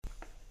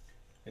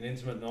An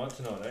intimate night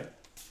tonight, eh?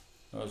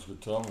 That was a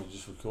good time. We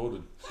just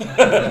recorded.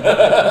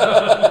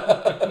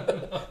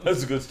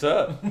 That's a good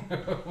start.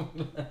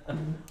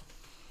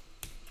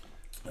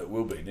 It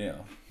will be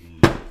now.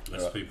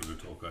 Less people to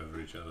talk over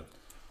each other.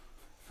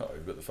 Oh,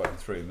 we've got the fucking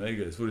three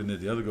amigos. What do you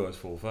need the other guys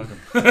for? Fuck them.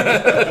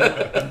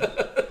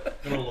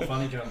 Got all the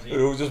funny jumps here.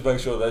 We'll just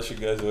make sure that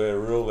shit goes away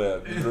real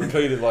loud.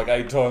 Repeated like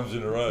 8 times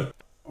in a row.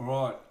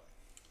 Alright.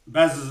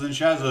 Bazzers and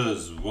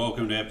Shazzers,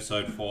 welcome to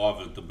episode 5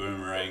 of the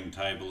Boomerang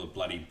Table of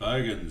Bloody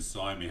Bogans.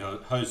 I'm your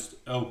host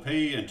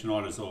LP, and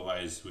tonight as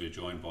always we're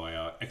joined by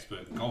our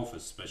expert golfer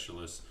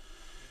specialist.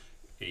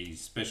 He's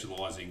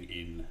specialising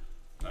in...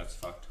 That's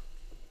fucked.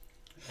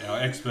 Our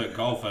expert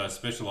golfer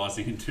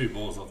specialising in 2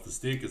 balls off the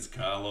stick is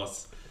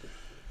Carlos.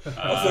 I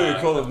thought you were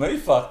calling me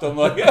fucked. I'm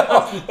like,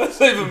 yeah,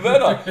 that's even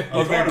better.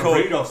 I've been to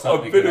read off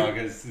something and I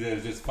can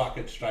just fuck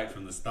it straight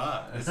from the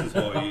start. This is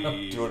why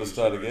you... Do you want to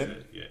start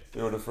again? Yeah. Do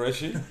you want a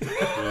freshie?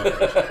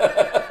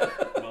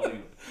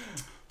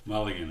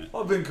 Mulligan it.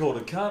 I've been called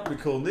a cunt, been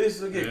called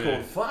this, I get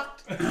called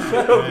fucked.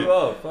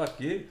 Oh, fuck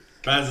you.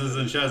 Bazzers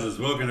and Shazzers,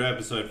 welcome to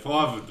episode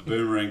 5 of the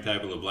Boomerang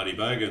Table of Bloody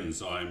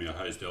Bogans. I am your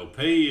host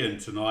LP, and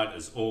tonight,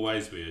 as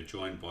always, we are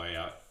joined by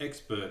our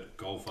expert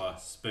golfer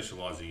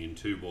specialising in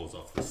 2 balls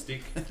off the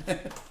stick.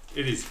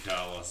 It is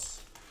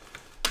Carlos.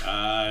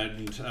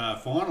 And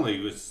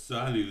finally, it's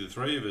only the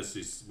 3 of us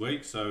this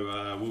week,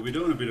 so we'll be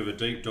doing a bit of a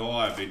deep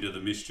dive into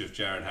the mischief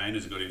Jared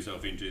Hayner's got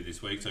himself into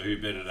this week. So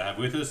who better to have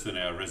with us than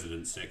our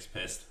resident sex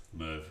pest,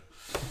 Merv?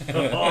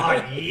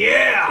 Oh,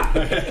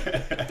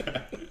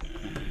 yeah!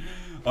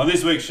 On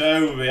this week's show,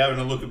 we'll be having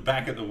a look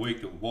back at the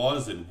week that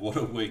was, and what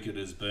a week it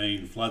has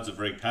been. Floods have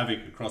wreaked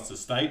havoc across the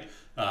state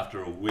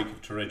after a week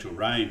of torrential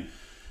rain.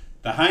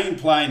 The Hayne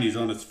plane is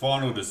on its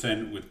final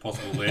descent with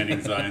possible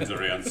landing zones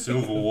around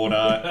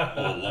Silverwater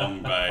or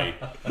Long Bay.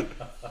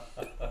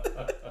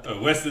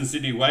 A Western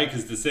Sydney wake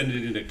has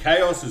descended into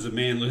chaos as a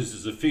man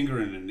loses a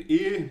finger and an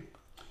ear.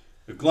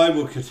 A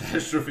global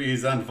catastrophe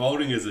is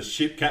unfolding as a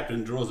ship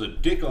captain draws a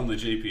dick on the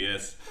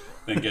GPS,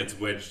 then gets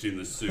wedged in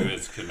the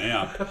Suez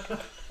Canal.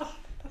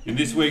 In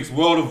this week's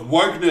World of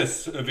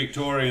Wokeness, a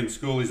Victorian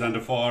school is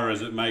under fire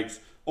as it makes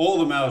all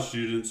the male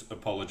students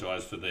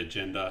apologise for their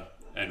gender,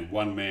 and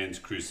one man's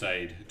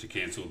crusade to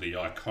cancel the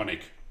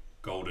iconic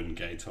Golden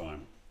Gay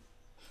Time.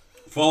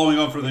 Following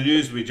on from the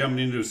news, we jump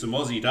into some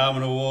Aussie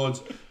Darwin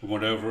Awards and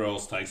whatever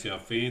else takes our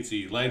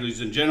fancy.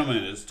 Ladies and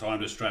gentlemen, it's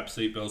time to strap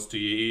seatbelts to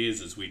your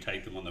ears as we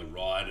take them on the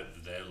ride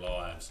of their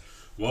lives.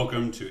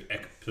 Welcome to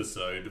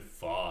episode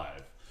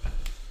 5.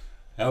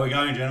 How are we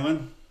going,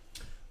 gentlemen?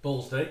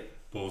 Balls deep.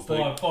 Balls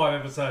deep. Five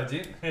episodes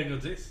in. How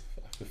good's this?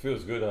 It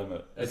feels good, doesn't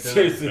it? It does.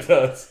 Seriously, it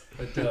does.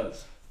 It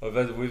does.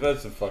 We've had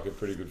some fucking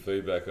pretty good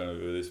feedback on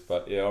it with this,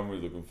 but yeah, I'm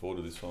really looking forward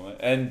to this one, mate.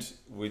 And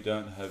we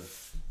don't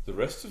have the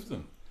rest of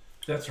them.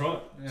 That's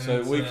right. And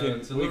so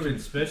it's a little bit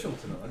special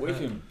tonight. We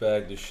can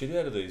bag the shit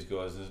out of these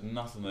guys. There's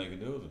nothing they can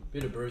do with them.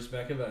 Bit of Bruce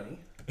McAvaney.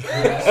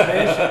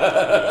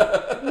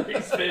 Special.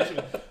 Pretty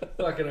special.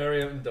 Fucking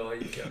hurry up and die,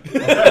 you cunt.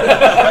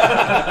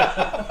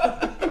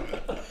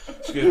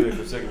 Excuse me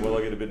for a second while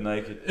I get a bit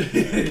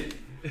naked.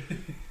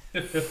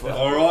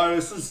 Alright,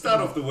 let's start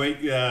off the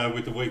week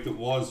with the week that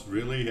was,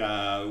 really.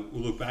 We'll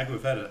look back,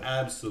 we've had it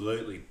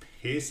absolutely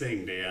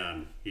pissing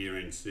down here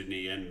in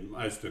Sydney and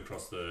most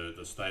across the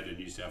state of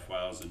New South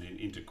Wales and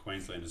into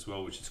Queensland as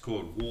well, which is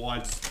called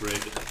widespread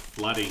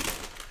flooding.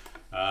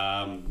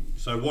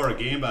 So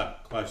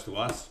Warragamba, close to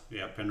us,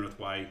 out Penrith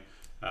Way,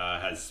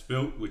 has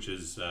spilt, which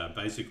has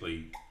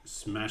basically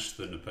smashed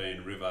the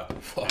Nepean River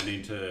and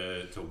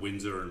into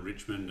Windsor and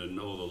Richmond and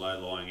all the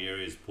low-lying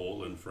areas,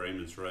 Portland,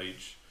 Freeman's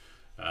Reach,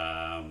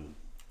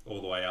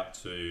 all the way up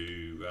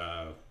to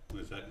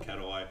where's that,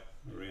 Cat-Eye,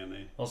 around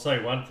there. I'll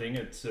say one thing,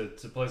 it's a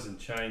pleasant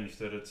change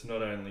that it's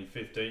not only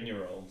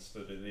 15-year-olds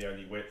that are the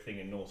only wet thing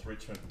in North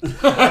Richmond.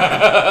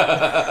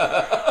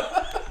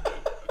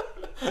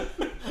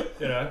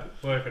 You know,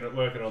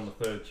 working on the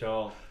 3rd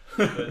child.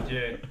 But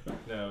yeah,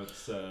 no,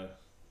 it's...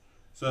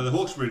 So the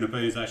Hawkesbury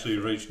Nepean's actually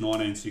reached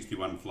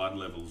 1961 flood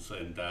levels,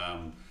 and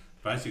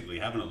basically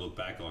having a look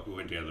back, like we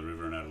went down the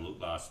river and had a look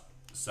last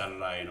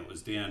Saturday, and it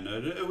was down.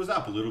 It was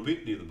up a little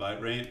bit near the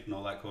boat ramp and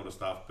all that kind of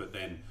stuff, but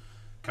then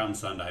come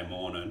Sunday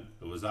morning,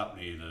 it was up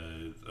near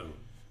the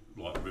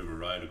like River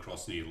Road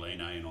across near Line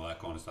and all that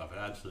kind of stuff. It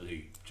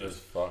absolutely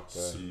just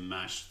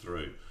smashed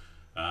through.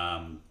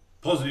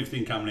 Positive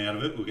thing coming out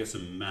of it, we'll get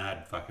some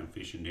mad fucking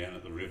fishing down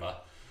at the river.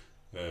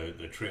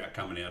 The trout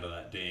coming out of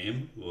that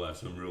dam, we'll have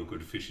some real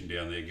good fishing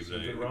down there. Give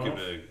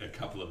it a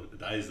couple of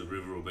days, the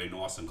river will be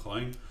nice and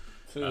clean.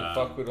 See the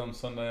fuckwit on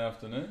Sunday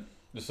afternoon?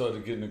 Decided to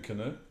get in a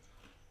canoe?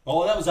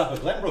 Oh, that was up at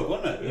Glenbrook,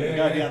 wasn't it? Yeah.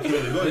 Go down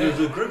through the... There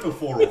was a group of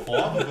 4 or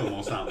 5 of them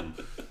or something.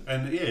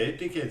 And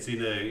dickheads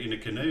in a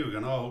canoe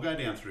going, we'll go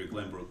down through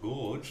Glenbrook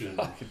Gorge. And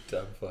Fucking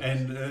dumb fucks.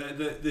 and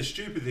the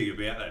stupid thing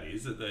about that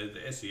is that the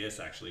SES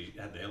actually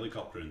had the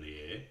helicopter in the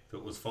air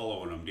that was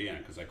following them down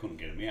because they couldn't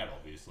get them out,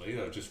 obviously.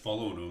 They were just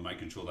following them and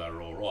making sure they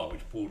were all right,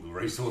 which pulled the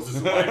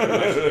resources away from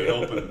actually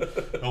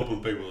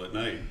helping people that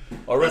need.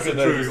 I reckon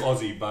that's a true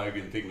Aussie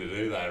bogan thing to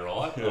do, though,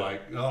 right? Yeah.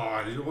 Like,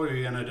 what are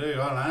you going to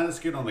do? I don't know, let's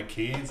get on the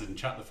cans and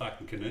chuck the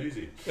fucking canoes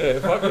in. Yeah,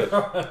 fuck it.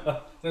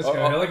 Let's go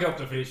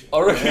helicopter fishing. I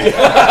reckon,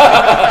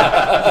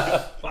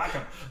 Fuck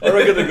 'em. I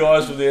reckon the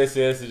guys from the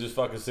SES are just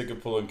fucking sick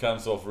of pulling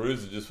cunts off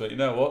roofs and just went, you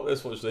know what,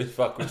 let's watch these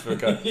fuckers for a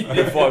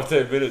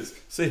 5-10 minutes.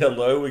 See how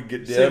low we can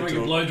get down See if we to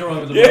can them. blow dry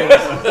with the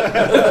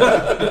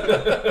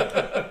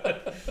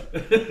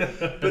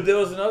But there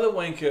was another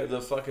wanker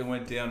that fucking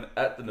went down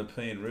at the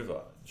Nepean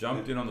River,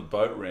 jumped in on the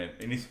boat ramp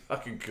in his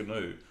fucking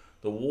canoe.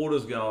 The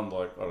water's going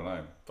like, I don't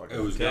know. Fucking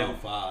It was 10. going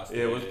fast.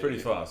 Yeah, it was pretty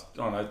fast. I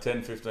don't know,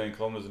 10, 15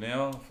 kilometres an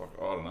hour. Fuck,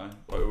 I don't know.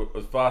 It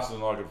was faster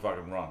than I could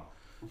fucking run.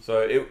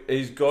 So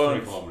he's gone.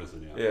 3 kilometres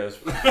an hour. Yeah, it was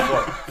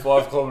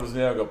 5 kilometres an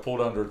hour. Got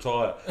pulled under a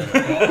tyre.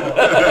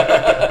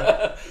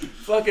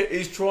 Fuck it.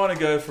 He's trying to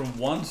go from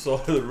one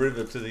side of the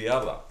river to the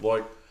other,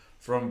 like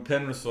from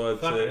Penrith side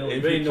to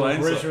MP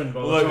Plainside.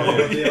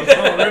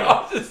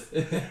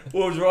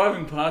 Well,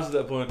 driving past at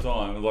that point in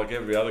time, like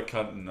every other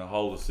cunt in the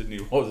whole of Sydney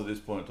was at this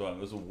point in time,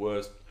 it was the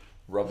worst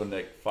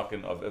rubberneck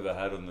fucking I've ever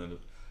had on the.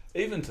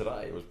 Even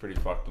today, it was pretty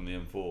fucked on the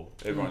M4.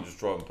 Everyone just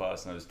driving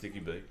past and had a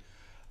sticky beak.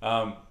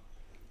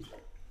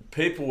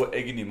 People were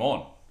egging him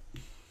on,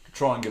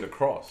 try and get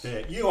across.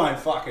 Yeah, you won't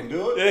fucking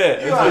do it.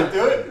 Yeah, you won't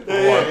do it.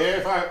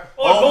 I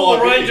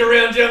pulled the range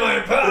around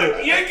Gemmo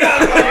Park. You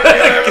can't fucking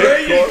get over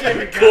here, you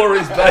stupid cunt.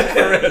 Corey's back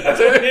around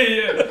too.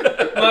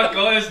 Yeah. Mark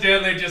Guy's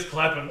down there just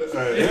clapping.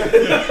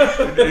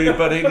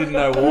 But he didn't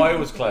know why he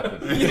was clapping.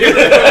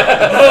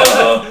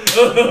 Yeah,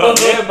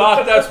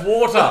 Mark, that's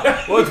water.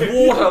 Well, it's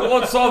water.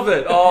 Lots of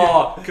it.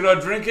 Oh, can I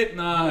drink it?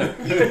 No.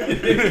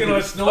 Can I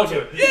snort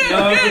it?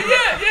 Yeah.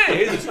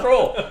 Here's a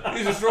straw.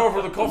 Here's a straw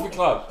for the coffee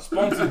club.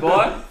 Sponsored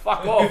by.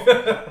 Fuck off.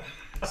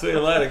 See you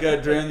later.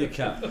 Go drown your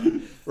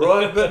cunt.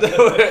 Right? But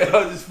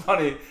it's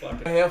funny.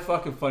 How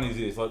fucking funny is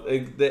this?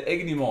 Like they're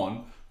egging him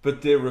on,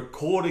 but they're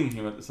recording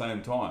him at the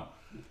same time.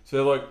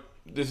 So like,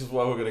 this is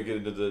why we're going to get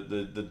into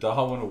the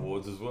Darwin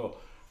Awards as well.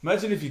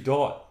 Imagine if he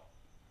died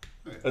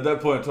at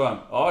that point in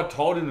time. I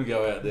told him to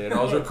go out there and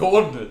I was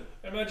recording it.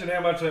 Imagine how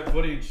much that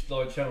footage,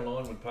 like Channel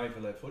 9 would pay for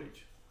that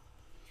footage.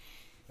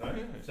 No?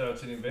 Yeah. So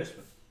it's an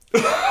investment.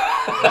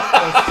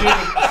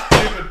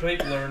 Stupid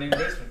people are an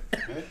investment.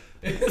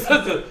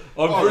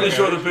 I'm pretty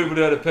sure the people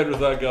down at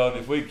Penrith are going,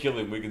 if we kill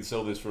him, we can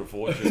sell this for a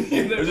fortune.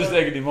 They're just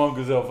egging him on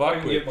because they'll fuck I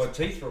can with. get my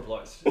teeth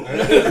replaced. All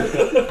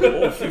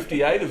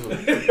 58 of them.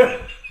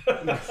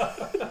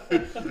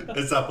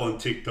 It's up on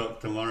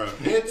TikTok tomorrow.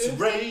 It's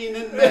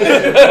raining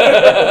men.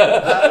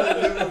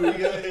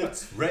 Hallelujah,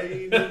 it's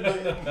raining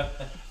men.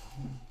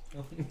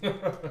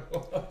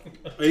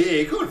 But yeah,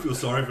 you kind of feel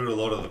sorry for a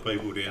lot of the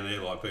people down there,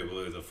 like people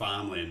who are the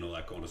farmland and all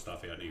that kind of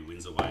stuff out near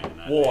Windsor Way and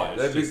that. Why? Yeah,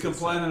 They've been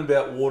complaining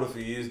about water for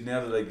years. Now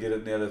that they get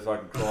it, now they're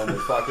fucking crying they're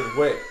fucking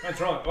wet. That's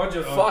right.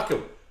 Fuck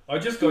them. I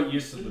just got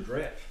used to the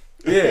drought.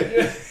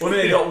 Yeah. Well, now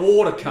you got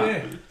water, cunt.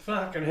 Yeah.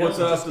 Fucking hell. What's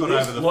after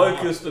this?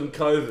 Locust and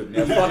COVID.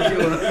 Now, fuck you.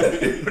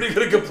 What are you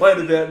going to complain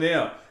about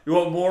now? You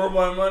want more of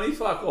my money?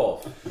 Fuck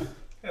off.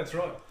 That's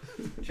right.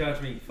 Charge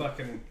me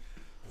fucking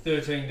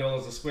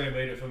 $13 a square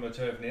metre for my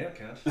turf now,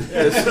 cunt.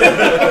 Yes.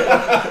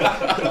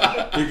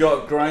 You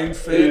got grain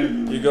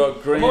fed, you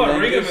got green I might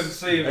ring them Angus, and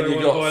see if and they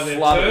you want to got buy their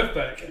flooded. turf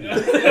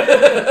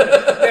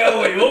back. How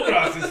all your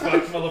grass is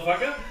fucked,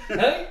 motherfucker.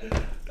 Hey?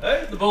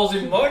 Hey? The ball's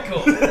in my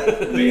court,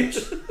 bitch.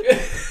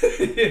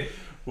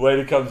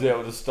 Waiter comes out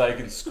with a steak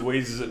and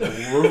squeezes it and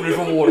the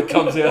river water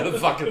comes out of the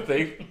fucking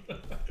thing.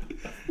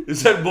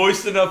 Is that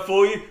moist enough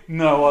for you?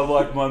 No, I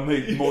like my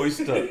meat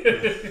moister.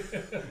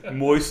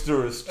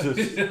 Moisterous,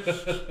 just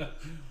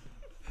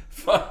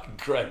fucking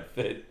great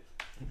fed.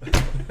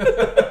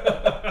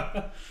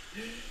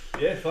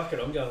 Yeah, fuck it,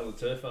 I'm going to the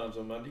turf farms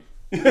on Monday.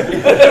 The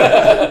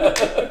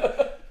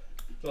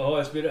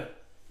highest bidder.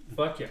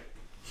 Fuck you.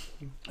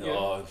 Yeah.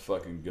 Oh,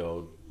 fucking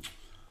gold.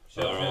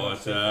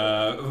 Alright,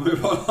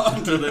 move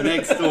on to the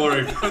next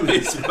story from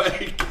this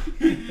week.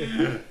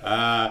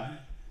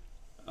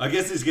 I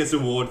guess this gets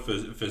an award for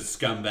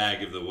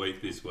Scumbag of the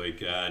Week this week.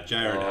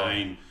 Jared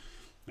Hayne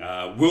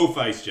will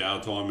face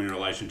jail time in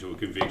relation to a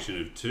conviction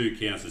of 2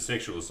 counts of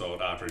sexual assault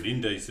after an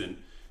indecent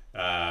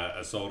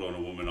assault on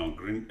a woman on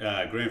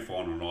grand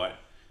final night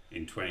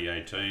in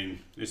 2018.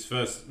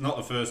 Not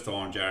the first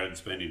time Jared's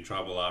been in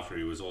trouble after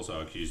he was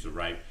also accused of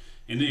rape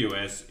in the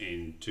US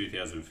in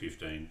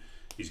 2015.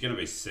 He's going to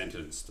be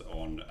sentenced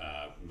on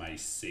May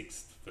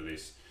 6th for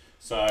this.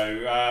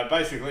 So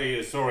basically,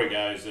 the story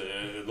goes,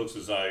 it looks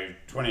as though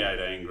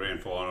 2018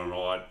 grand final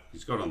night,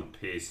 he's got on the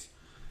piss,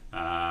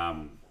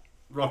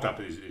 rocked up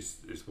at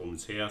this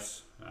woman's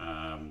house,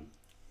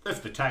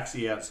 left the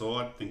taxi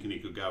outside thinking he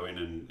could go in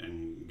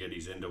and get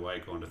his end away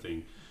kind of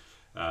thing.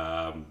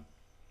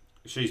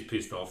 She's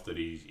pissed off that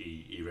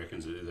he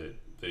reckons that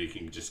that he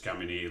can just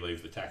come in here,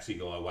 leave the taxi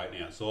guy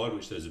waiting outside,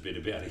 which says a bit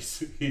about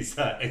his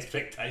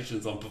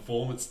expectations on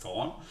performance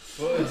time.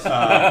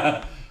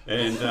 Well,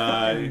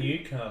 and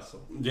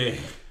Newcastle. Yeah,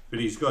 but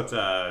he's got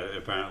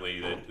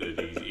apparently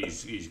that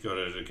he's got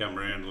her to come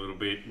around a little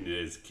bit, and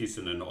there's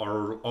kissing and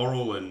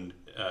oral and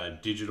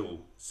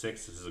digital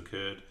sex has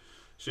occurred.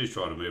 She's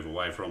trying to move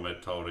away from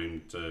it. Told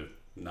him to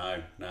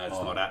no, it's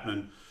not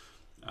happening.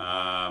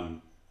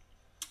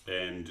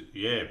 And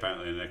yeah,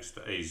 apparently the next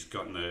day he's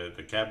gotten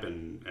the cab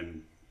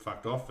and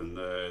fucked off, and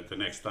the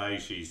next day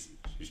she's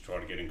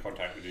tried to get in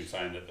contact with him,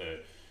 saying that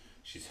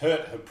she's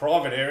hurt her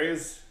private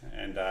areas,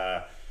 and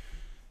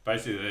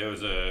basically there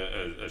was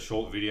a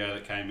short video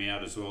that came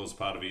out as well as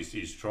part of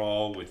his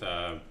trial with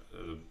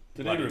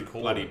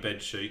bloody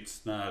bed sheets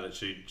that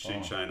she'd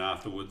shown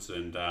afterwards,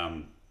 and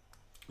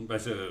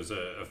basically there was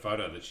a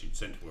photo that she'd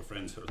sent to her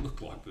friends that it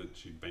looked like that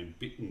she'd been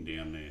bitten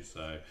down there.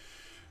 So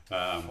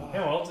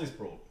how old's this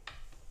broad?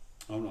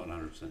 I'm not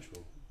 100%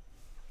 sure.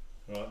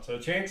 Right, so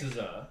chances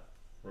are,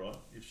 right,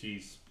 if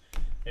she's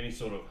any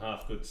sort of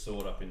half good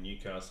sort up in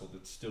Newcastle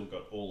that's still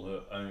got all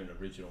her own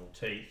original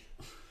teeth,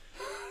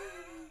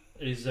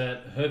 is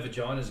that her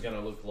vagina's going to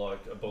look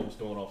like a bomb's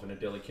gone off in a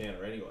deli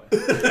counter anyway.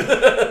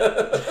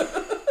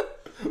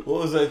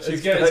 What was that?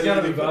 It's going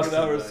to be busted.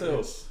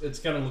 It's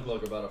going to look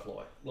like a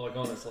butterfly. Like,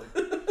 honestly.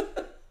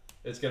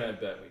 It's going to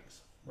have bat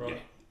wings, right? Yeah.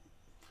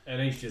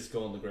 And he's just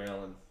gone the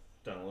ground and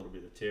done a little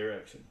bit of tear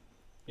action,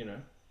 you know.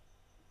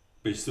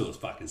 But he's still a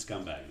fucking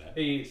scumbag, though.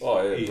 He is.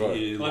 Oh, yeah,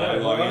 right. I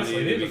know,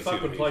 honestly, who the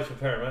fuck would play for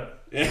Parramatta?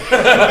 Yeah.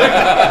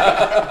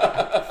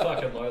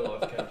 Fucking low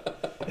life cunt.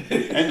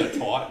 And the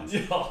Titans.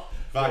 Yeah.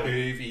 Fuck,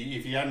 if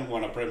he hadn't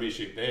won a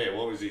premiership there,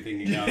 what was he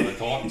thinking going to the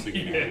Titans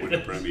thinking he would win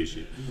a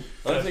premiership?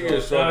 I don't think he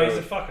was trying trying he's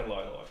a fucking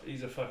low life.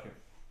 He's a fucking...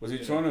 Was he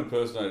trying to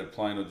impersonate a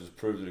plane or just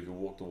prove that he could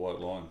walk the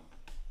white line?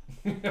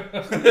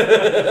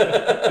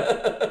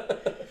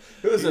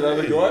 Who was that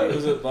other guy?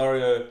 Was it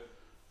Mario...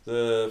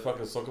 The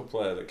fucking soccer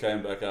player that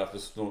came back after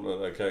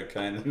snorting a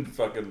cocaine and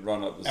fucking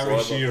run up the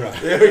sideline.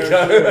 There we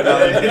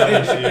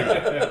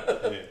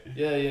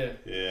go.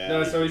 Yeah.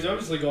 No, so he's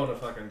obviously gone to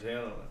fucking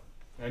town on it.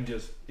 And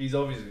he's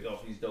obviously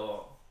off his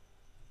dial.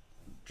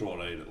 Trying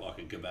to eat it like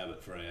a kebab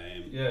at 3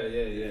 a.m. Yeah.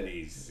 And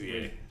he's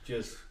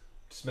just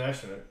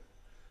smashing it.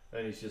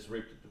 And he's just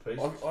ripped it to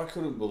pieces. I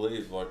couldn't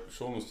believe, like,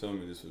 Sean was telling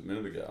me this a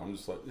minute ago. I'm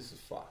just like, this is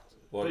fucked.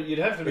 Like, but you'd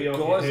have to be off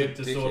your head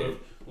to sort of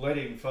let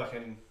him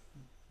fucking...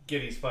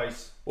 get his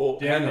face down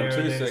there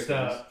and then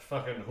start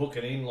fucking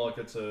hooking in like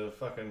it's a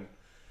fucking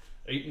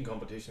eating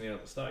competition out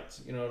of the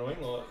States. You know what I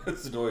mean? Like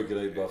it's the all you can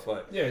eat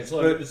buffet. Yeah, it's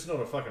like it's not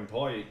a fucking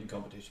pie eating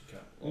competition,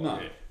 cunt. Like, no,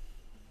 it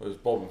was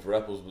bobbing for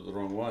apples, but the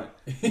wrong way.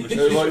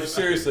 Like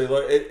seriously,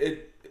 like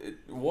it.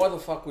 Why the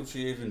fuck would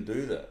she even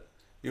do that?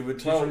 You've been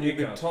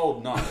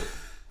told no.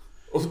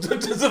 Well,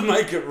 that doesn't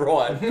make it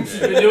right. She's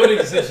been doing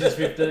it since she's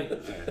 15.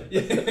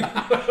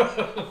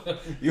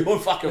 You're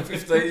fucking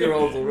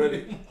 15-year-olds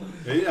already.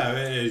 You know,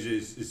 as you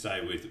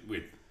say,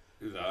 with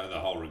the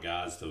whole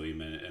regards to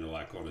him and all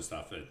that kind of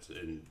stuff,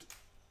 and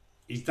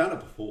he's done it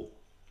before.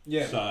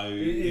 Yeah. So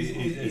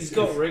he's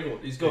got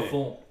record. He's got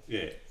form.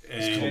 Yeah.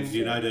 And,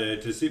 you know,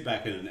 to sit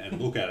back and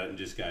look at it and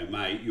just go,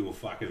 mate, you were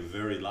fucking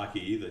very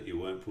lucky that you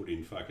weren't put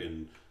in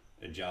fucking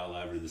a jail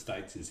over in the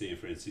States in San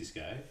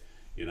Francisco,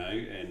 you know,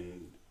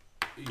 and...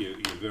 You're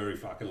very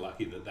fucking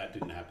lucky that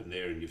didn't happen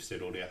there, and you've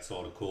settled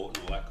outside of court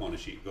and all that kind of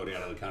shit. You got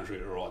out of the country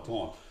at the right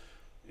time.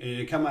 And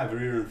you come over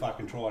here and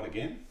fucking try it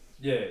again.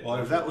 Yeah.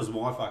 Like if that was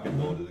my fucking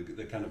daughter,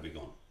 they kind of be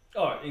gone.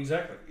 Oh,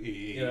 exactly.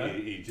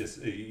 You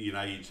just, you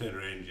know, you turn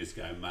around and just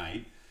go,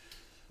 mate.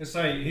 Let's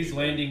say his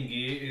landing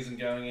gear isn't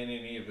going in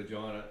any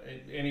vagina,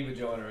 any.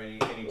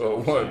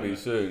 Well, it won't be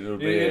soon. It'll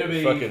be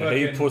a fucking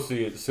heat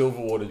pussy at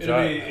Silverwater jail.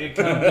 It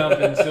can't dump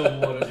in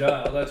Silverwater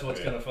jail. That's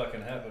what's going to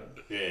fucking happen.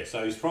 Yeah,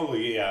 so he's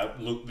probably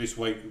look this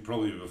week,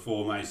 probably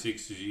before May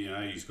 6th. You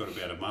know, he's got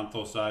about a month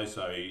or so.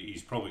 So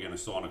he's probably going to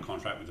sign a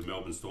contract with the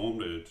Melbourne Storm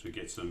to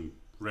get some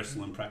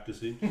wrestling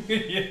practice in.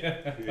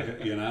 Yeah.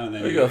 You know, and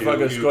then we got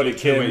fucking Scotty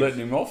Cam letting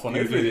him off on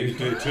everything.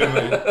 Do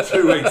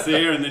 2 weeks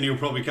there, and then you'll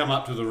probably come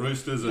up to the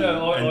Roosters and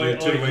do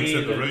 2 weeks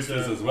at the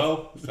Roosters as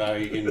well, so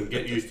you can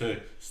get used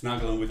to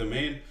snuggling with a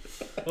man.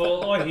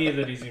 Well, I hear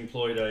that he's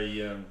employed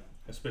a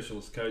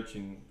specialist coach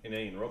in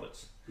Ian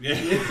Roberts. Yeah.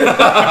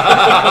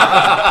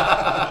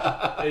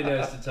 He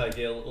knows to take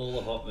all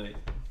the hot meat.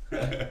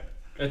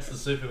 That's the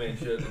Superman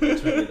shirt that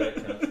gets me that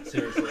cunt.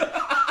 Seriously.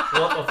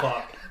 What the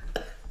fuck?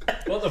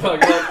 What the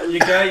fuck? Like, you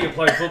go, you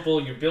play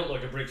football, you're built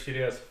like a brick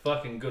shithouse,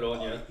 fucking good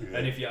on you. Yeah.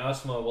 And if you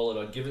asked for my wallet,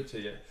 I'd give it to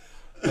you.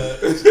 But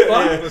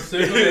fuck the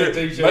Superman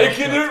t-shirt.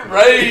 Making it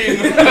rain!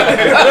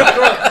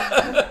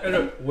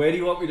 Where do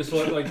you want me to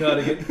swipe my card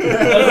again?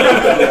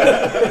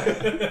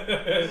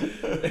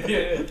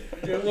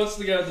 Yeah. What's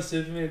the guy with the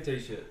Superman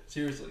t-shirt?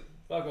 Seriously.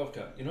 Fuck off,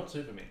 cunt. You're not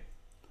Superman.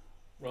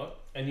 Right?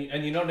 And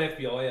you're not an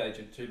FBI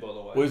agent too, by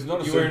the way. Well, he's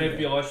not you wear an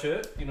FBI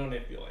shirt, you're not an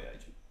FBI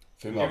agent.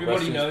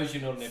 Everybody knows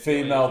you're not an FBI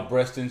female agent.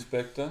 breast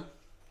inspector.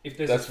 if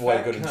there's That's a why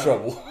he fat got in cunt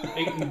trouble.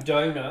 eating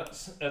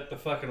donuts at the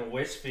fucking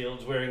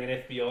Westfields wearing an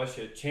FBI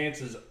shirt,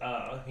 chances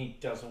are he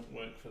doesn't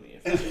work for the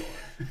FBI.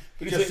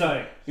 Just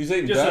saying. He's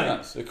eating Just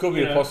donuts. It could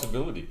be a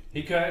possibility.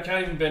 He can't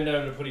even bend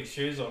over to put his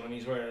shoes on and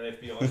he's wearing an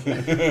FBI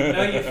shirt.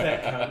 No, you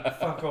fat cunt.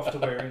 Fuck off to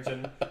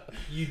Warrington.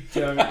 You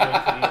don't work for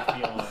the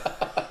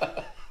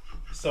FBI.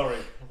 Sorry,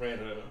 I ran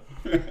over.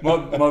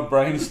 My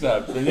brain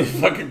snapped and you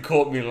fucking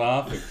caught me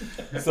laughing.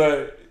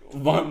 So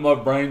my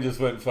brain just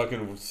went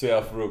fucking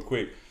south real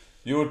quick.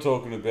 You were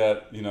talking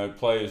about,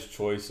 players'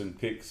 choice and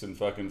picks and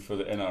fucking for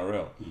the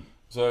NRL.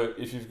 So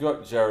if you've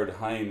got Jared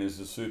Hayne as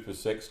the super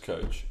sex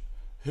coach,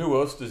 who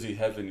else does he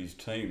have in his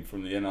team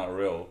from the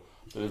NRL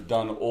that have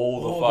done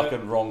all the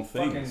fucking wrong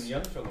things? Fucking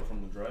young fella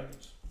from the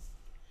Dragons.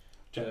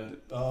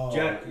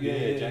 Jack.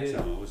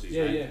 Jackson. Was his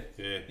name?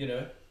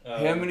 Yeah.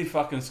 How many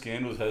fucking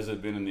scandals has there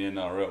been in the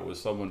NRL where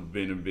someone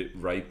been a bit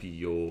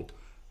rapey or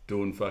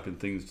doing fucking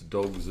things to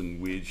dogs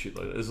and weird shit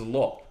like that? There's a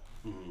lot.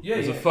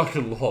 There's a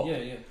fucking lot.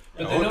 Yeah.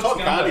 But Todd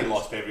Carney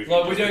lost everything.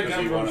 Like, we don't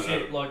come from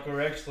shit, like,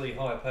 we're actually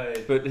high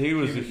paid. But he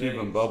was a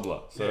human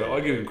bubbler, so I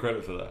give him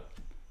credit for that.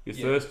 You're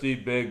Yeah. thirsty,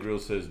 Bear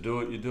Grylls says,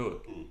 do it, you do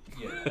it.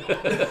 Yeah.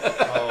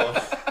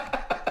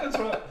 That's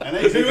right. And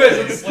Who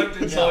hasn't slept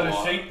inside a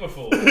sheep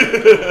before?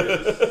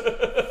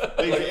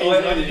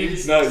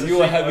 No, you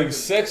were having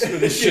sex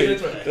with a sheep.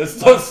 That's right. That's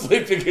not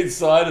sleeping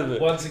inside of it.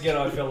 Once again,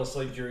 I fell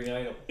asleep during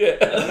anal. Yeah.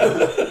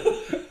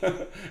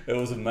 It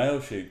was a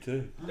male sheep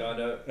too. I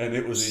know. And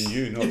it was in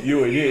you, not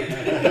you in it.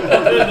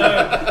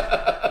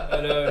 I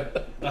know.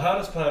 The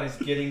hardest part is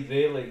getting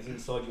their legs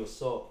inside your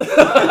sock.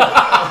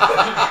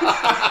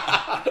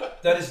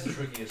 That is the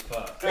trickiest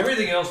part.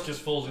 Everything else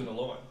just falls in the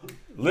line.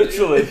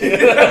 Literally.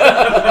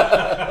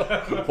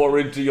 Pour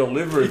into your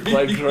liver if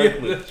played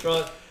correctly. Yeah, that's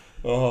right.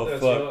 Oh,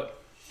 That's fuck. right.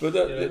 But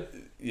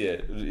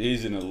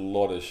he's in a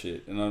lot of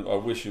shit. And I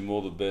wish him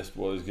all the best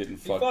while he's getting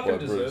fucked by He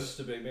fucking Bruce. deserves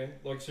to be, man.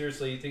 Like,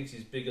 seriously, he thinks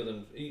he's bigger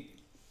than...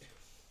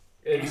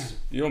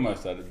 You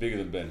almost had it, bigger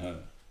than Ben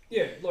Hur.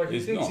 Yeah, like, he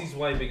He's thinks not. he's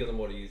way bigger than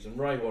what he is. And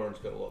Ray Warren's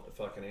got a lot to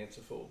fucking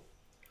answer for.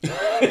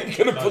 You're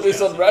going to put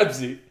this on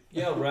Rabsy.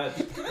 Yeah, Rad.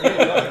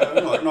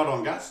 Yeah, Not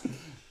on Gus.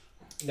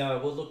 no,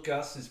 well, look,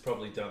 Gus has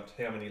probably dumped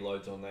how many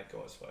loads on that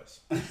guy's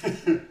face?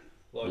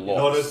 Like,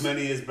 Not as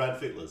many as Brad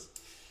Fittler's.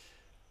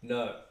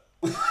 No.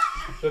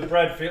 But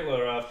Brad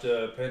Fittler,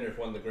 after Penrith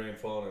won the grand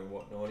final in,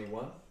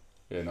 91?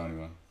 Yeah,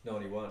 91.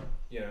 91.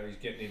 He's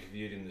getting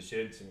interviewed in the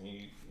sheds and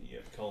he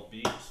had cold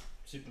beers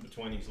sitting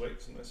between his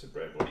legs. And they said,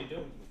 Brad, what are you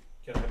doing?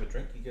 Can I have a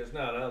drink? He goes,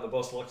 no, the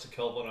boss likes a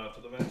cold one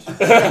after the match.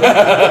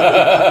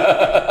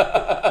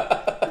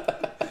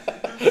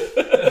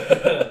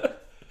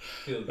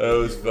 That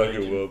was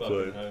fucking well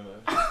played.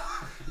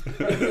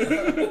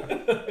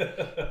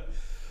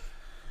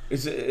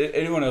 Is there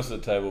anyone else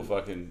at the table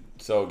fucking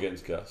so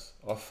against Gus?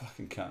 I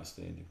fucking can't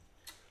stand him.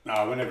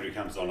 No, whenever he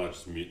comes on, I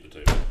just mute the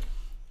TV.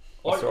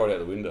 I throw it out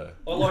the window.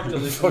 I like to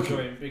listen to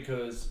him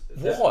because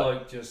that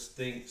bloke just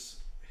thinks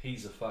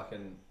he's a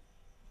fucking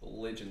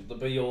legend. The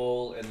be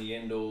all and the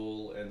end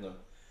all and the...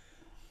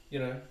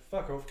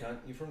 fuck off, cunt.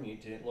 You're from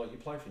Newtown. Like, you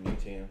play for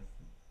Newtown.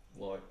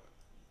 Like,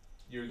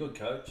 you're a good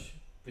coach,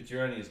 but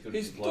you're only as good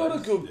as He's your players.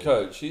 not a good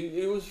coach.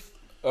 He was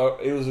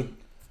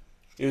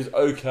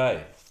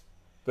okay.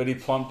 But he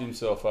plumped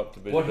himself up to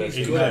be the best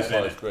in the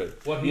sliced bread.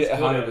 What he's good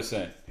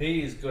 100%.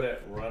 He is good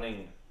at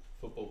running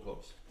football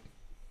clubs.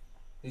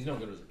 He's not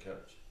good as a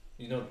coach.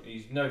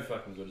 He's no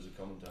fucking good as a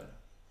commentator.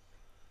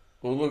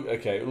 Well,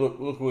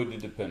 look what he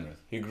did to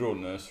Penrith. He grew a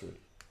nursery.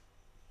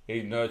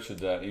 He nurtured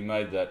that. He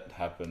made that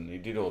happen. He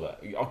did all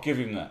that. I'll give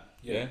him that.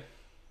 Yeah.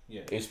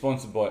 He's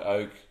sponsored by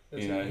Oak.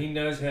 He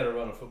knows how to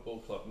run a football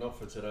club, not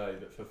for today,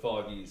 but for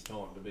 5 years'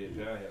 time to be a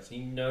powerhouse. He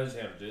knows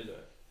how to do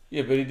that.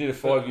 Yeah, but he did a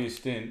 5-year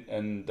stint,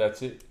 and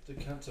that's it. The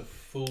cunt's a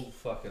full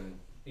fucking...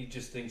 He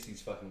just thinks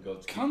he's fucking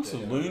God's gift. Cunt's a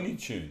Looney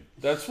Tune.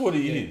 That's what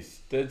he is.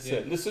 Dead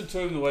set. Listen to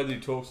him the way that he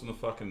talks on the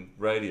fucking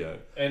radio.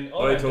 And I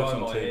I don't talks dye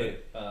on my TV.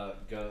 hair,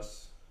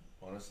 Gus,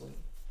 honestly.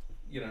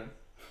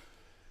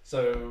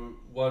 So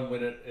 1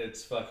 minute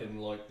it's fucking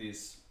like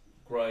this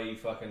grey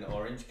fucking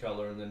orange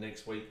colour, and the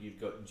next week you've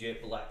got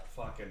jet black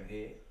fucking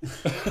hair.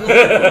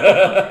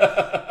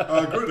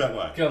 I grew that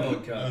way. Come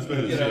on, cunt. I was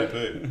better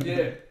than CP.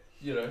 Yeah.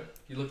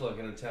 You look like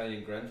an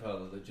Italian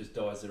grandfather that just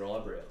dyes their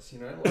eyebrows,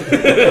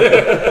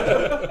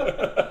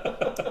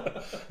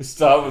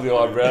 Start with the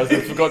eyebrows.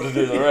 I forgot to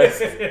do the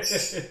rest.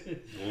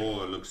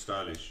 Oh, it looks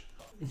stylish.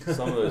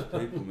 Some of those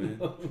people, man.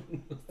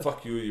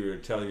 Fuck you, your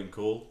Italian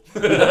call.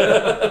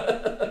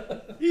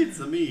 It's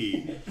a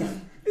me.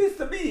 It's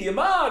the me,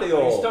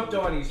 Mario. He stopped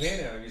dyeing his hair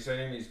now. Have you seen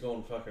him? He's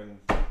gone fucking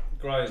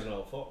grey as an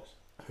old fox.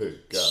 Who?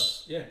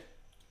 Gus? Yeah.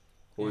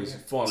 Or he's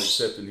finally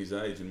accepting his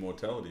age and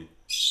mortality.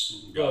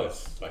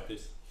 Guys, like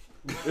this.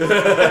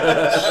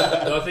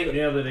 I think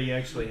now that he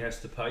actually has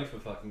to pay for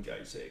fucking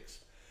gay sex,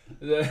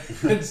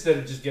 instead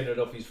of just getting it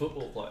off his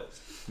football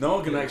players. No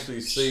one can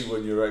actually see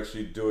when you're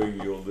actually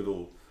doing your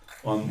little...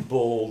 I'm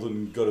bald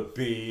and got a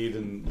beard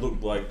and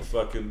look like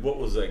fucking... What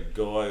was that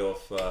guy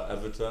off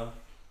Avatar?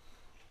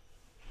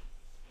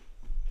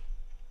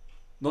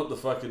 Not the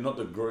fucking, not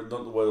the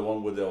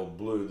one with the old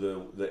blue,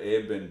 the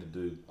airbender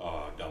dude.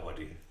 Oh, no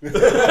idea. I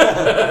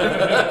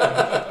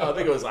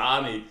think it was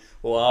Arnie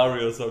or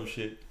Ari or some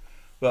shit.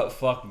 But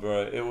fuck,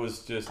 bro, it was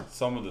just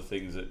some of the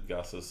things that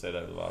Gus has said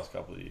over the last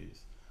couple of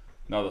years.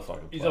 Another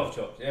fucking He's player. off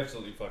chops. He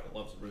absolutely fucking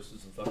loves the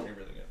Roosters and fucking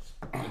everything else.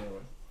 You know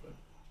what I mean?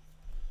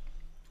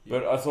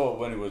 But I thought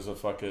when he was a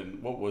fucking,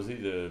 what was he,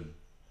 the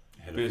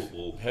Head of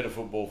football. head of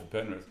football for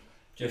Penrith,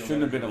 he General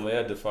shouldn't have been manager.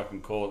 allowed to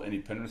fucking call any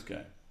Penrith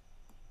game.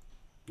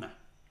 No.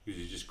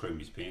 Because he just creamed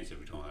his pants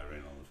every time they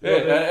ran on the Yeah,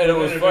 field. Well, and it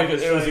was they're fucking,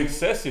 the it was same-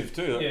 excessive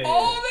too. Like, Yeah,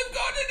 oh, yeah. they've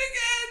got it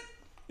again!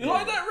 You Yeah.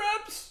 like that,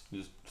 Rabs?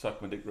 Just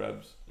suck my dick,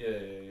 Rabs. Yeah.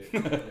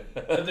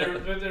 But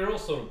they're all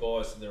sort of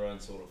biased in their own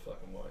sort of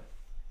fucking way.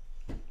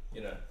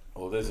 You know,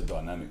 Well, there's a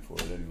dynamic for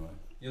it anyway.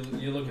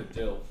 you look at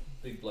Dill,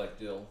 big black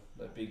Dill,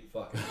 that big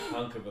fucking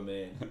hunk of a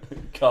man,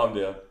 Calm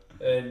down.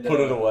 and Put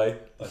it away.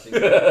 I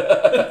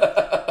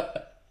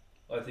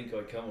think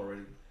I come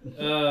already.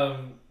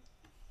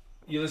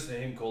 You listen to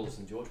him call the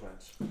St George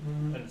match,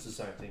 and it's the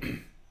same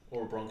thing,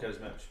 or a Broncos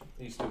match.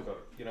 He's still got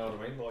it. You know what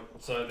I mean? Like,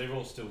 so they've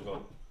all still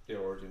got their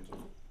origins.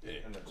 Yeah.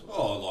 And that's all.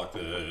 Oh, I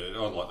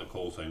like the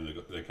call team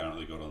they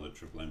currently got on the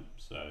Triple M.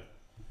 So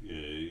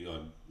yeah, I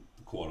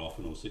quite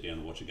often will sit down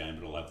and watch a game,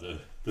 but I'll have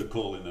the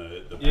call in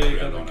the Yeah, you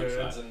background got on the it.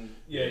 Gerrards So, and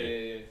yeah.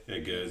 yeah,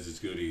 Gers is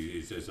good.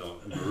 He says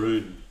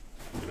Maroon.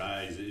 You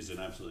know, is an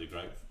absolutely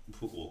great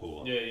football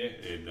caller. Yeah.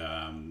 And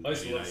I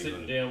used to you love know,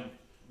 sitting down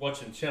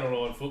watching Channel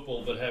 9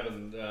 football, but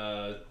having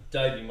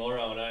Davey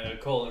Morrow and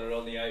calling it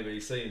on the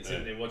ABC and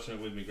sitting there watching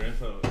it with my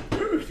grandfather.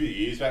 a few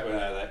years back when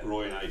that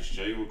Roy and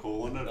HG were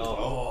calling it as well.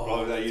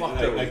 Oh, Right, fuck,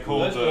 they that was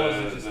called Those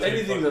guys are just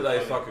Anything that they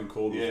funny. fucking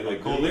called was yeah, they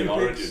like called the the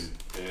Olympics. Origin.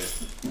 Yeah.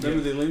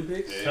 Remember the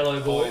Olympics? Yeah. Hello,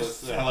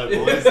 boys. Hello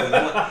boys,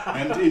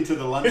 and into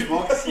the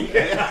lunchbox.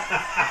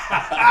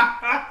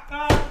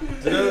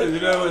 Do you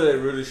know where they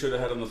really should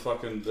have had on the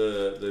fucking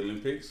the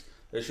Olympics?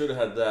 They should have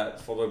had that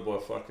followed by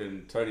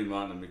fucking Tony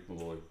Martin and Mick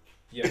Malloy.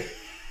 Yeah.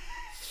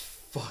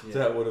 Fuck, Yeah.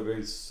 that would have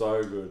been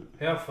so good.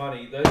 How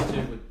funny. Those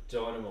two were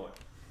dynamite.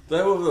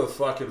 They were the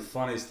fucking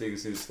funniest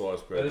things since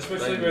sliced bread. And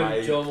especially They when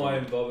made John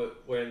comedy. Wayne Bobbitt,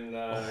 when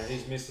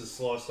his missus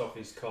sliced off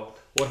his cock.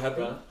 What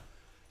happened?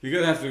 You're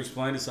going to have to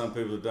explain to some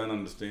people that don't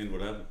understand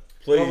what happened.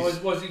 Oh, Please,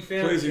 was he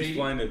found please to be-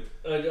 explain it.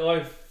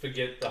 I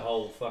forget the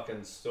whole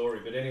fucking story,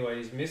 but anyway,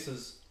 his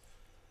missus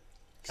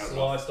Cut it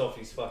sliced off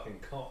his fucking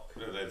cock.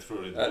 They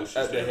threw it in the At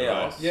bushes the down the road.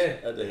 house, Yeah.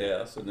 at the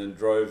house, and then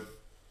drove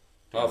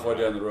halfway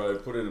down the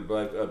road, put in a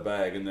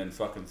bag, and then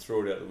fucking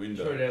threw it out the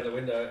window. Threw it out the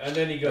window, and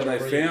then he got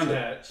And they found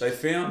reattached. it. They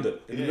found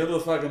it in the Yeah. middle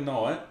of the fucking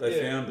night. They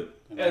Yeah. found it.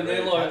 And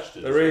they're like- reattached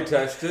it They as well.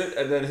 reattached it,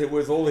 and then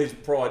with all his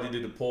pride, he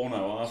did a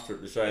porno after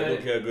it to show, Yeah. look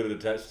how good it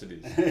attached it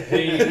is.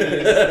 He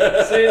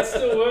is. See, it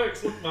still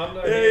works. Look, Mum,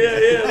 no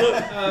hands.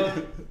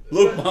 Yeah.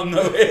 Look, Mum,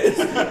 no hairs.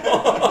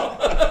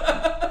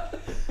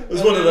 It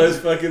was one of those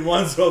fucking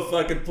ones off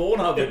fucking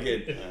Pornhub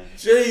again.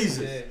 Jesus.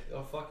 Yeah,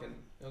 I've got to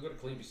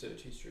clean my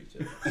search history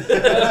too.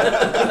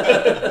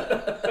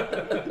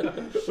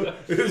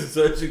 It was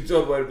searching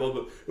John Wayne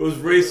Bobbitt. It was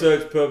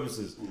research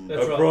purposes.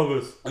 That's I right.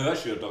 promise. There's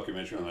actually a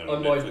documentary on that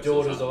On my Netflix or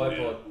daughter's something,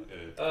 iPod.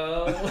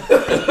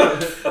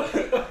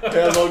 Yeah.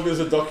 How long does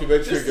a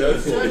documentary Just go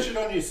for? search it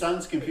on your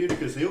son's computer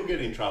because he'll get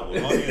in trouble,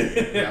 not you.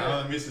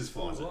 No, Mrs.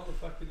 finds it. What the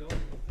fuck you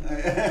doing?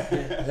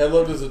 How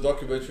long does a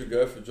documentary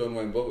go for John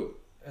Wayne Bobbitt?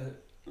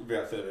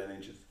 About 13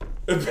 inches.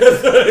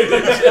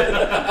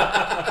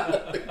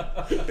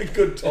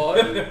 Good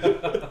time.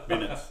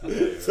 Minutes.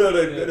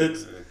 13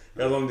 minutes.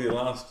 How long do you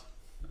last?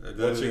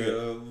 Watching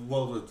it.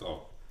 Well, it's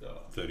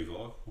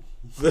 35.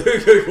 So you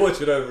can watch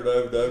it over and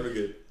over and over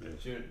again.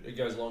 It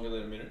goes longer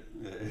than a minute.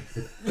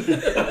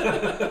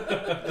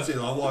 That's it.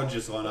 Why'd you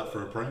sign up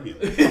for a premium?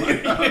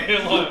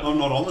 Like, I'm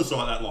not on the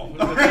site that long.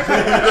 I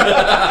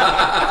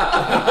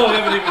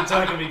haven't even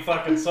taken me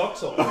fucking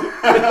socks off.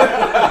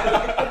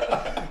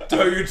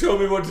 Don't you tell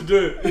me what to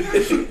do.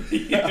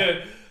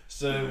 Yeah.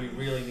 So we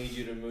really need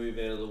you to move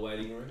out of the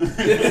waiting room.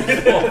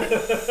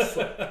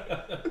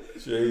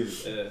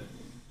 Jeez. Yeah.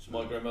 It's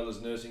my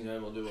grandmother's nursing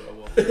home. I'll do what I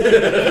want.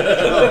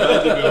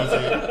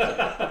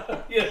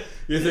 Yeah.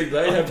 You think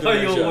they have to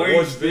pay your measure? wage,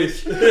 Watch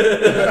this.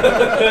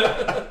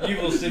 You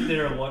will sit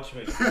there and watch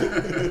me.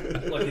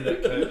 Lucky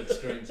that COVID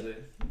screen's there.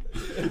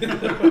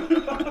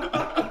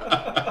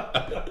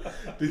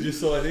 Did you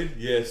sign in?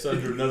 Yes,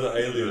 under another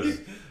alias.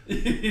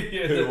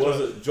 Yeah, Who that's was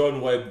right. it?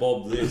 John Wayne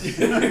Bob this.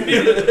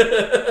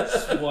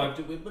 Swiped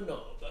it with my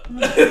knob.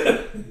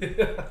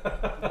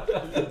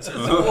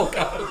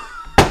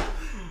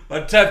 I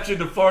tapped you in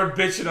the forehead,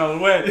 bitch, and I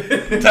went.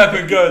 Tap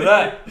and go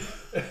that.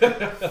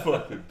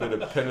 Fucking bit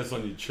of penis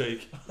on your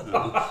cheek.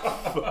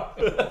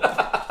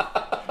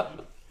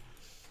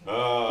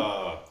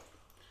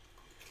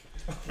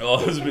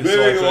 Oh, it was a bit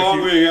Moving along,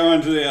 sidetracking. we're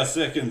going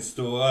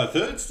to our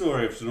third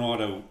story of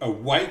tonight. A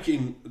wake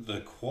in the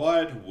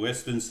quiet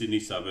western Sydney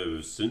suburb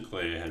of St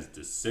Clair has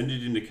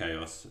descended into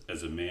chaos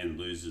as a man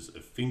loses a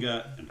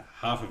finger and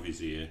half of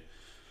his ear.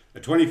 A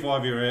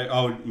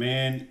 25-year-old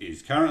man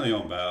is currently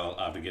on bail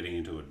after getting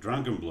into a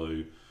drunken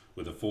blue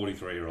with a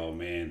 43-year-old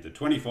man. The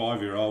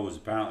 25-year-old was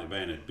apparently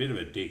being a bit of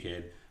a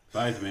dickhead.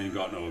 Both men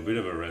got into a bit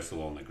of a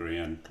wrestle on the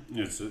ground.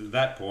 It's at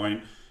that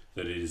point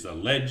that it is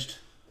alleged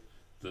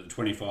that the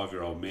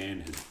 25-year-old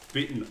man has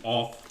bitten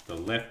off the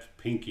left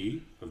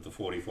pinky of the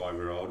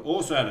 45-year-old,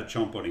 also had a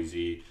chomp on his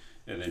ear,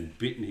 and then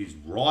bitten his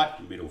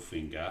right middle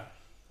finger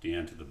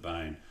down to the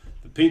bone.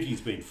 The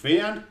pinky's been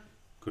found,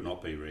 could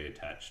not be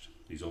reattached.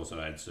 He's also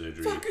had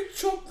surgery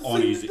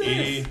on his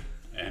ear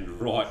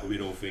and right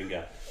middle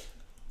finger.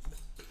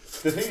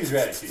 The thing is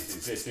about this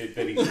is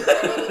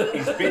that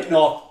he's bitten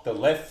off the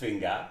left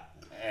finger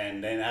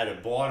and then had a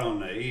bite on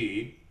the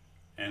ear,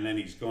 and then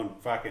he's gone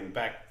fucking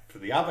back to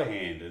the other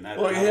hand and had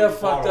Like, how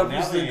fucked up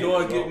is the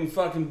guy getting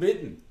fucking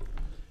bitten?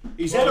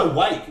 He's had a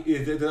wake.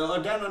 I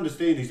don't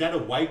understand. He's had a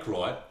wake,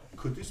 right?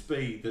 Could this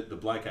be that the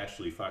bloke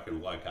actually fucking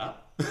woke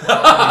up? He's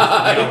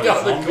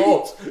got the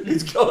corpse.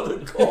 He's got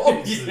the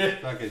corpse. It's a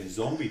fucking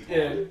zombie time.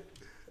 Yeah.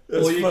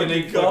 That's Or you can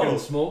eat cold. fucking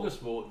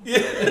smorgasbord.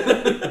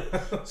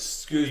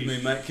 Excuse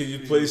me, mate. Can you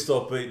please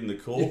stop eating the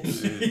corpse?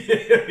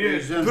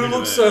 But But it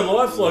looks so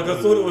lifelike. I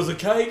thought it was a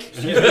cake.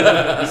 Excuse me,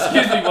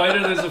 waiter,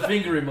 there's a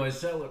finger in my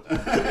salad.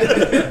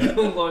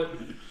 I'm like,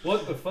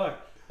 what the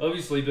fuck?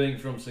 Obviously, being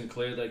from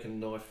Sinclair, they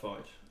can knife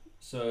fight.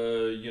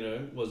 So, you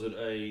know, was it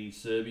a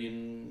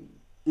Serbian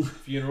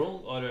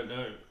funeral? I don't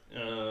know.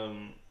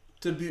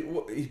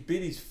 He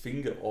bit his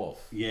finger off.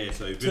 Yeah,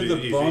 so To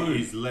the bone. on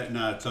his left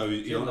That's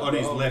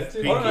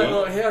it. pinky. I don't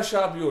know, like, how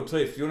sharp are your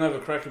teeth? You want to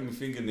have a crack at my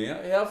finger now?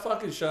 How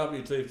fucking sharp are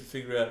your teeth to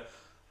figure out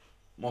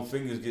my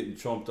finger's getting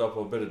chomped up,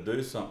 I better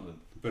do something?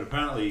 But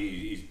apparently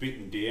he's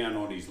bitten down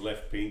on his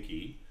left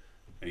pinky,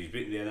 and he's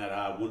bitten down that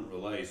hard, wouldn't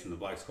release, and the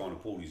bloke's kind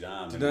of pulled his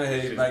arm. Do you know how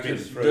you make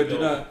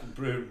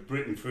it?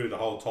 Bitten through the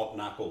whole top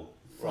knuckle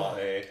right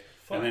there,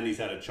 and then he's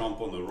had a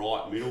chomp on the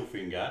right middle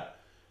finger,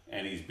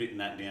 and he's bitten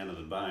that down to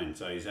the bone.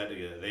 So he's had to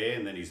get it there,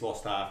 and then he's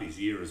lost half his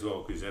ear as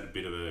well because he's had a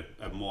bit of a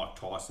Mike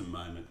Tyson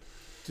moment.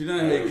 Do you know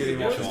how you get him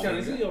What's off? going?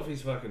 Is he off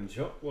his fucking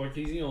shop? Like,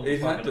 is he on He'd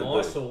have fucking to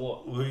ice be. or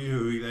what? Well,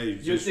 they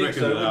just think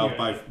reckon so, that they were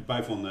wouldn't you?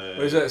 both on the.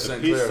 Where's that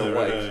St. Clair piss or or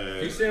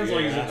Wake? He sounds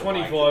like he's a yeah,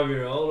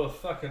 25-year-old,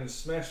 fucking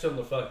smashed on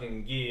the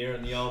fucking gear,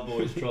 and the old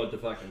boys tried to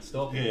fucking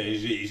stop him. Yeah,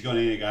 he's gone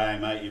in and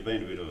going, mate, you've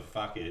been a bit of a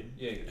fuckhead.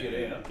 Yeah,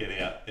 get out. Get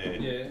out. Yeah,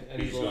 Yeah,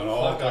 and he's He's like, gone,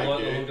 "Oh, fuck, I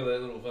like thank the you." look of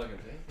that little fucking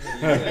thing.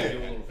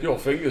 Yeah, Your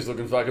finger's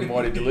looking fucking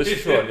mighty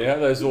delicious right now.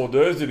 Those hors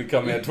d'oeuvres didn't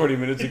come out 20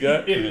 minutes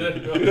ago. Yeah,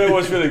 that's right. You know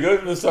what's really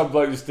good? There's some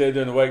bloke just stand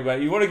down the wake, mate.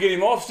 You want to get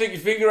him off? Stick your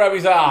finger up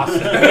his ass.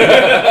 You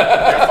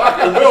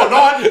fucking will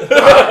not.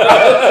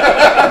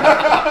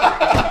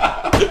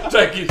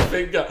 Take his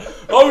finger.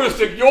 I'm going to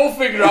stick your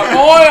finger up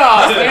my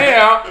ass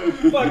now.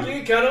 Fuck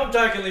you, cunt, I'm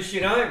taking this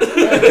shit home.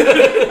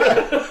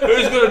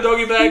 Who's got a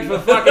doggy bag for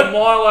fucking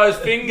Milo's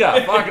finger?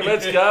 Fucking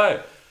let's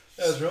go.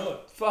 That's right.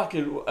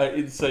 Fucking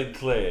in St.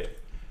 Clair,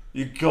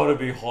 you got to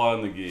be high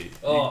on the gear.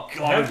 Oh, you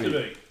got have to to be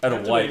be. at a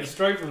Have to be. wake.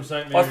 Straight from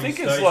St. I Mary's think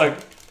it's Station, like,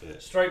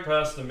 straight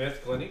past the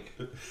meth clinic.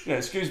 yeah,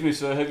 excuse me,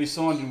 sir, have you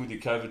signed in with your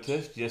COVID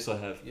test? Yes, I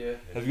have. Yeah.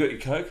 Have you got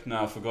your Coke?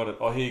 No, I forgot it.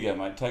 Oh, here you go,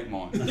 mate. Take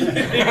mine.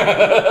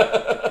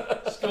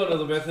 Just gone to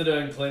the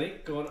methadone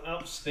clinic, gone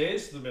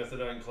upstairs to the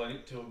methadone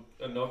clinic to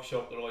a knock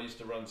shop that I used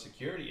to run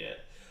security at,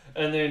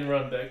 and then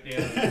run back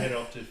down and head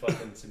off to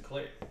fucking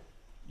Sinclair.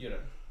 You know.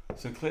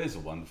 St. Clair's a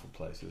wonderful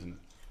place, isn't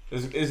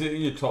it? Is it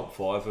in your top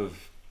 5 of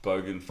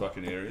Bogan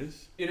fucking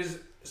areas? It is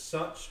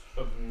such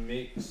a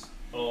mix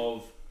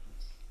of,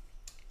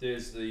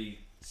 there's the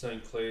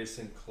St.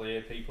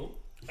 Clair people,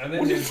 and then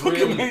What do you there's fucking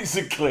really, mean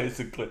St. Clair?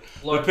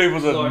 like, the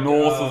people that are like,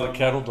 north of the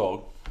cattle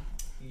dog.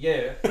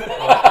 yeah,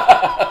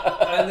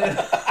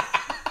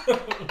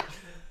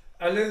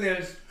 and then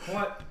there's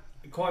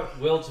quite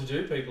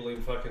well-to-do people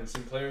in fucking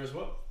Sinclair as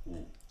well.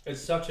 It's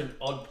such an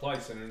odd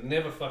place, and it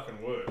never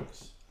fucking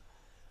works.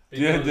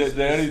 Yeah, Because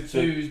they only there's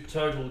two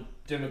total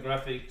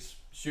demographics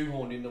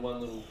shoehorned into one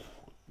little,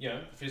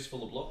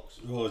 fistful of blocks.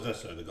 Well, is that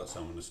so they've got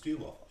someone to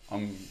steal off?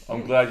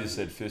 I'm glad you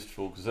said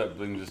fistful because that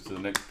brings us to the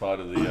next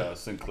part of the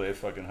Sinclair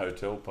fucking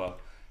hotel part.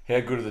 How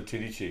good are the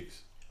titty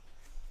chicks?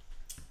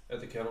 At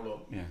the cattle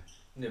dog. Yeah.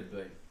 Never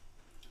been.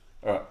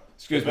 All right.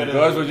 Excuse me, Better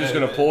guys. than- We're just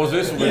going to pause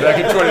this. We'll be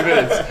back in 20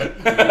 minutes.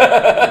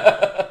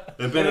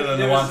 They're better than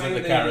the Never ones seen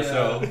at the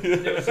carousel.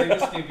 Never seen the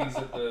skippies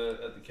at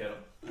the cattle.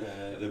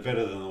 They're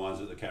better than the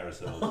ones at the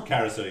carousel. The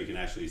carousel, you can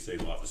actually see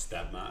like the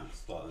stab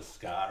marks, like the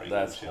scarring.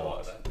 That's and shit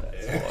hot. like that.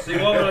 That's Yeah. hot. See,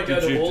 why would I go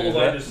Did you to all do the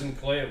way that? to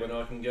Sinclair when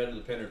I can go to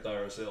the Penrith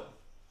RSL?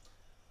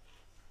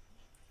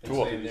 And To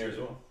what? see him there as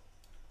well.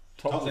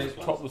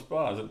 Topless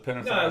bars at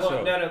Penrith No, like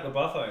RSL. down at the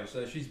buffet.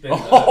 So she's bent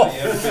Oh,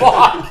 over.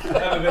 fuck!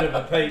 Have a bit of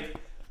a peek.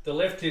 The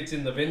left hit's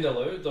in the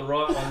vindaloo, the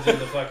right one's in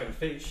the fucking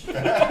fish.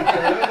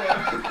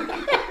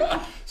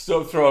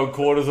 Stop throwing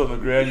quarters on the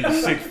ground, you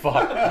sick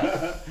fuck.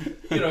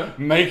 You know.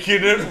 Making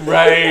it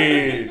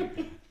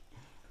rain.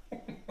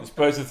 You're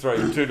supposed to throw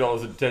your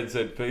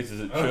 $2.10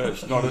 pieces at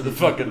church, not at the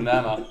fucking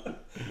nana.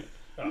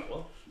 Oh,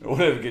 well.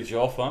 Whatever gets you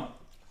off, huh?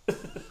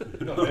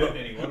 Not hurting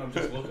anyone, I'm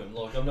just looking.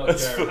 Like, I'm not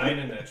Jared Hayne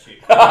in that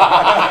shit.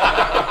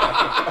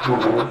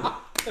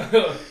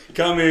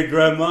 Come here,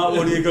 Grandma.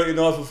 What do you got your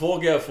knife and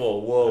fork out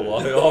for?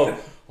 Whoa,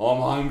 I'm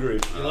hungry.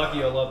 You're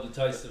lucky I love the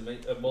taste of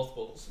meat,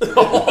 mothballs. You see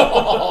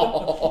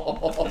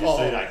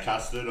that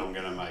custard? I'm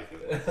going to make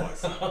it look like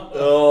something.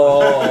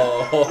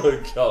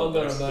 Oh, God. I'm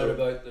going to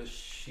motivate the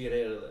shit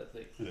out of that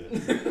thing.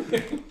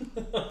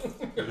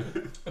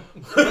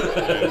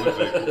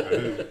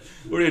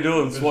 What are you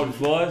doing? Swatting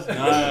flies?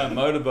 No,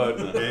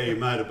 motorboating it. Yeah, your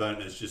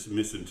motorboat is just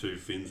missing 2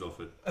 fins off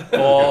it.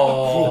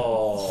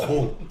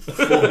 Oh.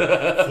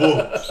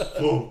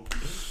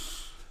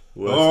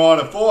 All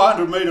right, a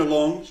 400 metre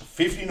long,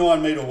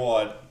 59 metre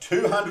wide,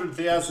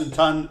 200,000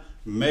 tonne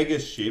mega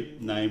ship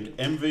named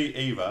MV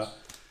Eva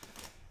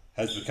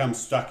has become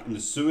stuck in the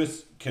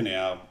Suez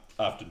Canal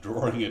after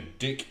drawing a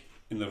dick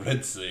in the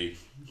Red Sea.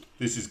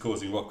 This is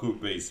causing what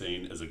could be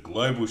seen as a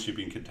global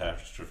shipping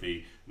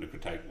catastrophe, and it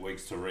could take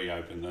weeks to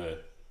reopen the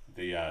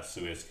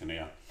Suez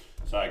Canal.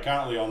 So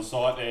currently on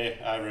site there,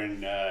 over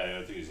in,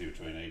 I think it's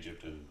between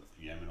Egypt and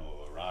Yemen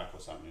or Iraq or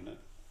something, isn't it?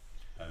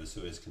 Over the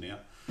Suez Canal.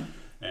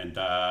 And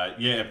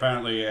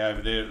apparently over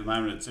there at the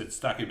moment it's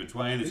stuck in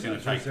between. It's going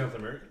to take South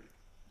America.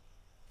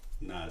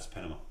 No, it's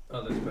Panama.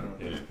 Oh, that's Panama.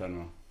 Yeah, it's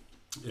Panama.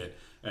 Yeah,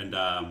 and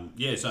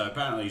so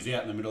apparently he's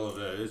out in the middle of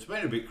it's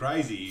been a bit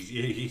crazy.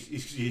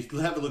 He's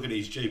have a look at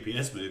his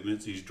GPS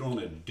movements. He's drawn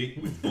a dick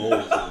with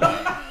balls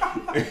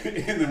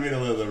in the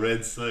middle of the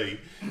Red Sea,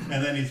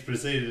 and then he's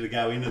proceeded to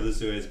go into the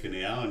Suez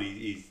Canal, and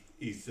he's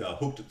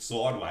hooked it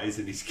sideways,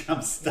 and he's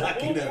come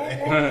stuck into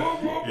there.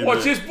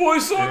 Watch this boy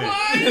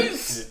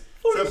sideways!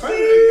 So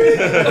apparently,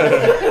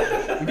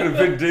 I'm going to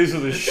Vin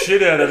Diesel the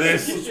shit out of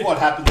this. this is what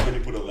happens when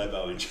you put a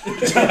Lebo in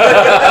charge. Yeah,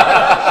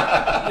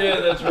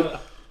 that's right.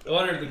 I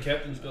wonder if the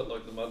captain's got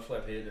like the mud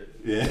flap hairdo.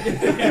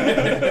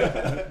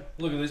 Yeah.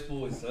 Look at this,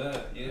 boys.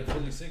 Yeah,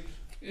 fully sick.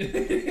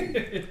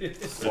 Apparently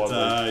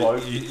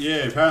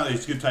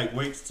it's going to take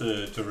weeks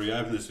to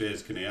reopen the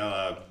Suez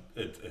Canal.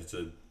 It's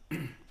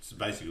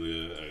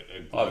basically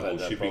a global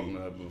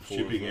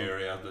shipping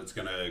area that's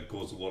going to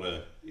cause a lot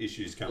of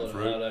issues come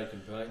through. A lot of heartache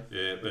and pain.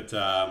 Yeah, but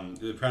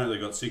apparently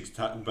they've got 6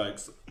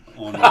 tugboats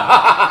on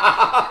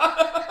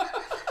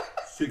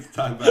 6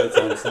 tugboats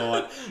on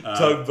site.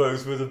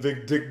 Tugboats with a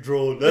big dick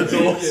drawn. That's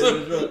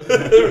awesome. Yeah,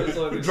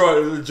 that's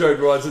right. The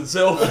joke writes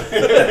itself.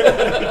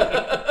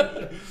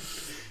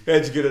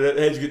 How'd you get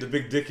the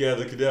big dick out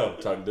of the canal?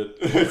 Tugged it.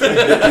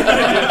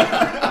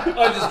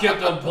 I just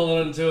kept on pulling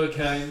it until it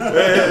came.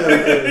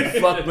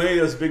 Fuck me,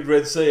 there's a big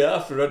Red Sea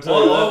after. I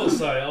will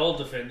say, I'll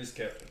defend this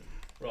captain.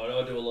 Right,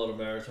 I do a lot of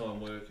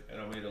maritime work, and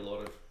I meet a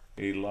lot of.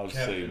 He loves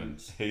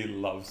captains. semen. He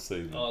loves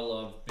semen. I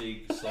love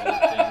big, solid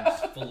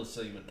things full of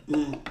semen.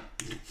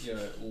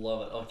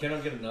 Love it. I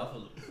cannot get enough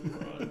of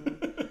them.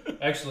 Right.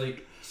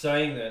 Actually,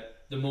 saying that,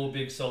 the more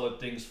big, solid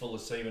things full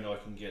of semen I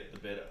can get, the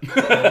better.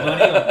 The more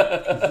money I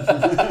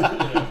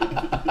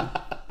make.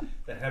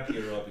 The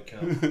happier I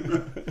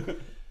become.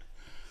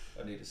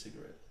 I need a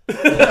cigarette.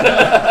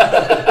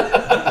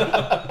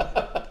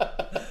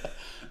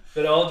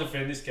 But I'll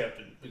defend this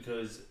captain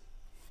because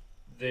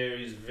there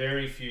is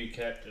very few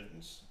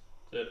captains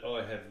that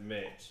I have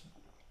met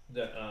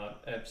that are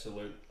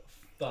absolute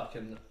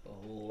fucking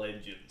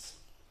legends.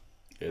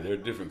 Yeah, they're a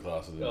different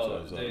class of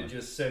themselves. They're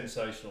just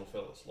sensational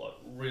fellas, like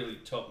really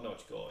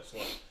top-notch guys.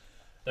 Like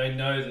they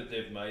know that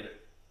they've made it,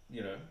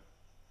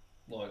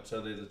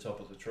 so they're the top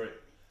of the tree.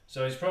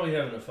 So he's probably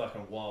having a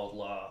fucking wild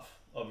laugh,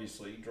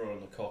 obviously drawing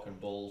the cock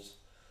and balls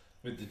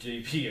with the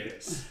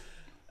GPS,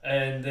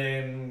 and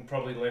then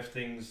probably left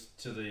things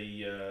to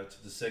the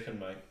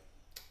second mate,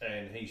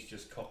 and he's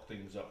just cocked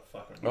things up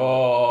fucking.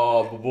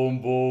 Oh,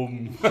 boom,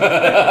 boom!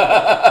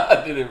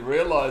 I didn't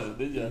realise it,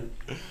 did you?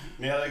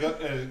 Now they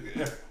got.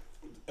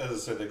 As I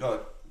said, they've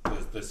got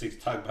the 6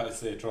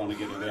 tugboats there trying to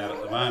get it out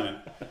at the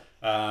moment.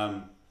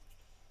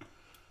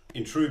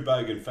 In true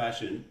Bogan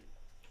fashion,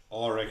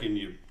 I reckon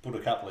you put a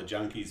couple of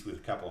junkies with a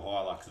couple of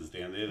Hiluxes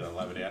down there, they'll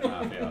have it out in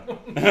half hour.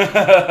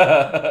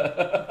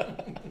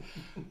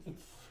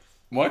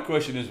 My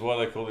question is why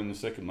they call him the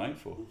second mate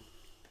for?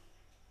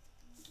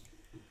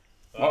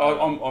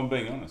 I'm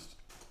being honest.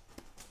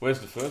 Where's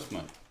the first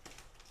mate?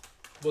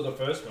 Well, the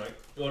first mate,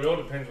 it all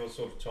depends what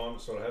sort of time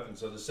it sort of happens.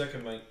 So the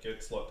second mate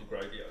gets like the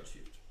graveyard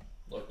shift.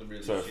 Like the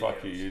really so shit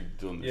fuck hours. you're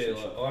doing the Yeah,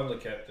 like I'm the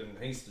captain,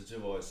 he's the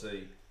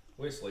 2IC,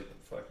 we're sleeping,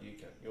 fuck you,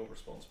 you're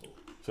responsible.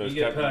 So you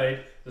get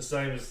paid the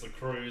same as the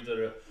crew that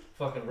are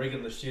fucking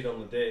rigging the shit on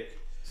the deck.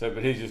 So,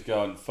 but he's just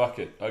going, fuck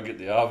it, I get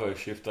the Arvo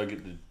shift, I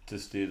get to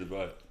steer the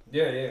boat.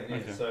 Yeah.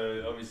 Okay.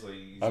 So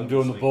obviously... I'm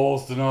doing the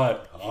balls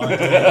tonight. I'm doing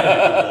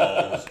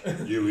the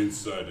balls, you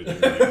inserted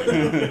it.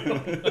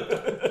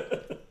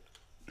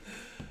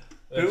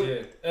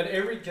 Yeah. And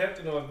every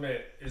captain I've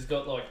met has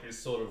got like this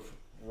sort of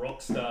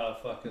rock star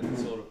fucking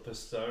sort of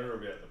persona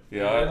about them.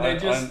 Yeah,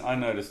 I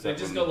noticed that.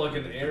 They just got like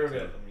an air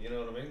about them, you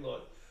know what I mean?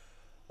 Like,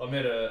 I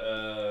met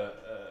a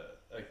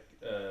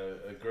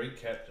Greek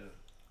captain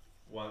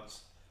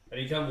once,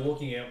 and he come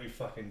walking out with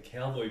fucking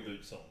cowboy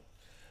boots on.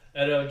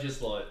 And I'm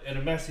just like, and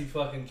a massive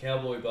fucking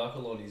cowboy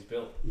buckle on his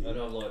belt. And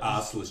I'm like...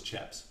 Arseless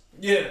chaps.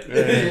 Yeah.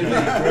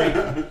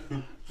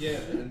 Yeah.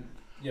 And,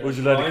 would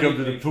you like to come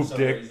to the poop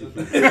deck?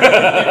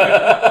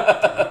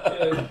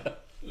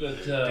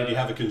 But, Did he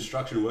have a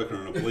construction worker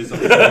and a police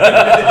officer?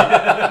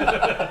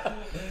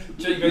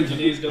 Chief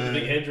engineer's got the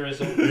big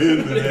headdress on.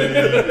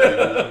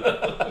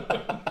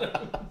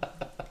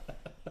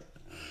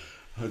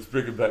 Let's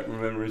bring it back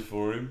memories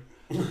for him.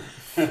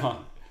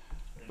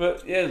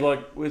 But yeah,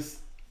 like we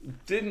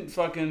did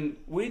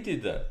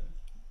that.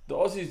 The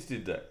Aussies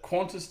did that.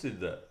 Qantas did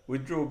that. We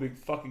drew a big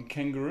fucking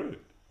kangaroo.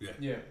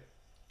 Yeah.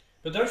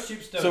 But those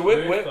ships don't So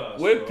move we're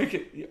fast.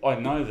 picking. I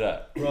know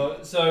that.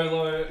 Right. So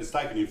like. It's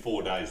taken you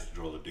 4 days to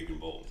draw the digging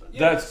balls. Yeah,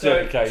 That's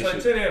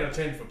dedication. So 10 out of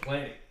 10 for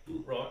planning.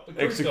 Right. The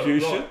crew's got it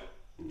Execution.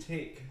 right.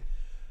 Tick.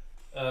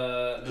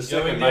 The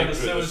second mate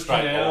through the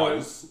straight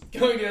lines.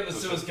 Going down the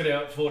Suez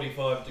Canal at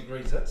 45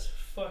 degrees. That's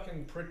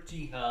fucking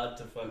pretty hard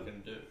to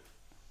fucking do.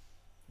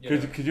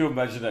 Could you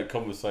imagine that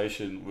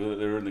conversation where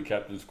they're in the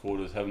captain's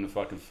quarters having a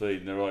fucking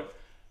feed and they're like,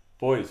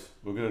 boys,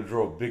 we're going to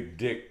draw a big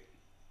dick.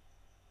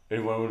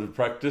 Anyone want to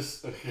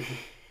practice?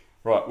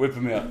 Right, whip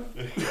him out.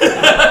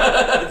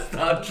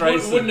 Start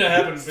tracing. Wouldn't have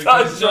happened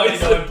because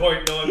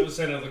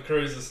 99.9% of the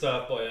crews are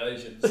staffed by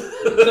Asians.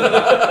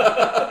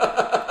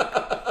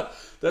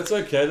 That's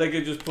okay, they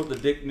could just put the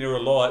dick near a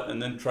light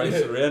and then trace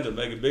it around and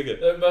make it bigger.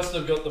 They must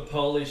have got the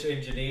Polish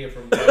engineer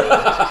from down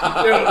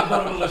at the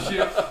bottom of the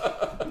ship.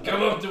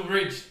 Come up to the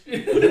bridge.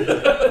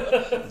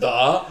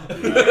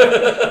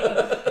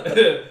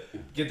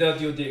 Get out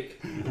your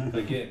dick.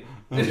 Again.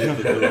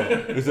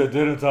 Is it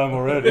dinner time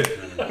already?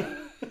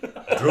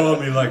 Draw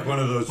me like one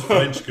of those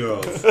French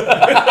girls.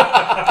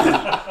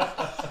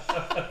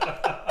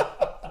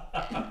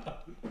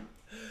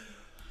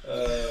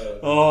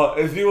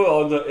 If you were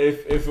on the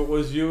if it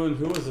was you and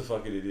who was the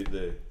fucking idiot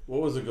there?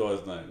 What was the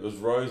guy's name? It was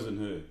Rose and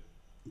who?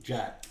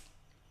 Jack.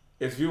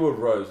 If you were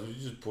Rose, would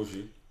you just push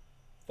him?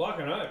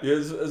 Fucking hell. Yeah,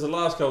 there's the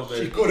last couple of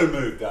days. She could have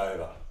moved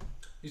over.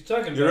 He's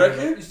taking You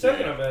reckon? He's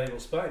taking up valuable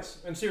space.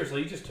 And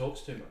seriously, he just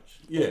talks too much.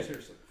 Yeah.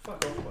 Seriously.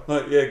 Fuck off, mate.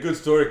 Like, yeah, good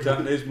story,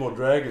 cunt. Needs more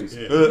dragons.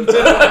 I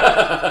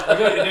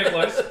got your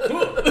necklace.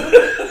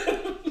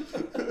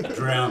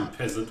 Drown,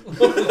 peasant.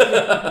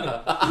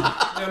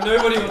 Now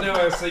nobody will know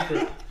our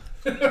secret.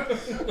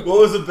 What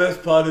was the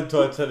best part in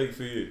Titanic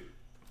for you?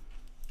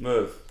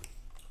 Merv?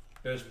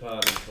 Best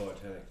part of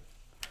Titanic.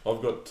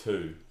 I've got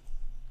 2.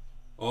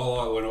 I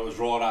like when it was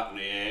right up in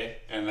the air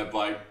and the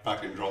bloke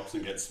fucking drops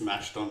and gets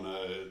smashed on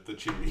the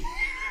chimney.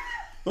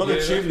 On the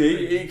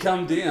chimney, he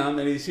come down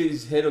and he hit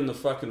his head on the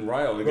fucking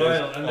rail. And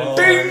Rail, goes, and then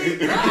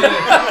ding!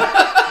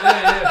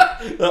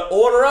 Yeah.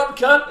 Order up,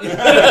 cunt!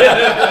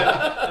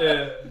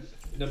 Yeah.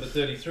 Number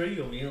 33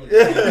 or nearly.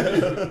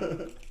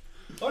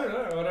 I don't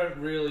know. I don't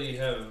really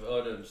have.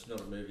 It's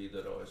not a movie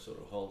that I sort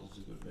of hold as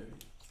a good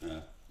movie.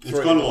 Yeah. It's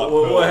kind of like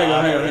Pearl hang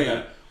Harbor.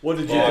 on. What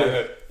did you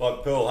do?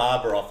 Like Pearl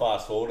Harbor, I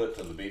fast forward it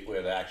to the bit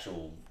where the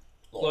actual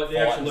Like the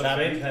actual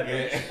event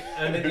happens. Yeah.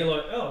 And then you're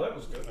like, oh, that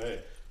was good. Yeah.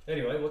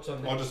 Anyway, what's on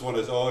I next? just want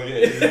to.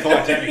 The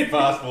Titanic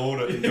fast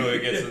forward it until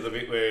it gets to the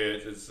bit where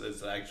it's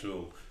the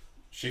actual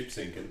ship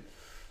sinking.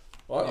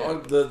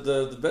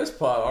 The best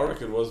part I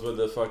reckon was when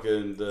the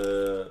fucking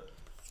the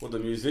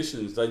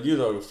musicians, they knew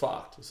they were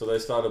fucked, so they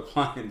started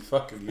playing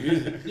fucking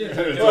music. Yeah,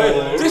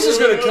 This is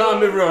going to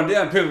calm everyone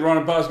down. People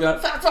running past going,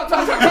 fuck. I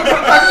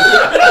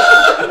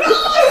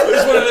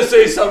just wanted to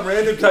see some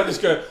random cunt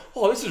just go,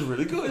 oh, this is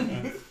really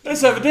good. Let's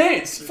have a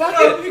dance. Fuck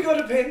it. You got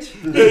a pinch.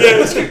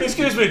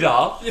 Excuse me,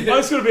 Dar. Yeah.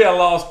 It's going to be our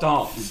last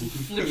dance.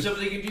 Slip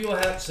something into your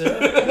hat, sir.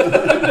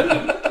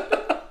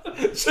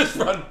 Just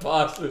run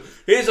past it.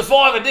 Here's a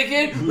 $5,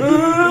 dickhead.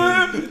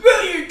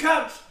 Will you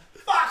cunts?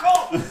 Fuck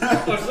off!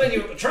 I'll see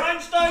you at the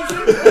train station.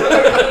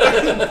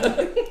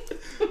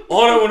 I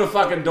don't want to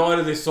fucking die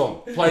to this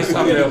song. Play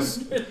something else.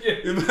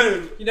 You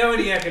know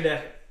any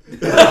akadaka?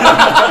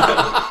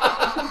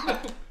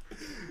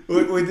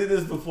 We did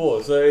this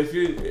before. So if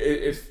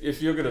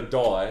you're gonna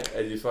die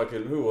and you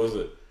fucking, who was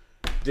it?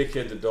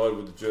 Dickhead that died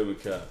with the German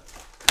car.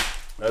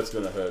 That's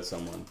gonna hurt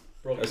someone.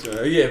 Brocky.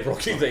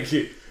 Brocky. Thank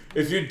you.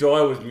 If you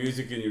die with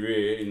music in your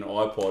ear, in an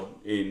iPod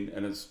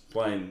and it's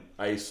playing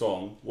a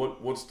song,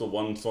 what's the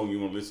one song you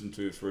want to listen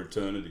to for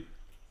eternity?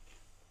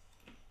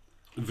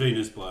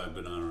 Venus by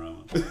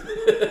Bananarama.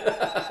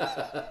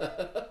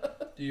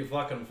 Do your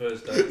fucking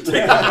first date.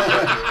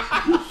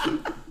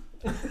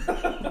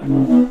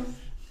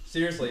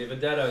 Seriously, if a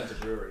dad owns a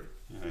brewery,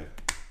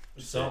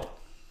 sold,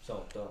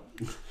 done.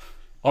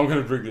 I'm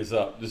going to bring this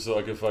up just so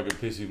I can fucking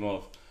piss him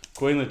off.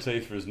 Queen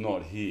Latifah is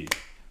not here,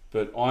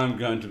 but I'm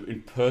going to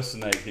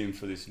impersonate him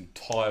for this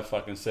entire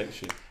fucking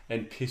section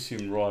and piss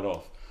him right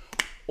off.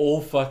 All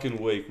fucking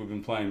week we've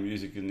been playing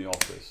music in the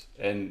office,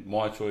 and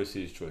my choice,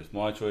 his choice,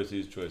 my choice,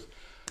 his choice.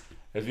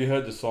 Have you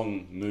heard the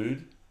song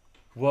Mood?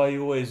 Why are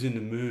you always in the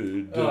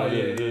mood?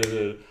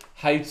 Yeah.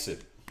 Hates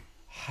it.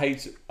 He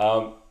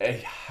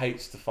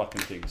hates the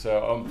fucking thing.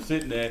 So I'm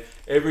sitting there,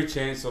 every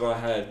chance that I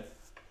had,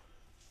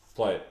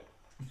 play it.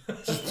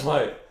 Just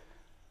play it.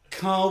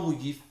 Carl, will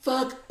you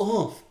fuck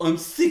off? I'm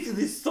sick of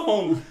this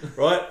song.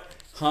 Right?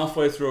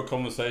 Halfway through a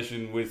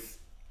conversation with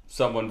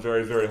someone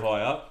very, very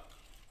high up,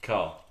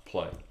 Carl,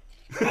 play.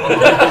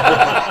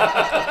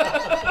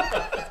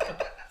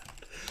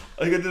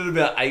 I did it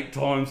about 8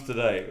 times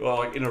today,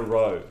 like in a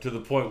row, to the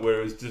point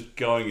where it was just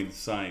going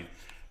insane.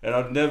 And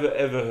I've never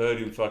ever heard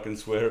him fucking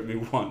swear at me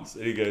once.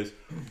 And he goes,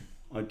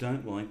 I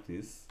don't like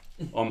this.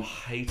 I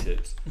hate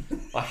it.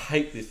 I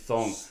hate this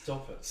song.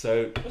 Stop it.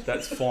 So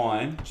that's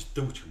fine. Just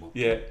do what you want.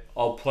 Yeah,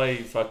 I'll play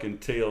fucking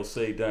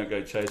TLC, Don't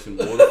Go Chasing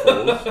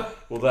Waterfalls.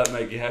 Will that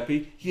make you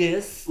happy?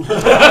 Yes.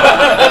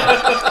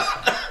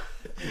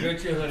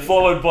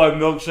 Followed by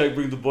Milkshake,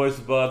 Bring the Boys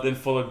to the Bar, then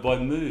followed by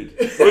Mood.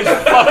 Which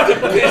fucking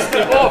pissed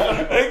him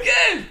off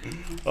again.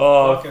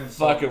 Oh,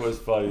 fuck, it was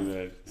funny,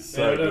 man.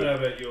 So now, I don't know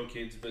about your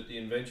kids, but the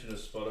invention of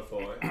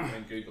Spotify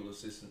and Google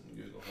Assistant and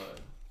Google Home,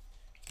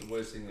 the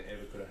worst thing that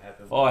ever could have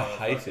happened. Oh, I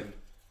hate it.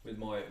 With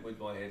my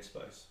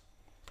headspace.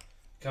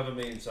 Cover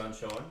Me in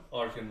Sunshine.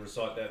 I can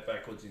recite that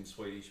backwards in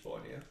Swedish by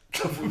now.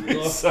 Cover Me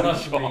in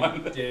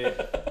Sunshine.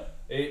 Dead.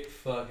 It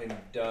fucking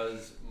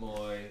does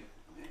my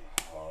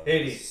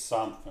head in.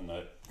 Something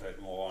that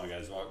my line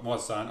goes like, my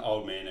son,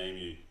 old man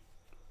emu,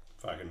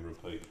 fucking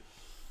repeat.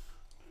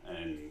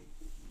 And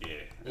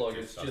yeah. Like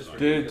it's just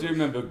do you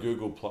remember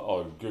Google Play?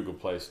 Oh, Google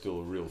Play is still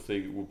a real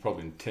thing. Well,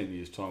 probably in 10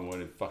 years' time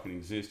won't it fucking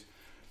exist.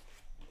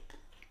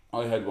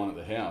 I had one at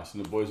the house,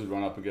 and the boys would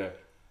run up and go,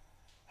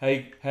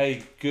 "Hey,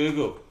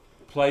 Google,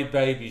 play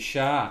Baby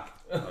Shark."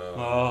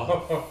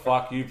 Oh,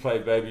 fuck you! Play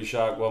Baby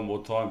Shark one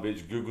more time,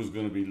 bitch. Google's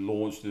going to be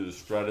launched into the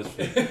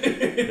stratosphere.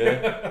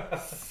 Yeah?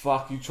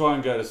 Fuck you! Try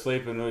and go to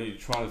sleep, and you're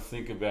trying to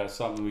think about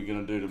something we're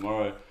going to do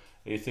tomorrow.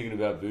 You're thinking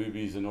about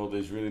boobies and all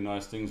these really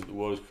nice things that the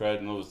world has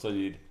created, and all of a sudden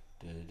you'd.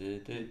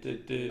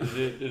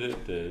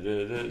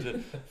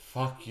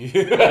 Fuck you.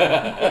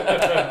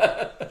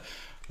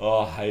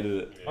 Oh, I hated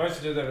it. I used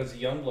to do that as a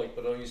young bloke,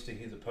 but I used to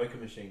hear the poker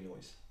machine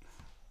noise.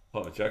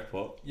 Oh,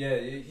 jackpot. Yeah,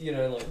 you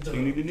know, like...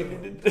 And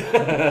and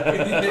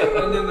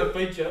then the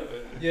feature.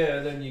 Yeah,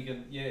 and then you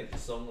can... Yeah, the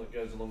song that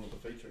goes along with the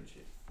feature and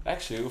shit.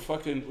 Actually, we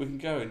can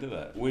go into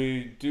that.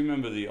 We do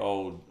remember the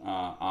old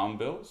arm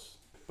bells,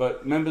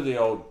 but remember the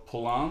old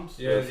pull arms?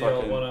 Yeah, the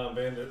old one-arm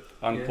bandit.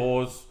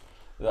 Unpause.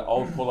 The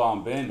old pull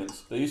arm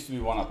bandits. There used to be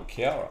one up at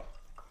Cowra.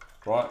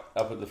 Right,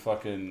 up at the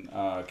fucking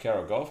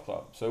Cowra Golf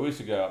Club. So we used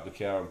to go up to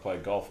Cowra and play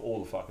golf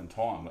all the fucking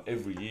time. Like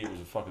every year it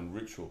was a fucking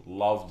ritual.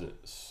 Loved it.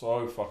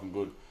 So fucking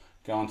good.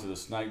 Going to the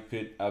snake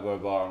pit, Abo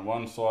bar on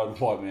one side,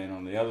 white man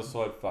on the other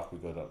side. Fuck, we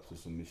got up to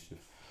some mischief.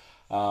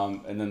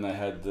 And then they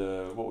had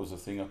what was the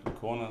thing up in the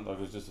corner? Like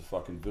it was just a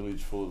fucking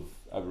village full of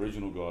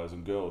Aboriginal guys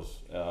and girls,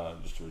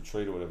 just a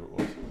retreat or whatever it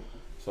was.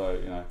 So,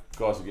 you know,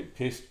 guys would get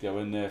pissed, go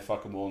in there,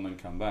 fuck them all and then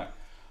come back.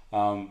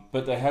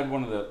 But they had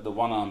one of the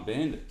one-armed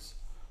bandits.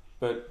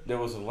 But there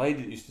was a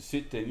lady that used to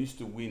sit there and used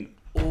to win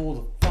all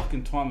the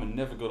fucking time and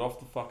never got off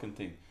the fucking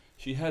thing.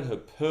 She had her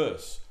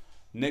purse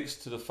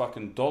next to the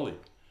fucking dolly.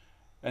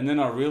 And then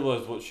I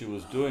realised what she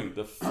was doing.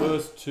 The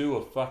first two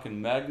are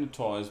fucking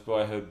magnetised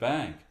by her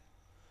bag.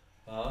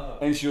 Ah.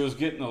 And she was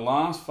getting the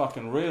last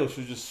fucking reel.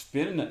 She was just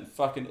spinning it. And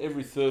fucking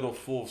every third or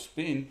fourth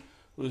spin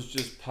was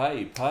just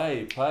pay.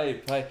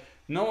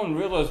 No one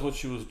realised what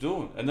she was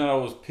doing. And then I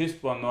was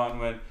pissed one night and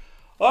went,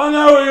 I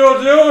know what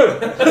you're doing.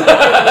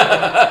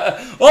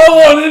 I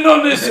want in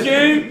on this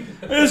scheme.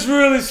 It's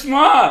really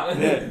smart.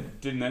 Yeah,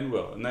 didn't end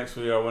well. And next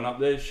week I went up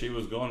there, she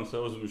was gone and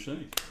so was the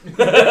machine.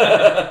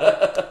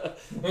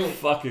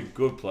 Fucking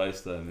good place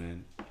though,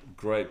 man.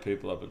 Great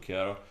people up at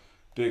Cowra.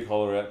 Big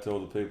holler out to all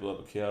the people up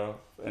at Cowra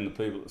and the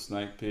people at the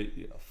Snake Pit.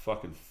 Yeah,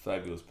 fucking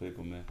fabulous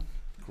people, man.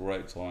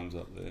 Great times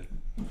up there.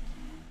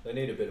 They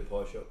need a better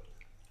pie shop.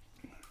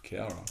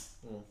 Cowra.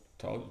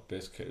 Told you,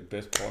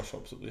 best pie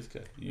shops at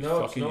Lithgow. You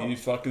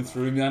fucking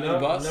threw me under the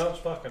bus. No, it's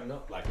fucking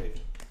not.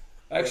 Blackheath.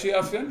 Actually,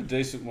 I found a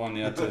decent one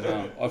out at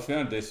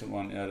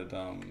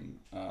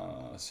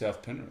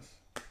South Penrith.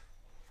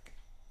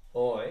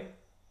 I,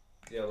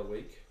 the other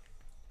week,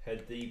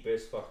 had the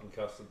best fucking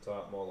custard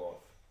tart in my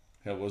life.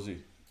 How was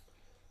he?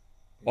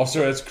 Oh,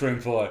 sorry, that's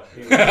cream pie.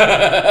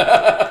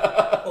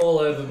 All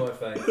over my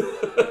face.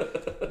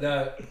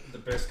 No, the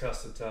best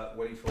custard tart,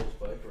 Wenny Falls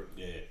Bakery.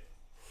 Yeah.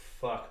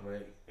 Fuck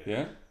me.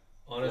 Yeah?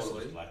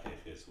 Honestly.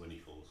 Blackheath, yes, Wenny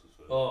Falls as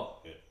well.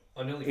 Oh. Yeah.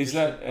 I nearly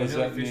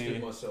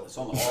fisted myself. It's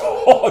on the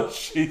highway. Oh,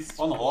 jeez.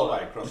 On the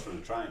highway across from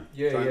the train.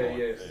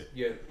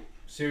 Yeah.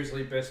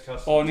 Seriously, best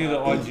custard. Oh, near the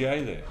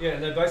IGA there. Yeah,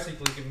 and they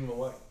basically give them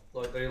away.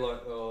 Like they're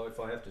like, oh, if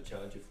I have to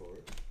charge you for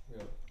it, you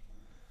know,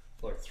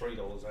 like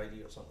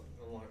 $3.80 or something.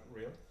 I'm like,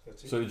 really?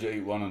 That's it. So did you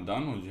eat one and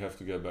done, or did you have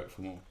to go back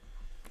for more?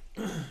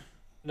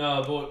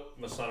 No, I bought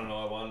my son and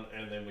I one,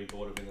 and then we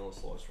bought a vanilla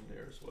slice from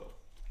there as well.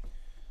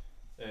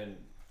 And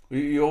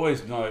you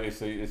always know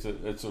it's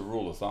a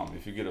rule of thumb.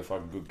 If you get a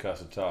fucking good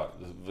custard tart,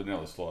 the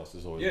vanilla slice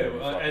is always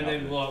and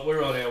then like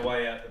we're on our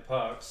way out the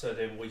park, so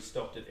then we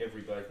stopped at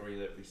every bakery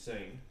that we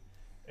seen,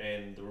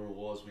 and the rule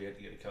was we had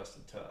to get a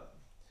custard tart.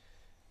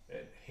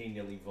 And he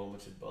nearly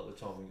vomited by the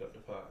time we got to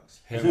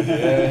Parks. How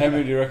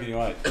many do you reckon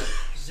you ate?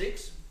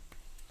 6.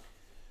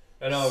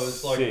 And I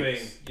was like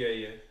 6.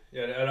 being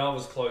and I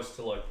was close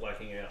to like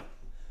blacking out.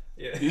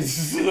 Yeah.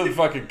 This is a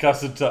fucking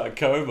custard tart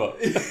coma.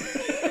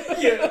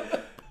 Yeah.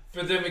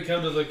 But then we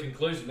come to the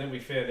conclusion, then we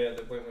found out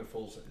that Wentworth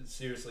Falls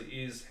seriously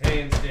is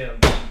hands down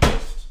the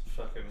best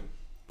fucking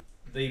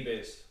the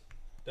best.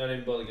 Don't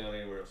even bother going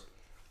anywhere else.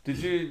 Do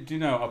you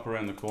know up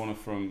around the corner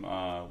from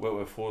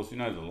Wetworth Falls, you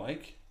know the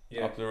lake?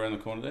 Yeah. Up there around the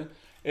corner there?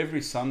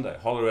 Every Sunday,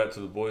 holler out to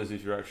the boys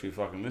if you're actually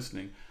fucking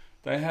listening,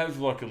 they have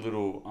like a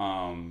little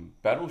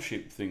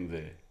battleship thing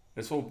there.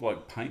 It's all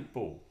like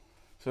paintball.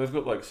 So they've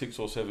got like 6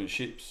 or 7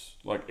 ships,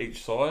 like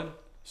each side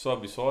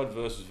by side,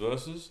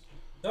 versus.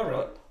 All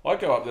right. I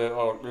go up there,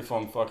 if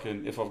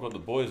I've got the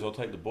boys, I'll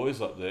take the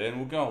boys up there and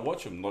we'll go and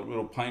watch them. Like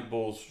little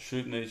paintballs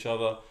shooting each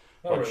other,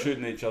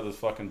 shooting each other's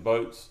fucking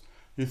boats.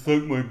 You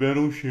sunk my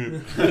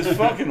battleship. It's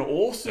fucking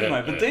awesome,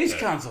 mate. But these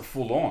cunts are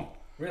full on.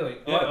 Really?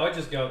 Yeah. I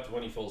just go up to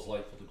when he falls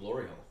late for the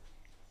glory hole.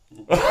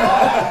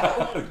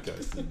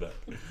 Ghosted back.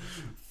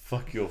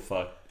 Fuck your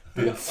fuck.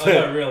 I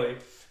know, really.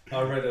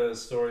 I read a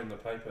story in the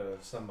paper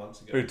some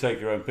months ago. You take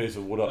your own piece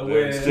of wood up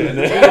there and stand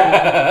there.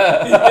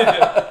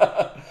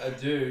 A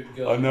dude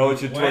got I know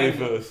it's your wang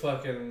 21st.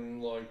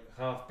 fucking like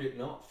half bitten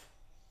off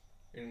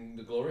in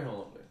the glory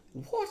hole up there.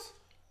 What?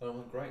 And I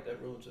went, great, that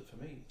ruins it for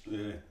me.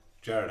 Yeah.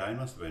 Jared Hay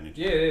must have been in.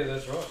 Yeah,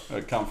 that's right.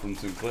 I come from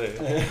Sinclair.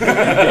 Maybe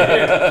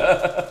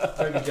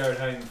Jared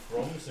Haynes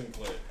from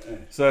Sinclair.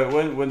 So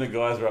when the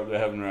guys are up there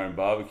having their own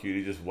barbecue,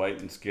 you just wait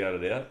and scout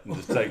it out and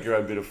just take your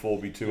own bit of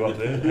 4B2 up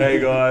there. Hey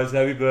guys,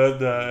 happy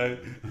birthday.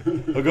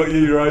 I got you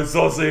your own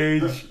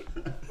sausage.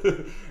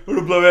 Want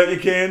to blow out your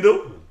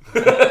candle?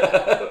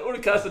 Want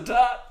a custard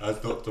tart?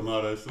 That's not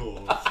tomato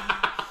sauce.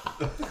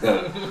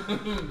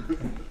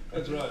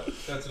 That's right.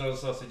 That's not a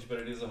sausage, but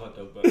it is a hot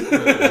dog. But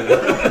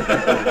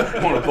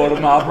Want a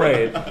bottom of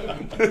bread?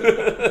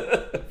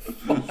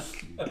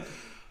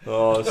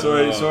 Oh,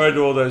 sorry to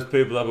all those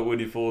people up at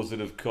Windy Falls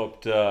that have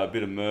copped a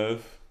bit of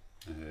Merv.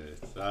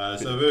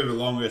 So moving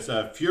along with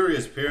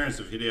furious parents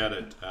have hit out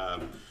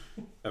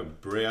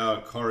at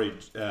Brower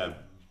College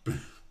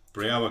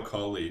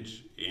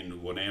in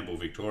Warrnambool,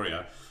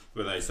 Victoria,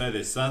 where they say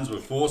their sons were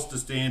forced to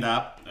stand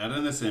up at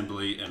an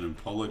assembly and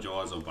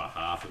apologise on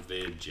behalf of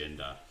their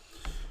gender.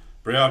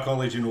 Brower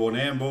College in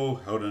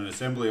Warrnambool held an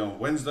assembly on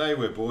Wednesday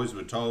where boys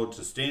were told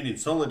to stand in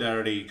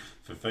solidarity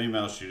for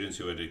female students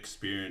who had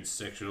experienced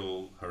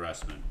sexual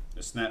harassment.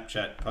 A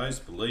Snapchat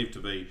post believed to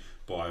be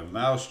by a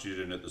male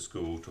student at the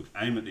school took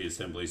aim at the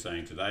assembly,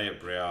 saying today at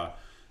Brower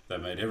they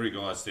made every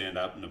guy stand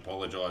up and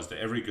apologise to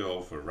every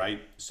girl for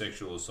rape,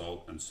 sexual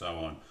assault and so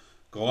on.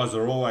 Guys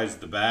are always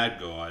the bad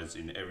guys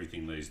in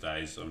everything these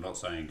days, so I'm not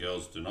saying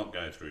girls do not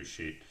go through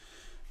shit.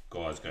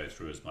 Guys go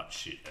through as much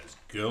shit as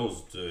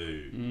girls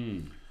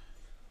do.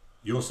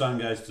 Your son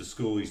goes to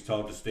school, he's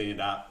told to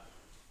stand up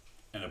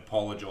and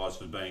apologise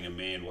for being a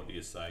man. What do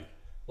you say?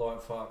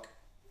 like fuck.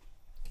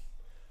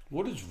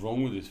 What is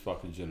wrong with this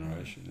fucking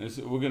generation?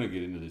 We're going to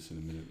get into this in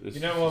a minute. You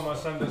know why my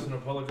son doesn't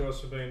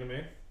apologise for being a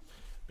man?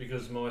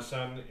 Because my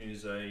son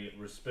is a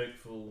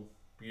respectful,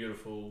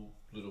 beautiful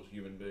little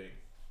human being.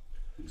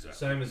 Exactly.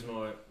 Same as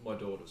my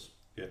daughters.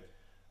 Yeah.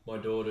 My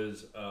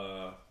daughters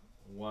are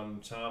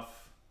one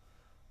tough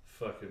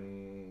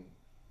fucking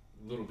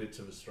little bits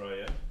of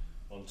Australia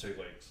on 2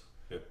 legs.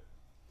 Yep.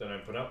 They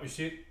don't put up with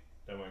shit.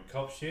 They won't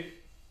cop shit.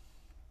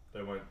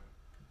 They won't,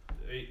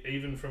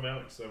 even from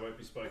Alex, they won't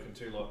be spoken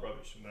to like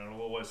rubbish, and they'll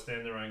always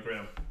stand their own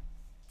ground.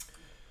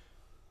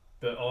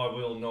 But I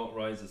will not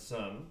raise a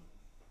son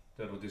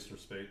that'll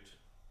disrespect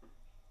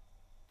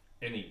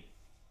anybody.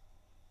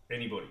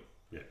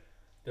 Yeah.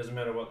 Doesn't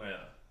matter what they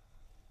are,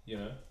 you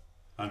know.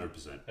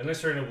 100%.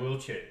 Unless they're in a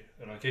wheelchair,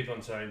 and I keep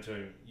on saying to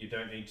him, you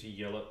don't need to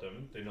yell at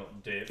them, they're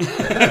not deaf.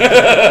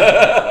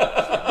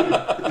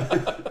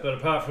 But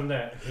apart from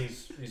that,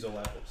 he's all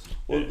apples.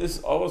 Well,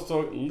 I was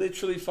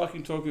literally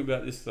fucking talking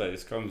about this today.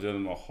 This comes out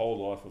of my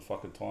whole life of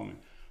fucking timing.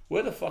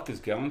 Where the fuck is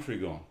gallantry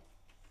gone?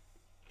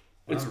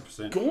 It's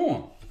 100%.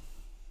 gone.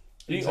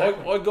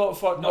 Exactly. I got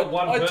fucked. Not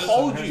one person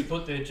told has you.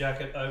 put their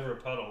jacket over a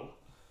puddle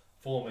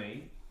for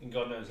me, and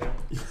God knows how.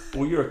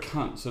 Well, you're a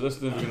cunt, so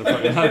that's never going to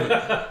fucking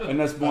happen. And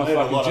that's my I fucking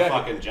a lot jacket. of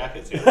fucking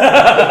jackets. Yeah.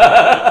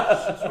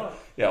 That's right.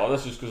 Yeah, well,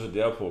 that's just because of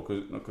Downpour,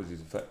 not because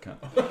he's a fat cunt.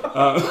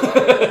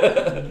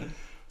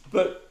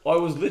 But I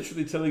was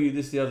literally telling you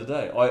this the other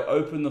day. I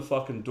opened the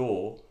fucking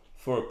door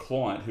for a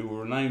client who will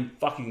remain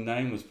fucking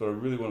nameless, but I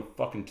really want to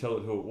fucking tell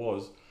it who it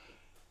was.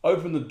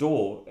 Opened the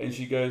door and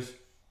she goes,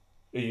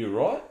 "Are you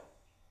right?"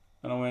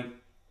 And I went,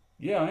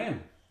 "Yeah, I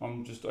am.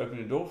 I'm just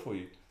opening the door for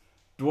you.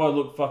 Do I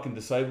look fucking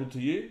disabled to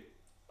you?"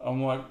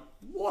 I'm like,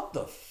 "What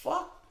the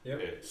fuck?"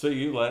 Yep. See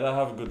you later.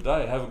 Have a good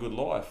day. Have a good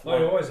life.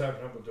 I always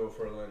open up a door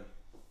for a lady.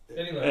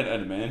 Any lady.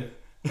 And a man.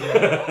 Yeah.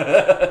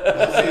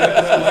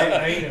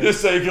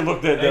 Just so you can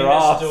look at their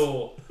Anus ass.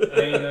 door.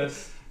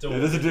 Anus door. Yeah,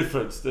 there's a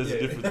difference. There's a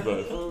difference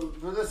both.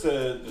 Well, that's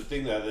the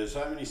thing though. There's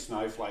so many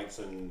snowflakes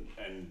and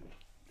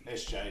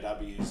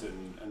SJWs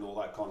and all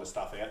that kind of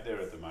stuff out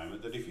there at the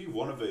moment that if you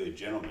want to be a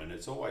gentleman,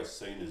 it's always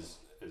seen as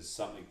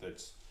something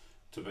that's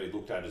to be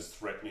looked at as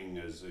threatening,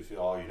 as if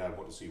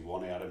what does he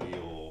want out of me,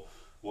 or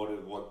what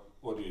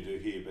do you do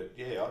here? But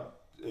yeah,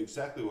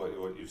 exactly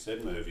what you've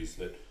said, Merv, is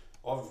that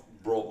I've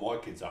brought my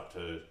kids up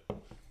to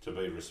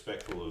be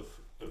respectful of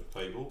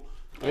people.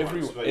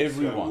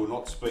 Everyone will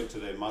not speak to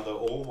their mother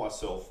or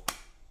myself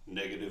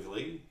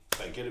negatively.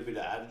 they get a bit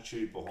of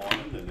attitude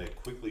behind them, and they're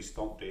quickly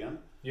stomped down.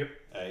 Yep.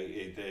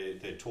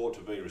 They're taught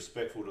to be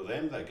respectful to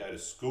them. They go to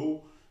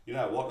school. You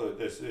know what?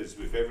 There's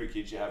with every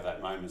kid, you have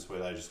that moments where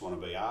they just want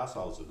to be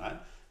arseholes and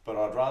that. But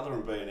I'd rather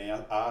them be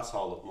an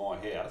arsehole at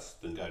my house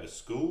than go to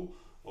school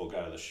or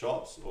go to the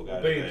shops or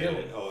go be to a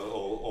Dylan.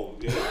 or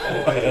be a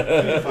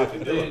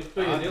fucking Dylan.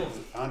 Be a Dylan.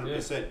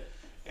 100%.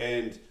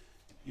 And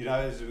you know,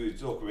 as we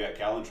talk about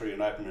gallantry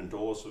and opening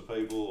doors for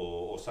people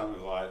or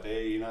something like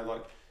that, you know,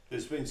 like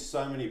there's been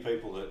so many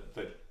people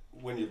that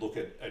when you look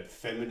at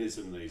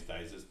feminism these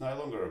days, it's no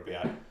longer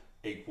about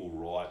equal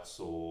rights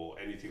or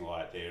anything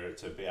like that.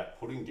 It's about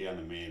putting down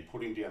the man,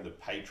 putting down the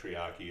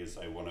patriarchy, as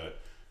they want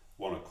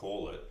to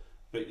call it.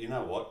 But you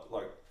know what?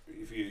 Like,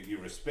 if you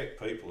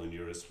respect people and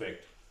you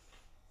respect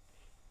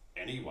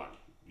anyone,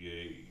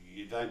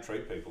 you don't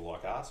treat people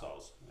like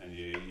arseholes, and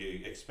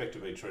you expect to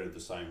be treated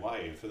the same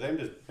way. And for them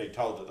to be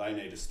told that they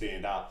need to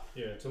stand up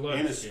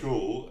in a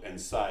school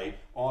and say,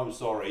 I'm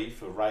sorry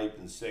for rape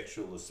and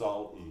sexual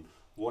assault and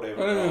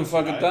whatever. I haven't even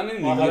fucking done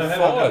anything. I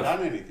haven't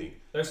done anything.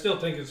 They still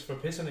think it's for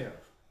pissing out.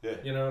 Yeah.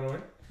 You know what I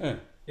mean? Yeah.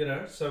 You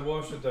know, so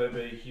why should they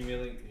be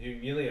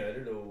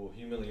humiliated or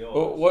humiliated?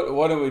 Well,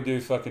 why don't we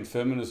do fucking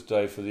Feminist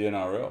Day for the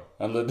NRL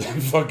and let them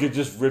fucking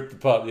just rip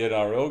apart the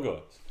NRL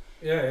guys?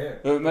 Yeah.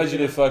 Well,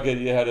 imagine if fucking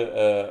you had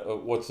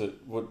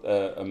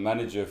a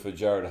manager for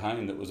Jared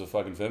Hayne that was a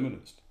fucking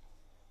feminist.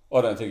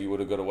 I don't think he would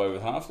have got away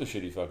with half the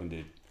shit he fucking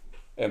did.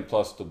 And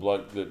plus the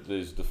bloke that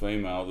there's the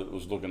female that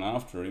was looking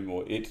after him,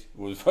 or it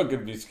was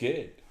fucking be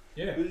scared.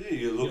 Yeah. But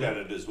you look at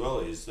it as well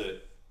is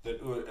that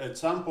at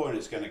some point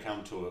it's going to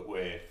come to it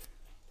where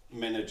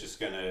men are just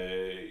going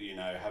to, you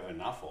know, have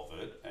enough of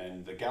it,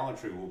 and the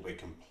gallantry will be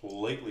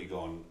completely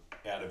gone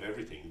out of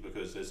everything,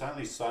 because there's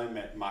only so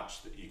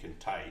much that you can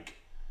take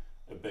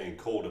of being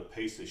called a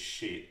piece of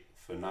shit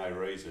for no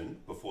reason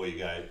before you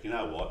go, you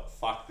know what,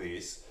 fuck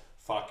this,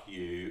 fuck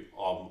you,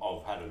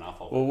 I've had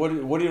enough of it. Well,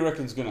 what do you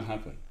reckon is going to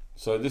happen?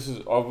 So I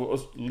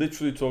was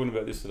literally talking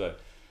about this today.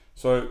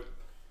 So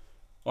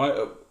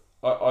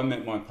I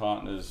met my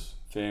partner's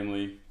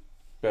family,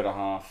 better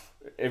half,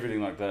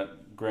 everything like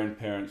that,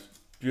 grandparents,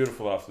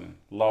 beautiful afternoon,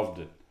 loved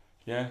it,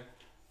 yeah?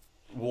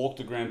 Walked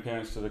the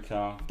grandparents to the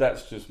car,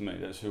 that's just me,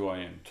 that's who I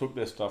am. Took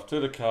their stuff to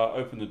the car,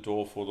 opened the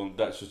door for them,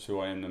 that's just who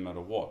I am no matter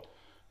what.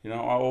 You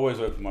know, I always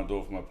open my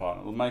door for my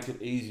partner. It'll make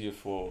it easier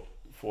for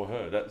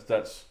her.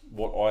 That's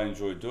what I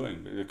enjoy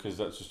doing, because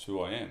that's just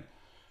who I am,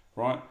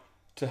 right?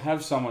 To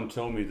have someone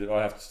tell me that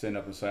I have to stand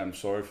up and say, I'm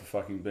sorry for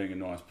fucking being a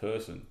nice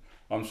person,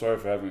 I'm sorry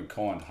for having a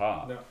kind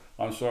heart, No.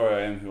 I'm sorry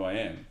I am who I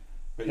am.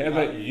 But How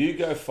about you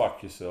go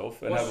fuck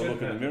yourself and What have a should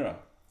look in the happen mirror?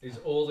 Is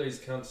all these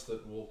cunts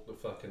that walk the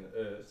fucking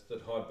earth,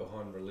 that hide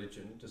behind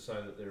religion to say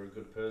that they're a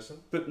good person,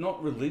 But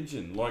not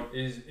religion, like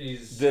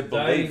is Their they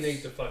beliefs.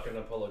 need to fucking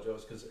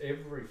apologise, because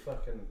every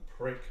fucking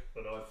prick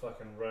that I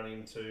fucking run